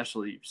us,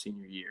 especially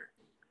senior year.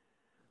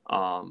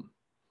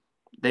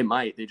 They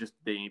might. They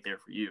ain't there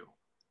for you.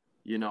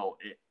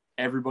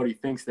 Everybody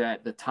thinks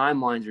that the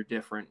timelines are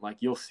different. Like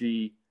you'll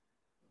see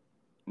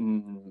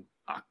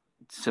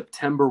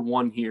September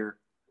 1 here,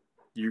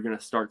 you're going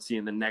to start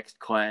seeing the next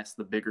class,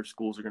 the bigger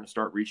schools are going to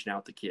start reaching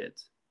out to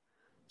kids.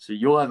 So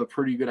you'll have a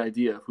pretty good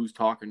idea of who's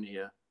talking to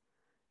you.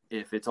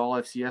 If it's all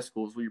FCS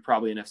schools, well, you're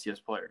probably an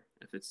FCS player.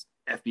 If it's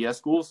FBS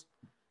schools,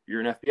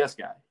 you're an FBS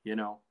guy.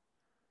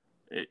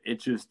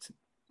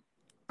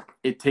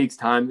 It takes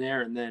time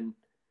there. And then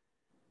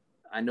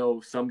I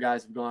know some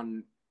guys have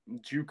gone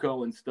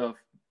JUCO and stuff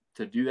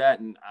to do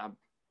that. And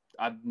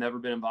I've never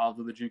been involved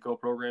with the JUCO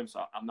program,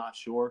 so I'm not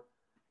sure.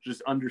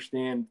 Just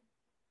understand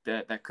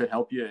that could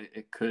help you.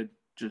 It could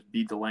just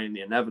be delaying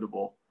the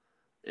inevitable.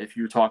 If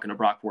you're talking to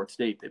Brockport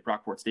State,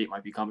 Brockport State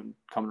might be coming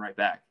right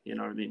back. You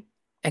know what I mean?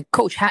 And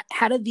Coach,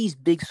 how do these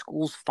big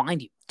schools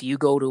find you? Do you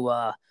go to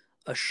a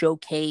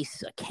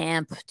showcase, a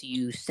camp? Do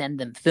you send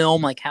them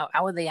film? Like how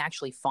are they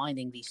actually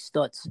finding these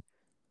studs?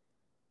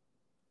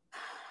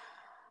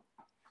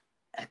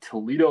 At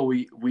Toledo,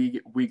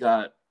 we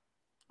got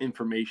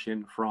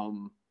information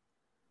from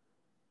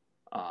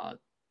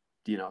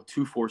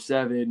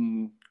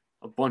 247,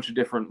 a bunch of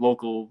different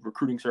local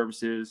recruiting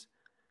services.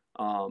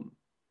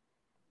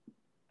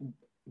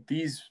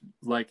 These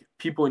like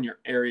people in your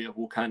area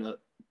will kind of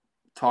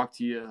talk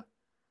to you,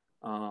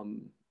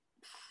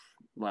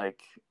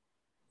 like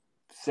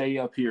say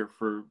up here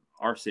for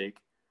our sake.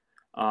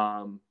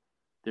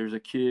 There's a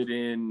kid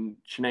in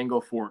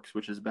Chenango Forks,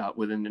 which is about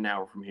within an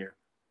hour from here.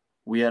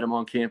 We had him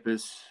on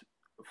campus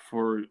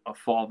for a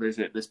fall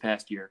visit this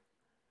past year.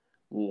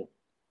 Well,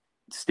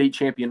 state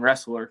champion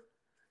wrestler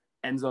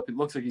ends up, it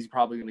looks like he's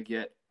probably going to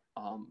get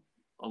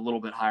a little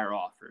bit higher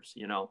offers,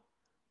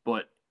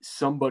 but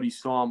somebody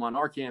saw him on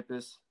our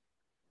campus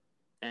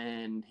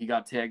and he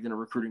got tagged in a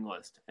recruiting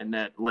list, and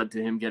that led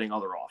to him getting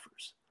other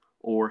offers.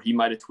 Or he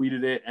might have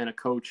tweeted it and a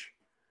coach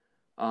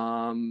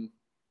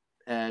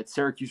at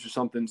Syracuse or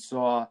something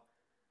saw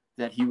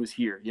that he was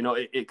here.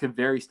 It could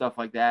vary, stuff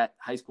like that.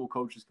 High school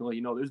coaches can let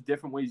you know there's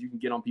different ways you can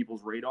get on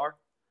people's radar.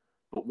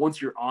 But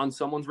once you're on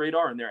someone's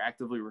radar and they're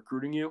actively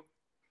recruiting you,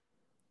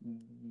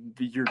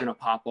 you're going to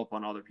pop up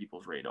on other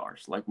people's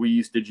radars. Like we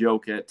used to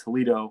joke at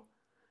Toledo,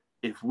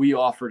 if we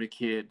offered a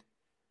kid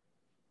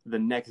the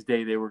next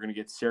day, they were going to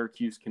get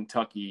Syracuse,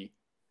 Kentucky,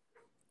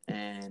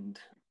 and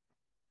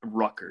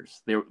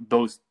Rutgers.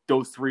 Those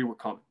three were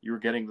coming. You were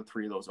getting the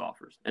three of those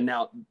offers. And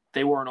now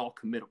they weren't all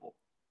committable.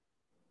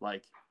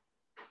 Like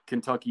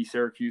Kentucky,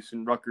 Syracuse,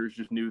 and Rutgers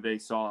just knew they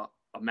saw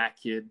a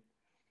MAC kid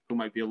who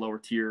might be a lower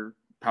tier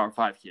Power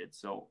 5 kid.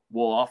 So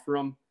we'll offer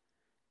him.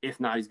 If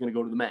not, he's going to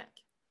go to the MAC,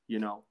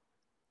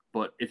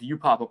 But if you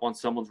pop up on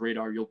someone's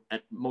radar, you'll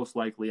most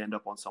likely end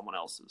up on someone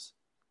else's.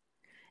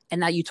 And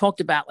now you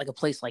talked about like a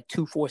place like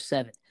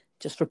 247.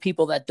 Just for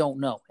people that don't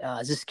know,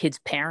 is this kid's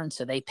parents,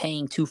 are they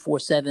paying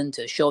 247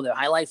 to show their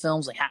highlight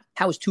films? Like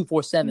how is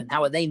 247?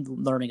 How are they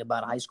learning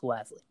about a high school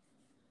athlete?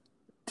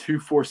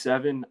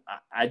 247,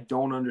 I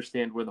don't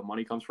understand where the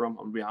money comes from. I'm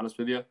going to be honest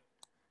with you.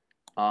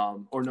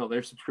 Or no,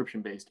 they're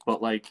subscription based,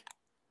 but like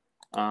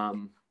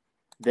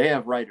they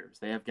have writers.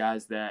 They have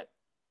guys that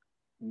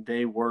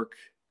they work.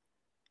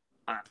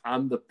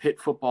 I'm the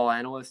Pitt football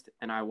analyst,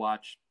 and I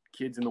watch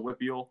kids in the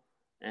WPIAL,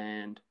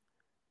 and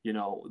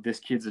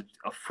this kid's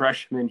a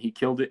freshman. He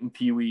killed it in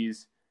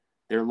Pee-wees.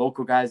 They're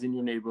local guys in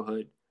your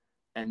neighborhood,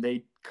 and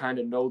they kind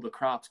of know the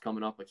crops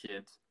coming up with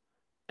kids.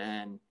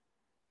 And,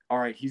 all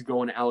right, he's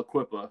going to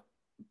Aliquippa.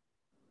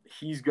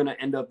 He's going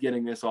to end up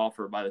getting this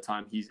offer by the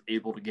time he's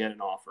able to get an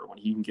offer, when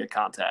he can get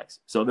contacts.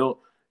 So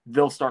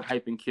they'll start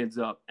hyping kids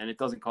up, and it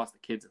doesn't cost the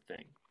kids a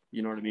thing.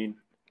 You know what I mean?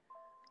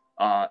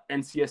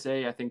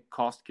 NCSA, I think,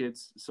 cost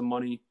kids some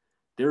money.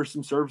 There are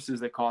some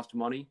services that cost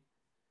money.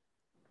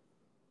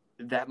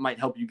 That might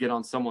help you get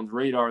on someone's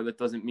radar. That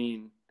doesn't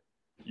mean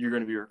you're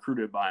going to be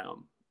recruited by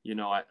them.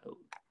 I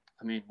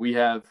mean, we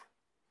have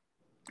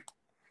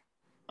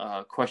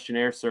a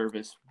questionnaire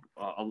service.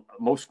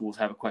 Most schools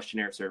have a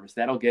questionnaire service.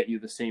 That'll get you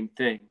the same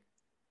thing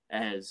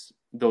as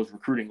those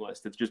recruiting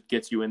lists. It just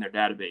gets you in their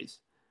database.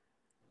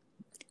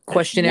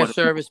 Questionnaire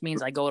service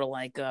means I go to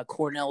like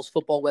Cornell's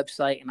football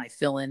website and I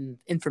fill in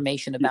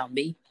information about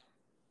me.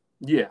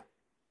 Yeah.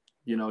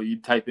 You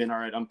type in, all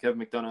right, I'm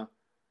Kevin McDonough.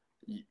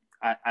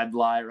 I'd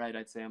lie, right?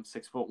 I'd say I'm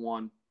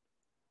 6'1".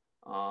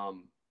 I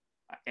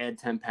add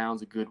 10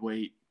 pounds of good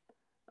weight,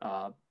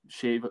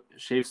 shave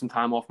some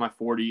time off my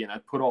 40, and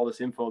I'd put all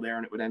this info there,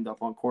 and it would end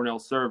up on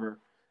Cornell's server.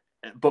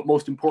 But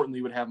most importantly,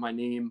 it would have my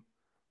name,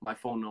 my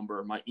phone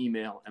number, my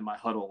email, and my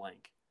huddle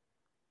link.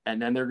 And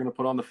then they're going to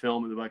put on the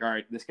film and be like, all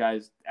right, this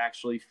guy's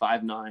actually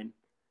 5'9".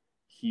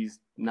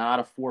 He's not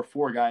a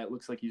 4'4" guy. It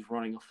looks like he's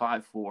running a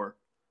 5'4".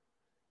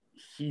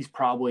 He's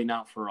probably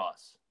not for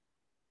us.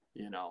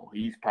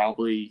 He's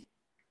probably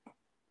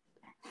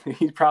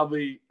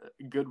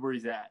good where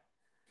he's at.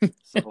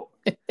 So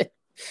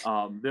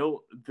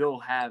they'll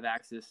have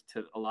access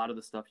to a lot of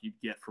the stuff you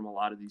get from a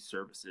lot of these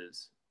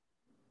services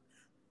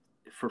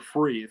for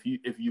free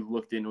if you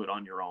looked into it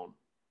on your own.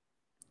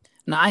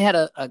 Now, I had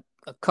a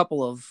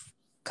couple of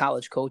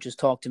college coaches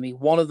talk to me.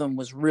 One of them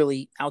was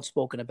really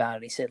outspoken about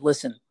it. He said,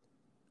 listen,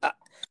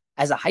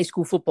 as a high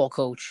school football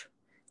coach,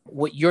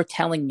 what you're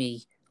telling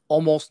me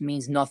almost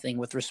means nothing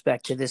with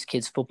respect to this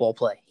kid's football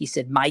play. He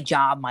said, my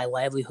job, my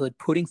livelihood,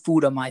 putting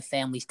food on my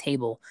family's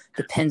table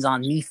depends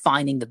on me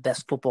finding the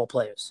best football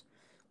players.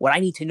 What I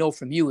need to know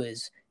from you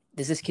is,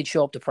 does this kid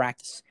show up to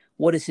practice?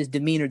 What is his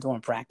demeanor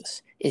during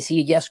practice? Is he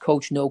a yes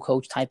coach, no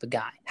coach type of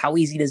guy? How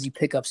easy does he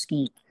pick up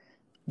scheme?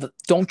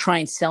 Don't try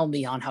and sell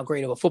me on how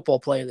great of a football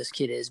player this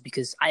kid is,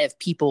 because I have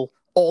people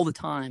all the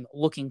time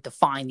looking to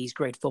find these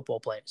great football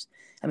players.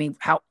 I mean,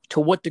 to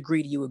what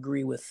degree do you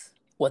agree with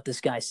what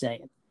this guy's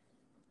saying?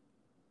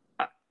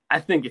 I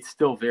think it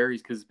still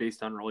varies because it's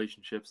based on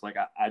relationships. Like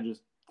I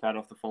just got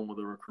off the phone with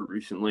a recruit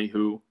recently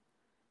who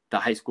the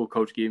high school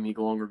coach gave me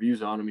glowing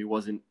reviews on him. He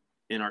wasn't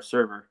in our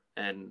server,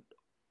 and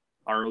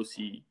our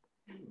OC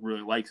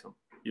really likes him.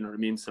 You know what I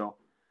mean? So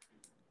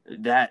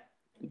that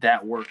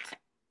worked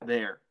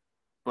there.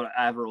 But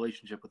I have a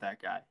relationship with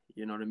that guy.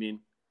 You know what I mean?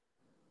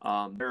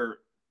 There are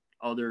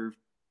other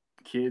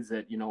kids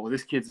that,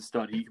 this kid's a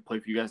stud. He can play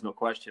for you guys, no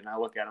question. I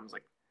look at him, I was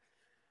like,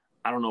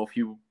 I don't know if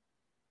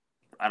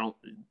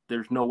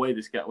there's no way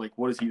this guy, like,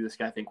 what does this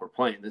guy think we're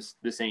playing? This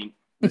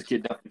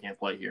kid definitely can't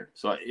play here.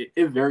 So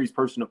it varies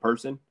person to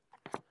person.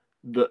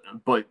 But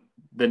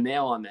the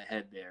nail on the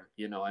head there,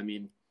 I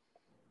mean,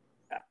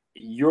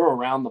 you're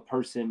around the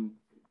person,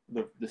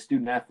 the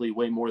student athlete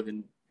way more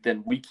than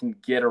we can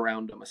get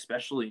around them,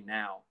 especially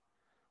now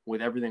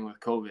with everything with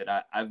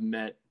COVID. I've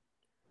met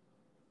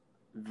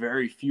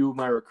very few of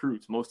my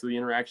recruits. Most of the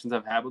interactions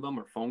I've had with them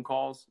are phone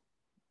calls,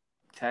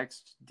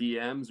 texts,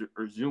 DMs,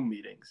 or Zoom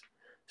meetings.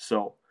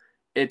 So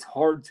it's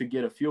hard to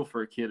get a feel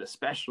for a kid,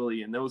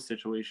 especially in those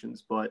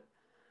situations. But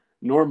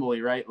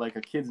normally, right, like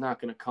a kid's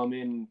not going to come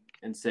in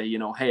and say,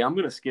 hey, I'm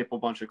going to skip a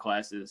bunch of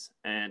classes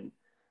and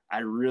I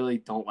really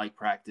don't like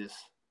practice.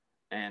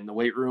 And the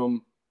weight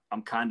room,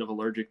 I'm kind of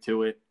allergic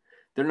to it.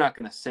 They're not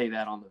going to say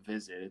that on the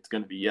visit. It's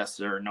going to be yes,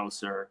 sir, no,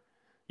 sir.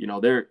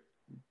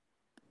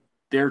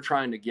 They're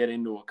trying to get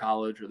into a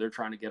college or they're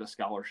trying to get a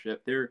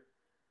scholarship.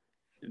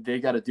 They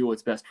got to do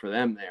what's best for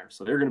them there.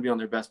 So they're going to be on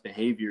their best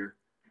behavior.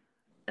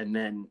 And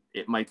then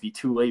it might be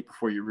too late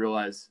before you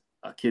realize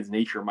a kid's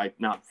nature might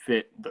not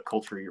fit the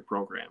culture of your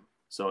program.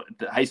 So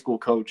the high school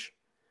coach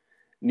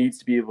needs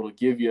to be able to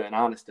give you an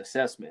honest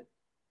assessment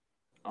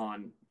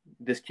on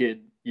this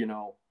kid.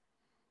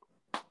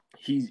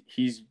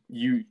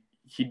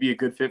 He'd be a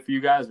good fit for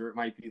you guys, or it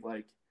might be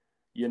like,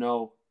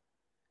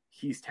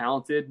 he's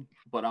talented,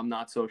 but I'm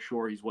not so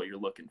sure he's what you're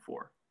looking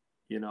for.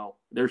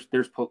 There's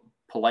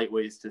polite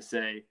ways to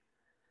say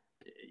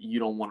you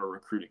don't want to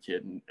recruit a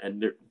kid.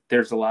 And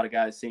there's a lot of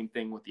guys, same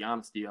thing with the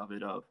honesty of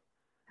it, of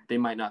they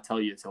might not tell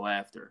you until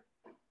after.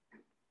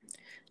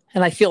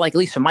 And I feel like, at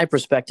least from my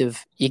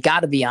perspective, you got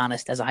to be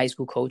honest as a high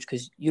school coach,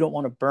 because you don't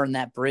want to burn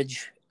that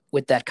bridge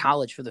with that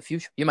college for the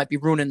future. You might be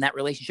ruining that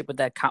relationship with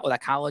that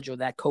college or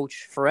that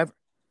coach forever.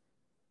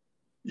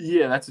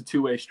 Yeah, that's a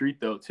two-way street,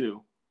 though,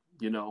 too.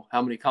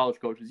 How many college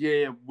coaches,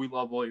 yeah, we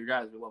love all your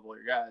guys.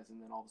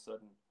 And then all of a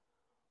sudden,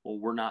 well,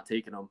 we're not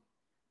taking them,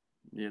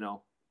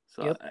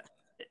 So yep.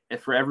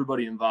 For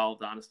everybody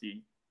involved,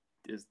 honesty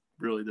is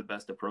really the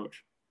best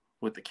approach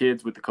with the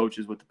kids, with the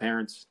coaches, with the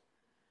parents,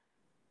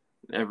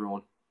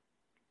 everyone.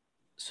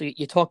 So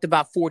you talked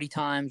about 40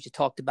 times. You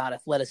talked about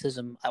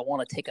athleticism. I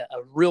want to take a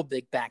real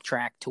big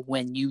backtrack to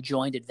when you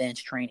joined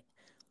Advanced Training.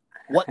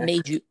 What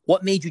made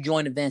you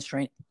join Advanced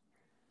Training?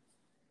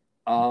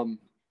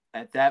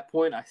 At that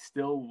point, I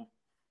still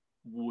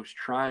was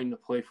trying to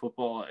play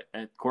football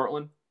at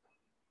Cortland,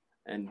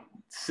 and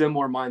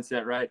similar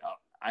mindset, right?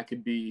 I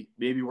could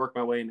maybe work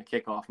my way into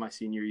kickoff my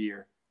senior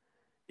year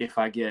if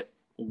I get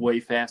way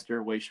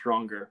faster, way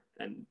stronger,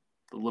 and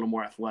a little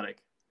more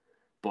athletic.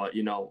 But,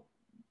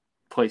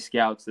 play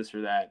scouts, this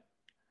or that.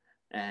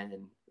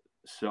 And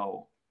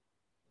so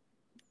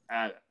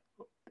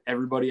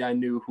everybody I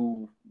knew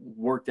who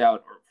worked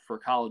out for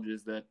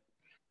colleges that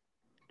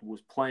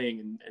was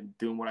playing and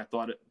doing what I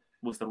thought it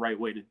was the right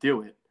way to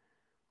do it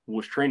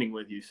was training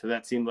with you. So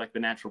that seemed like the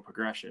natural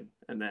progression.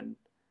 And then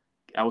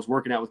I was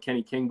working out with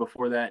Kenny King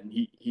before that, and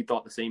he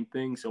thought the same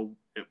thing. So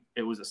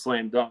it was a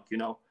slam dunk,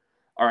 All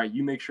right,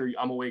 you make sure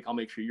I'm awake. I'll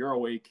make sure you're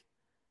awake,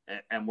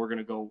 and we're going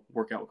to go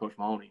work out with Coach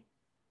Mahoney.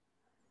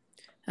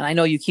 And I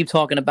know you keep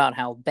talking about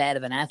how bad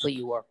of an athlete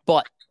you are,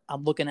 but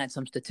I'm looking at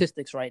some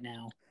statistics right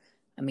now.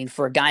 I mean,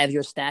 for a guy of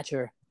your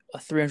stature, a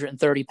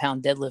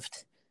 330-pound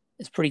deadlift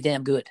is pretty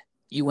damn good.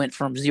 You went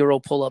from 0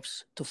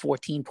 pull-ups to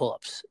 14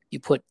 pull-ups. You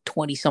put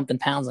 20-something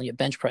pounds on your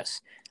bench press.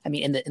 I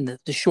mean, in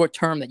the short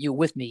term that you were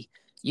with me,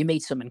 you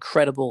made some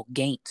incredible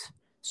gains.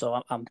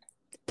 So I'm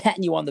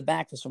patting you on the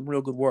back for some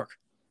real good work.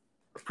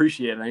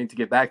 Appreciate it. I need to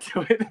get back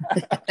to it.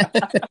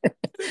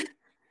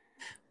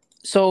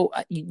 So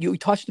you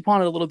touched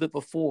upon it a little bit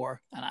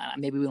before,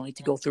 and maybe we don't need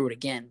to go through it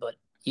again, but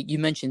you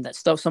mentioned that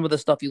some of the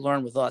stuff you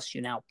learned with us,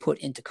 you now put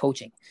into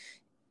coaching.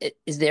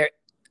 Is there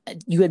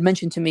You had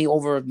mentioned to me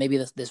over maybe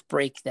this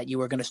break that you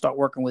were going to start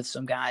working with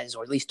some guys,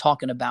 or at least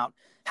talking about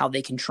how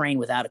they can train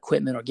without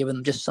equipment, or giving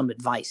them just some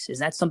advice. Is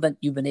that something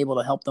you've been able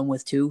to help them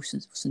with too,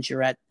 since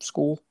you're at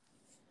school?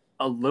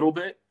 A little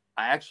bit.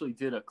 I actually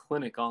did a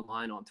clinic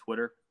online on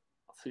Twitter.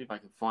 I'll see if I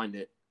can find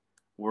it.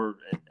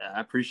 I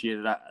appreciate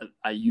it.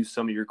 I used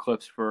some of your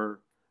clips for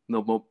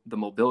the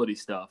mobility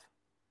stuff.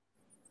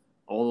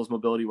 All those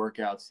mobility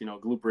workouts,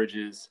 glute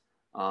bridges,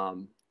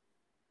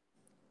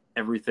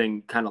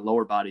 everything kind of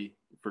lower body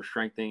for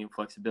strengthening and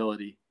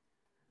flexibility.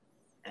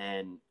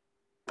 And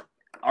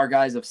our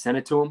guys have sent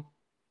it to them.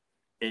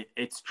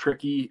 It's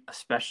tricky,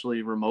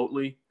 especially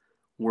remotely.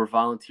 We're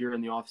volunteer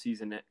in the off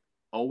season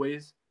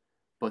always,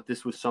 but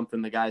this was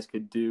something the guys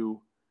could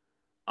do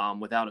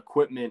without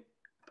equipment.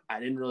 I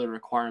didn't really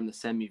require them to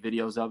send me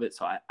videos of it,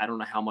 so I don't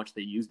know how much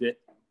they used it,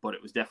 but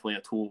it was definitely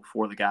a tool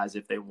for the guys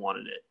if they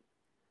wanted it.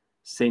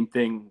 Same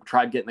thing,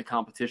 tried getting the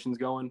competitions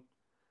going,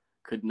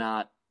 could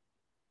not.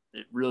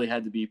 It really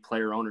had to be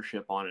player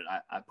ownership on it.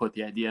 I put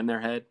the idea in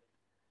their head.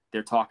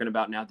 They're talking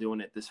about now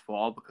doing it this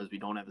fall because we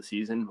don't have the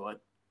season,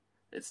 but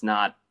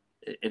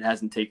it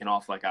hasn't taken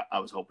off like I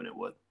was hoping it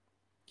would.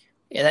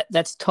 Yeah,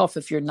 that's tough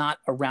if you're not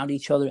around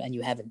each other and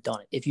you haven't done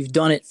it. If you've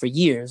done it for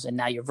years and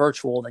now you're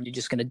virtual, then you're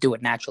just going to do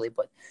it naturally.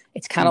 But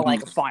it's kind of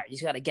like a fire. You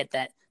just got to get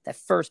that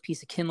first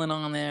piece of kindling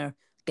on there,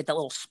 get that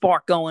little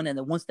spark going, and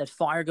then once that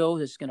fire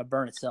goes, it's going to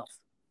burn itself.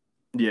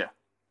 Yeah.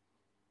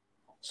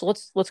 So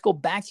let's go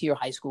back to your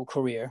high school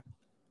career.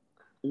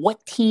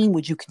 What team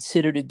would you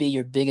consider to be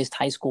your biggest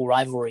high school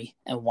rivalry,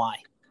 and why?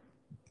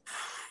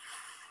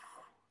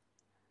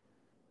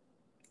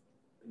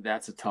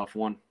 That's a tough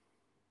one.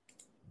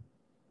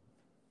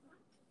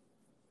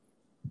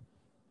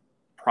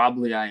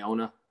 Probably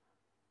Iona.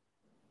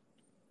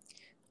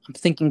 I'm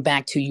thinking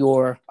back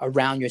to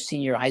around your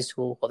senior high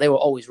school. Well, they were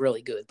always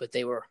really good, but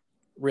they were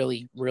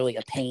really, really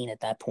a pain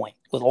at that point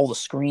with all the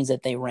screens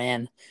that they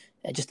ran.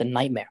 Just a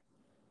nightmare.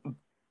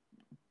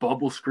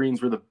 Bubble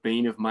screens were the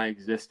bane of my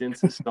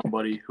existence as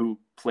somebody who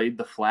played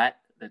the flat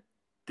that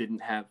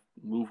didn't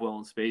move well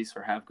in space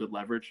or have good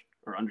leverage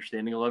or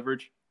understanding of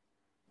leverage.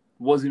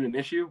 Wasn't an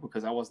issue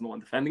because I wasn't the one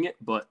defending it,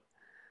 but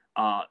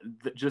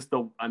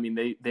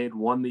they had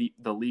won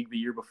the league the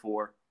year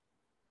before.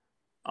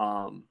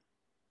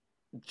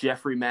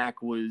 Jeffrey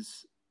Mack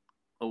was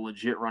a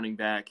legit running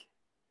back.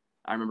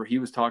 I remember he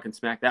was talking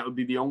smack. That would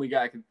be the only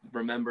guy I could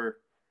remember.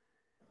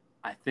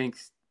 I think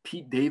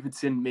Pete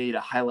Davidson made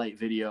a highlight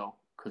video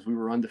because we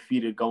were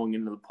undefeated going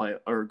into the play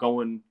or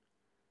going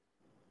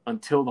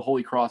until the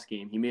Holy Cross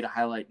game. He made a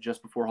highlight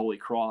just before Holy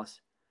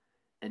Cross,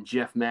 and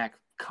Jeff Mack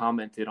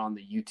commented on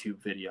the YouTube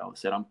video,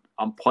 said,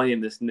 I'm playing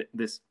this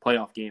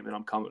playoff game and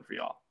I'm coming for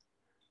y'all.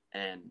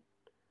 And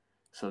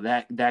so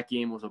that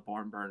game was a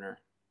barn burner.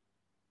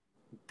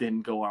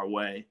 Didn't go our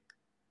way.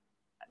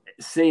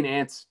 St.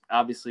 Anne's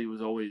obviously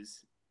was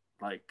always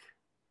like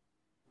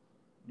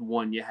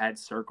one you had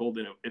circled,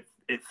 and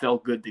it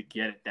felt good to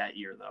get it that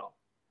year though.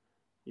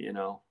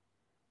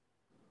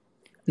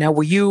 Now,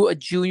 were you a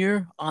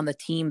junior on the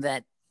team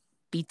that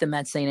beat them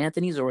at St.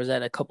 Anthony's, or was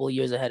that a couple of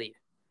years ahead of you?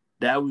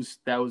 That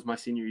was my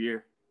senior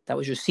year. That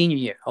was your senior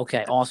year.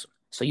 Okay, awesome.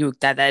 So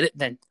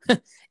then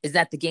is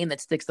that the game that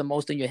sticks the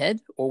most in your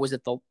head, or was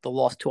it the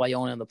loss to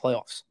Iona in the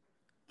playoffs?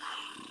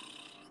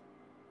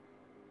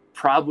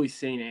 Probably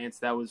St. Anne's.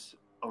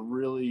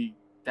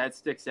 That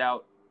sticks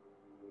out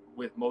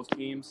with most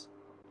games.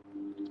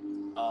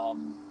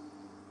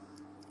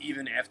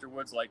 Even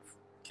afterwards, like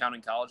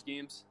counting college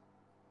games.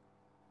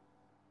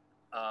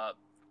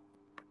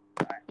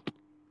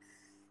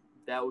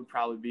 That would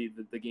probably be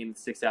the game that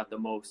sticks out the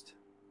most.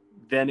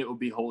 Then it would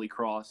be Holy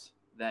Cross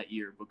that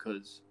year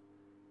because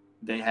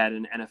they had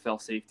an NFL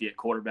safety at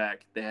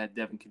quarterback. They had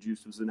Devin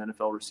Kajus was an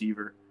NFL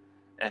receiver,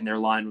 and their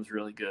line was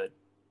really good.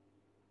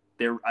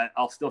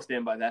 I'll still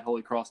stand by that.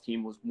 Holy Cross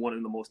team was one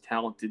of the most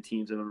talented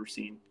teams I've ever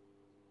seen.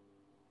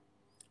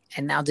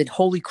 And now,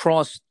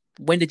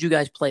 when did you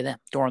guys play them?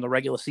 During the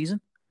regular season?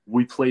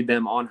 We played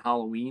them on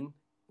Halloween.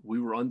 We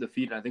were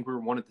undefeated. I think we were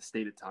one at the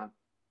state at the time.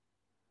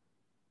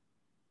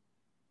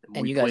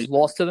 And you guys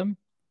lost to them?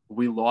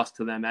 We lost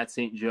to them at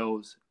St.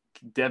 Joe's.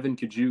 Devin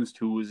Kajust,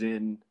 who was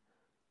in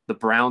the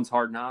Browns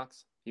Hard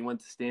Knocks, he went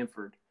to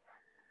Stanford.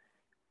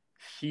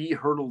 He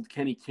hurdled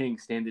Kenny King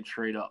standing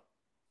straight up.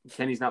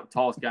 Kenny's not the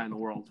tallest guy in the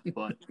world,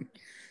 but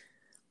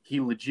he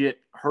legit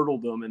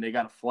hurdled them, and they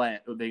got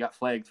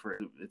flagged for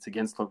it. It's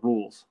against the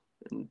rules.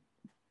 And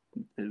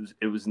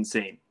it was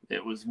insane.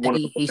 It was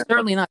he's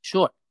certainly not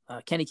short.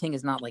 Kenny King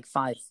is not like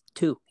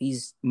 5'2".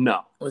 He's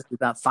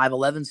about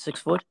 5'11", 6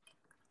 foot.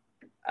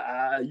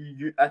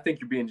 I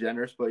think you're being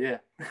generous, but yeah.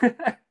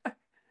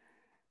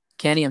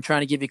 Kenny, I'm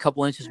trying to give you a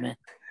couple inches, man.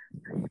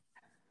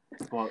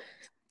 Well,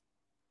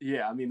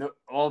 yeah, I mean,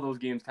 all those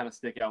games kind of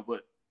stick out,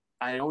 but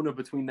Iona,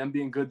 between them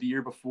being good the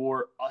year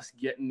before, us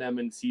getting them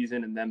in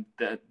season, and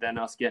then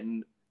us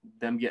getting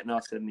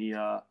us in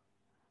the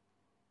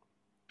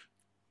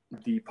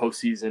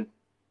postseason.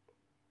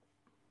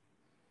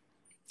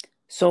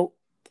 So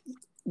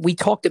We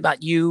talked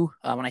about you.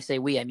 When I say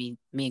we, I mean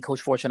me and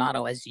Coach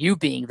Fortunato as you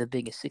being the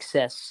biggest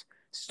success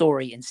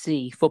story in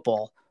C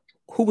football.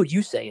 Who would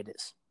you say it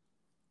is?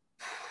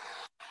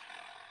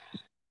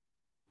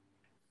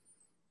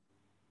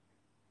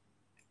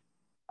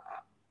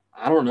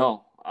 I don't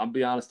know. I'll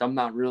be honest. I'm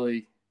not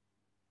really.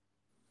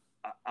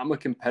 I'm a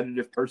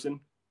competitive person.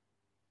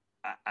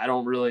 I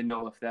don't really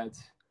know if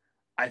that's.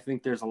 I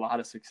think there's a lot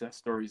of success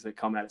stories that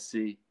come out of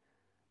C.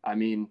 I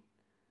mean,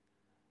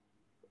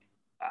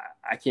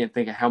 I can't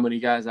think of how many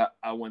guys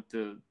I went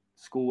to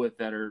school with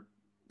that are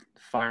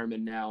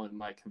firemen now and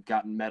like have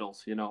gotten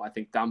medals. You know, I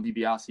think Dom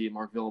DiBiase and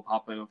Mark Villa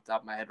popping off the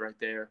top of my head right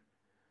there.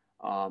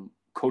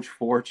 Coach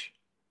Forge,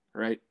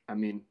 right? I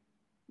mean,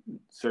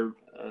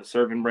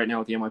 serving right now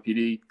with the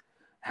NYPD.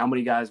 How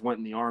many guys went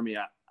in the Army?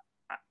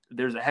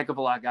 There's a heck of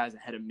a lot of guys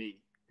ahead of me,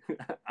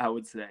 I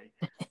would say.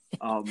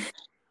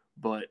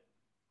 But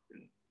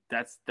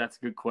that's a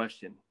good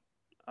question.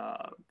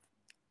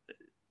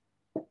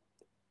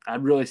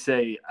 I'd really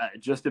say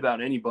just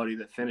about anybody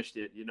that finished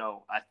it, you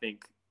know, I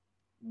think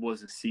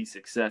was a C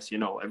success. You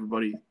know,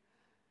 everybody,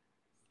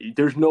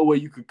 there's no way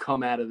you could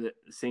come out of the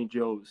St.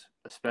 Joe's,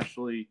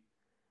 especially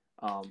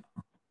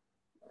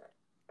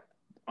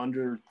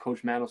under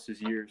Coach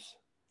Manos' years,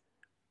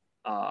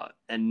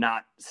 and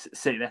not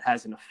say that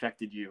hasn't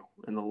affected you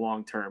in the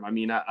long term. I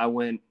mean, I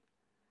went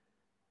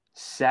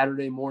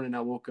Saturday morning.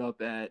 I woke up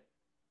at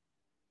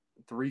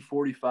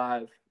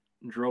 3:45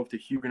 and drove to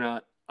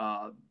Huguenot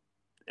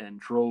and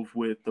drove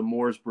with the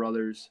Moores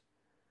brothers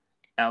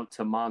out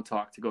to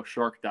Montauk to go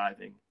shark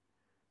diving.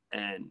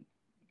 And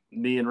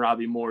me and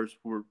Robbie Moores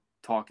were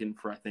talking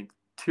for, I think,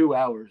 2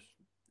 hours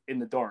in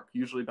the dark,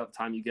 usually about the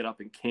time you get up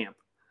in camp,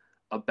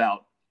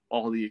 about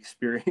all the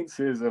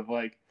experiences of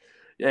like,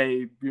 hey,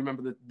 you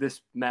remember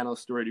this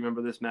Manos story? Do you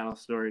remember this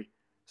Manos story?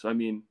 So, I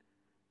mean,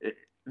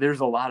 there's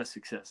a lot of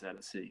success out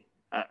of C.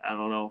 I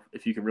don't know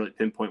if you can really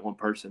pinpoint one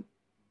person.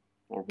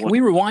 Can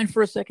we rewind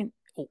for a second?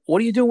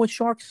 What are you doing with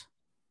sharks?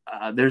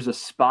 There's a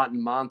spot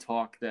in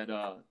Montauk that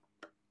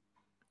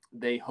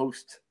they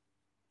host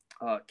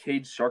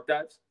caged shark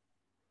dives.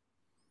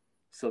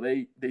 So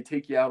they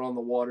take you out on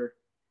the water.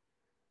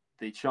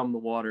 They chum the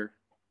water.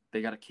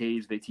 They got a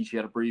cage. They teach you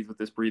how to breathe with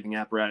this breathing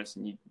apparatus,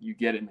 and you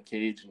get in the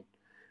cage.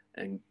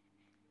 And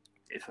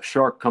if a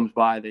shark comes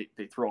by, they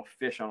throw a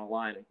fish on a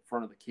line in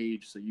front of the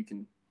cage so you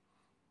can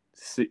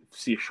see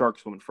a shark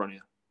swim in front of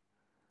you.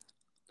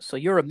 So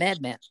you're a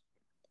madman.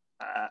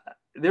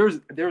 There was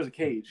a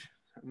cage.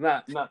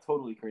 Not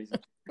totally crazy.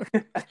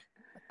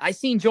 I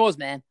seen Jaws,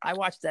 man. I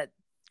watched that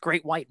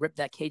great white rip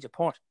that cage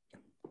apart.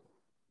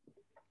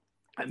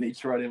 I made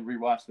sure I didn't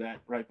rewatch that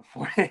right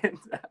beforehand.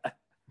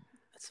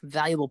 That's some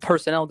valuable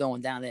personnel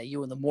going down there,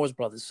 you and the Moores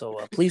brothers.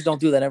 So please don't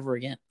do that ever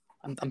again.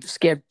 I'm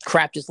scared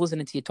crap just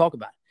listening to you talk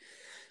about it.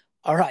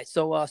 All right,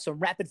 so some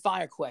rapid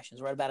fire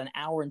questions. We're at about an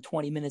hour and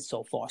 20 minutes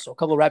so far. So a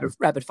couple of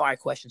rapid fire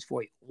questions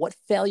for you. What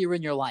failure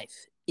in your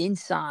life,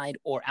 inside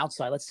or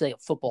outside, let's say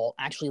of football,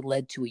 actually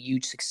led to a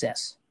huge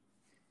success?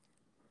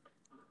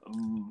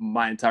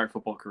 My entire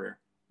football career.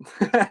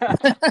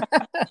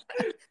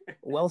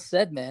 Well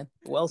said, man.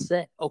 Well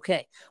said.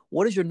 Okay.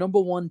 What is your number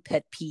one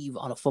pet peeve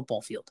on a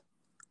football field?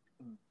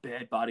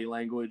 Bad body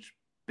language,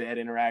 bad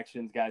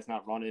interactions, guys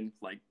not running.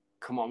 Like,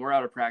 come on, we're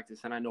out of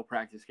practice, and I know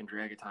practice can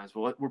drag at times,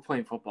 but we're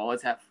playing football.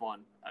 Let's have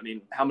fun. I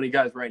mean, how many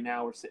guys right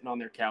now are sitting on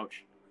their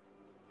couch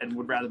and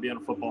would rather be on a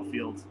football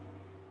field?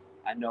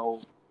 I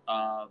know,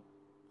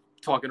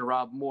 talking to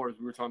Rob Moore,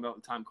 we were talking about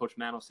the time Coach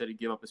Manos said he'd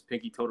give up his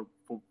pinky toe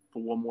for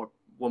one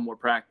more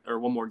practice or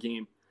one more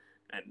game,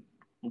 and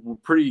we're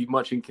pretty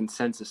much in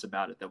consensus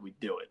about it that we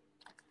do it.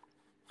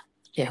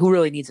 Yeah, who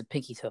really needs a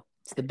pinky toe?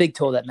 It's the big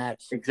toe that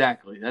matters.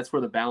 Exactly. That's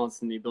where the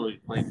balance and the ability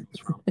to play comes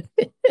from.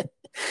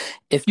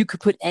 If you could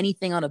put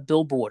anything on a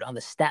billboard on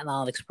the Staten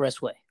Island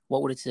Expressway,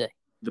 what would it say?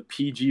 The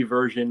PG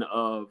version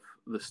of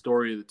the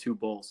story of the two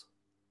bulls.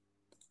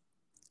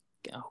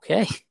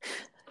 Okay.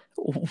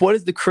 What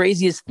is the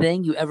craziest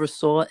thing you ever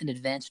saw in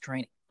advanced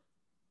training?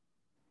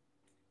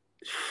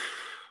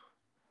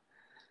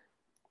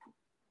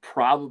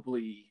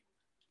 Probably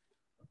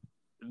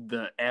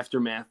the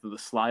aftermath of the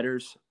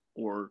sliders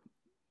or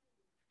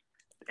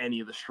any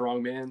of the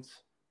strongmans.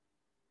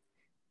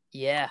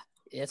 Yeah,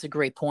 that's a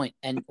great point.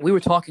 And we were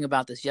talking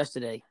about this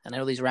yesterday, and I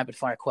know these are rapid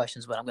fire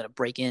questions, but I'm going to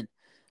break in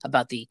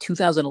about the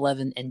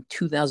 2011 and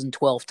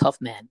 2012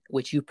 Tough Man,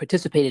 which you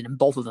participated in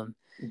both of them.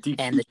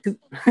 And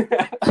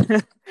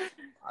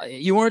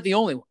you weren't the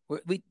only one.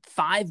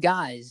 5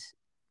 guys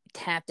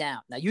tapped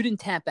out. Now, you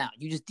didn't tap out.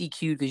 You just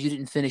DQ'd because you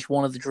didn't finish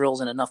one of the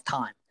drills in enough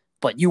time.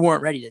 But you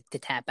weren't ready to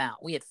tap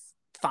out. We had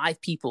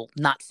 5 people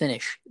not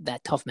finish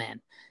that Tough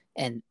Man.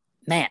 And,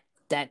 man,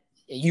 that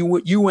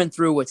you went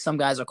through what some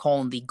guys are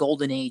calling the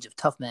golden age of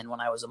tough men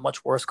when I was a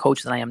much worse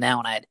coach than I am now,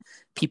 and I had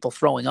people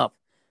throwing up.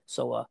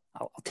 So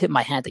I'll tip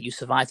my hat that you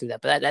survived through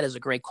that. But that is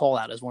a great call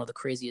out as one of the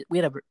craziest. We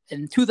had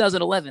in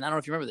 2011, I don't know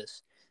if you remember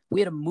this,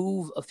 we had to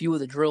move a few of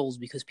the drills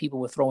because people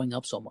were throwing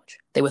up so much.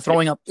 They were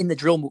throwing up in the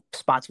drill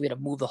spots. We had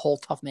to move the whole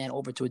tough man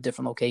over to a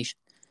different location.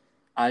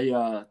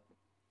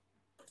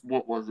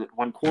 what was it?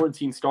 When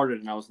quarantine started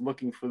and I was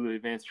looking for the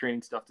advanced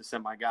training stuff to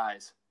send my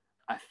guys,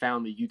 I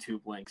found the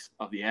YouTube links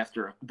of the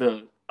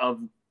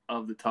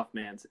Tough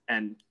Mans,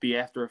 and the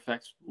After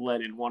Effects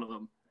led in one of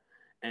them.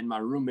 And my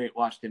roommate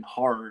watched in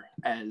horror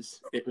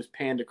as it was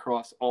panned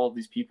across all of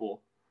these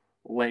people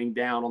laying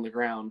down on the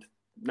ground,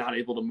 not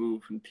able to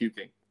move and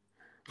puking.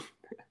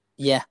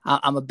 Yeah,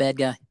 I'm a bad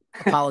guy.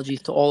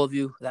 Apologies to all of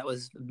you. That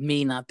was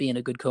me not being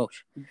a good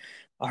coach.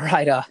 All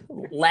right.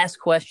 Last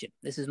question.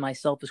 This is my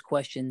selfish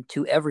question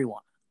to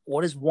everyone.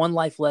 What is one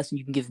life lesson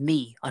you can give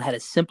me on how to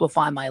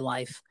simplify my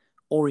life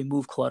or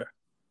remove clutter?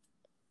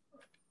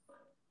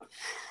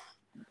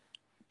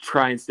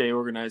 Try and stay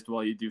organized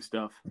while you do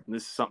stuff. And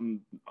this is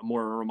something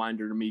more a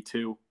reminder to me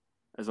too.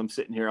 As I'm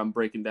sitting here, I'm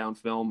breaking down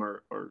film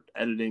or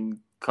editing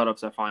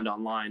cut-ups I find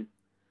online.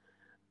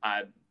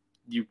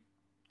 You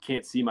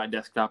can't see my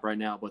desktop right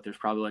now, but there's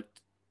probably like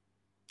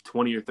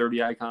 20 or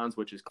 30 icons,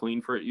 which is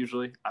clean for it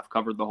usually. I've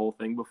covered the whole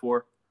thing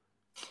before.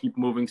 Keep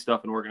moving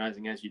stuff and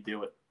organizing as you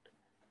do it.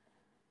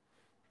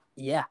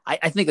 Yeah,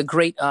 I think a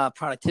great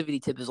productivity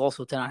tip is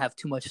also to not have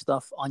too much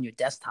stuff on your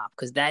desktop,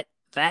 because that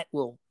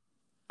will,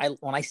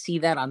 when I see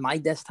that on my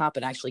desktop,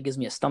 it actually gives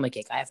me a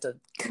stomachache. I have to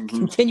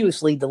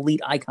continuously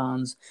delete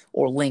icons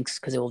or links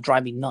because it will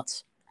drive me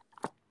nuts.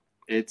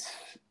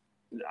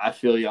 I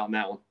feel you on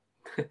that one.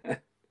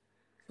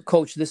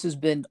 Coach, this has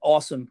been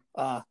awesome.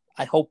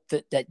 I hope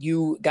that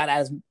you got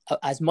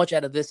as much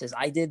out of this as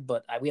I did,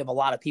 but we have a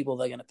lot of people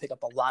that are going to pick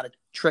up a lot of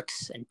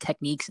tricks and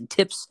techniques and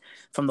tips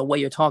from the way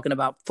you're talking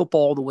about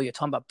football, the way you're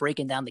talking about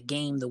breaking down the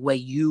game, the way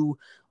you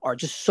are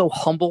just so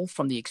humble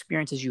from the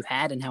experiences you've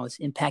had and how it's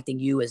impacting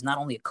you as not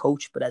only a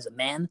coach, but as a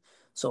man.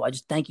 So I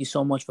just thank you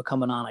so much for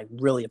coming on. I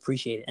really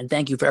appreciate it. And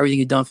thank you for everything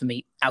you've done for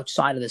me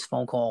outside of this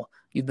phone call.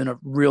 You've been a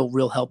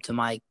real help to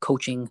my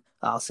coaching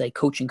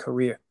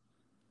career.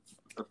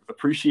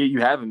 Appreciate you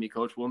having me,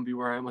 Coach. Wouldn't be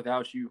where I am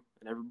without you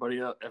and everybody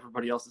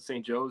else at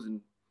St. Joe's, and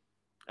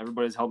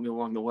everybody's helped me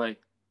along the way.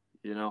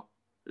 You know,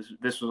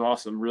 this was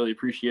awesome. Really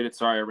appreciate it.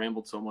 Sorry I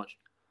rambled so much.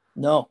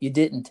 No, you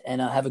didn't.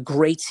 And have a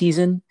great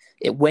season.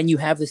 When you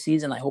have the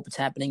season, I hope it's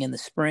happening in the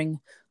spring.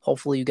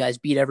 Hopefully you guys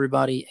beat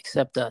everybody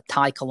except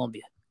tie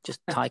Columbia.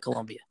 Just tie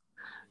Columbia.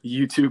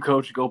 You too,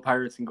 Coach. Go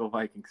Pirates and go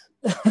Vikings.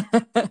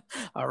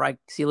 All right.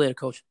 See you later,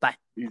 Coach. Bye.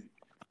 Easy.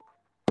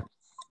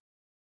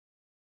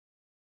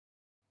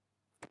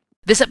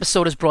 This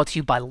episode is brought to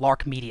you by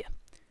Lark Media.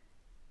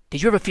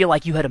 Did you ever feel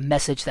like you had a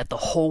message that the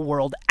whole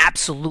world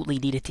absolutely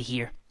needed to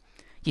hear?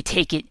 You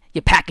take it,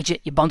 you package it,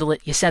 you bundle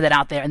it, you send it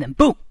out there, and then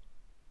boom,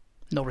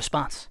 no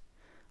response.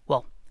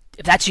 Well,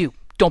 if that's you,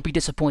 don't be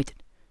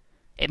disappointed.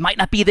 It might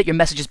not be that your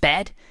message is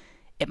bad.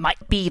 It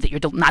might be that you're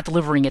not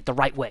delivering it the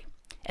right way.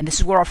 And this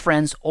is where our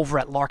friends over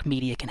at Lark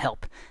Media can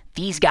help.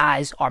 These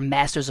guys are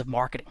masters of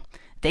marketing.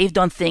 They've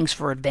done things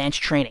for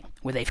advanced training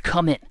where they've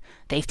come in.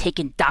 They've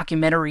taken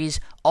documentaries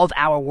of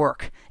our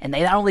work, and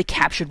they not only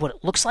captured what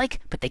it looks like,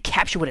 but they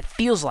capture what it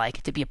feels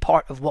like to be a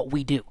part of what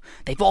we do.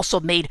 They've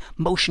also made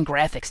motion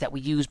graphics that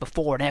we use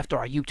before and after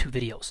our YouTube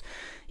videos.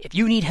 If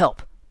you need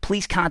help,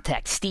 please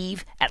contact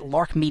Steve at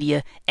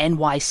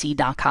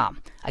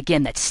larkmedianyc.com.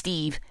 Again, that's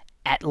Steve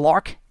at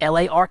Lark,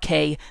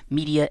 L-A-R-K,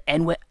 Media,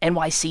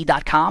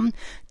 NYC.com.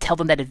 Tell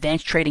them that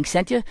Advanced Trading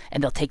sent you,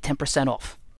 and they'll take 10% off.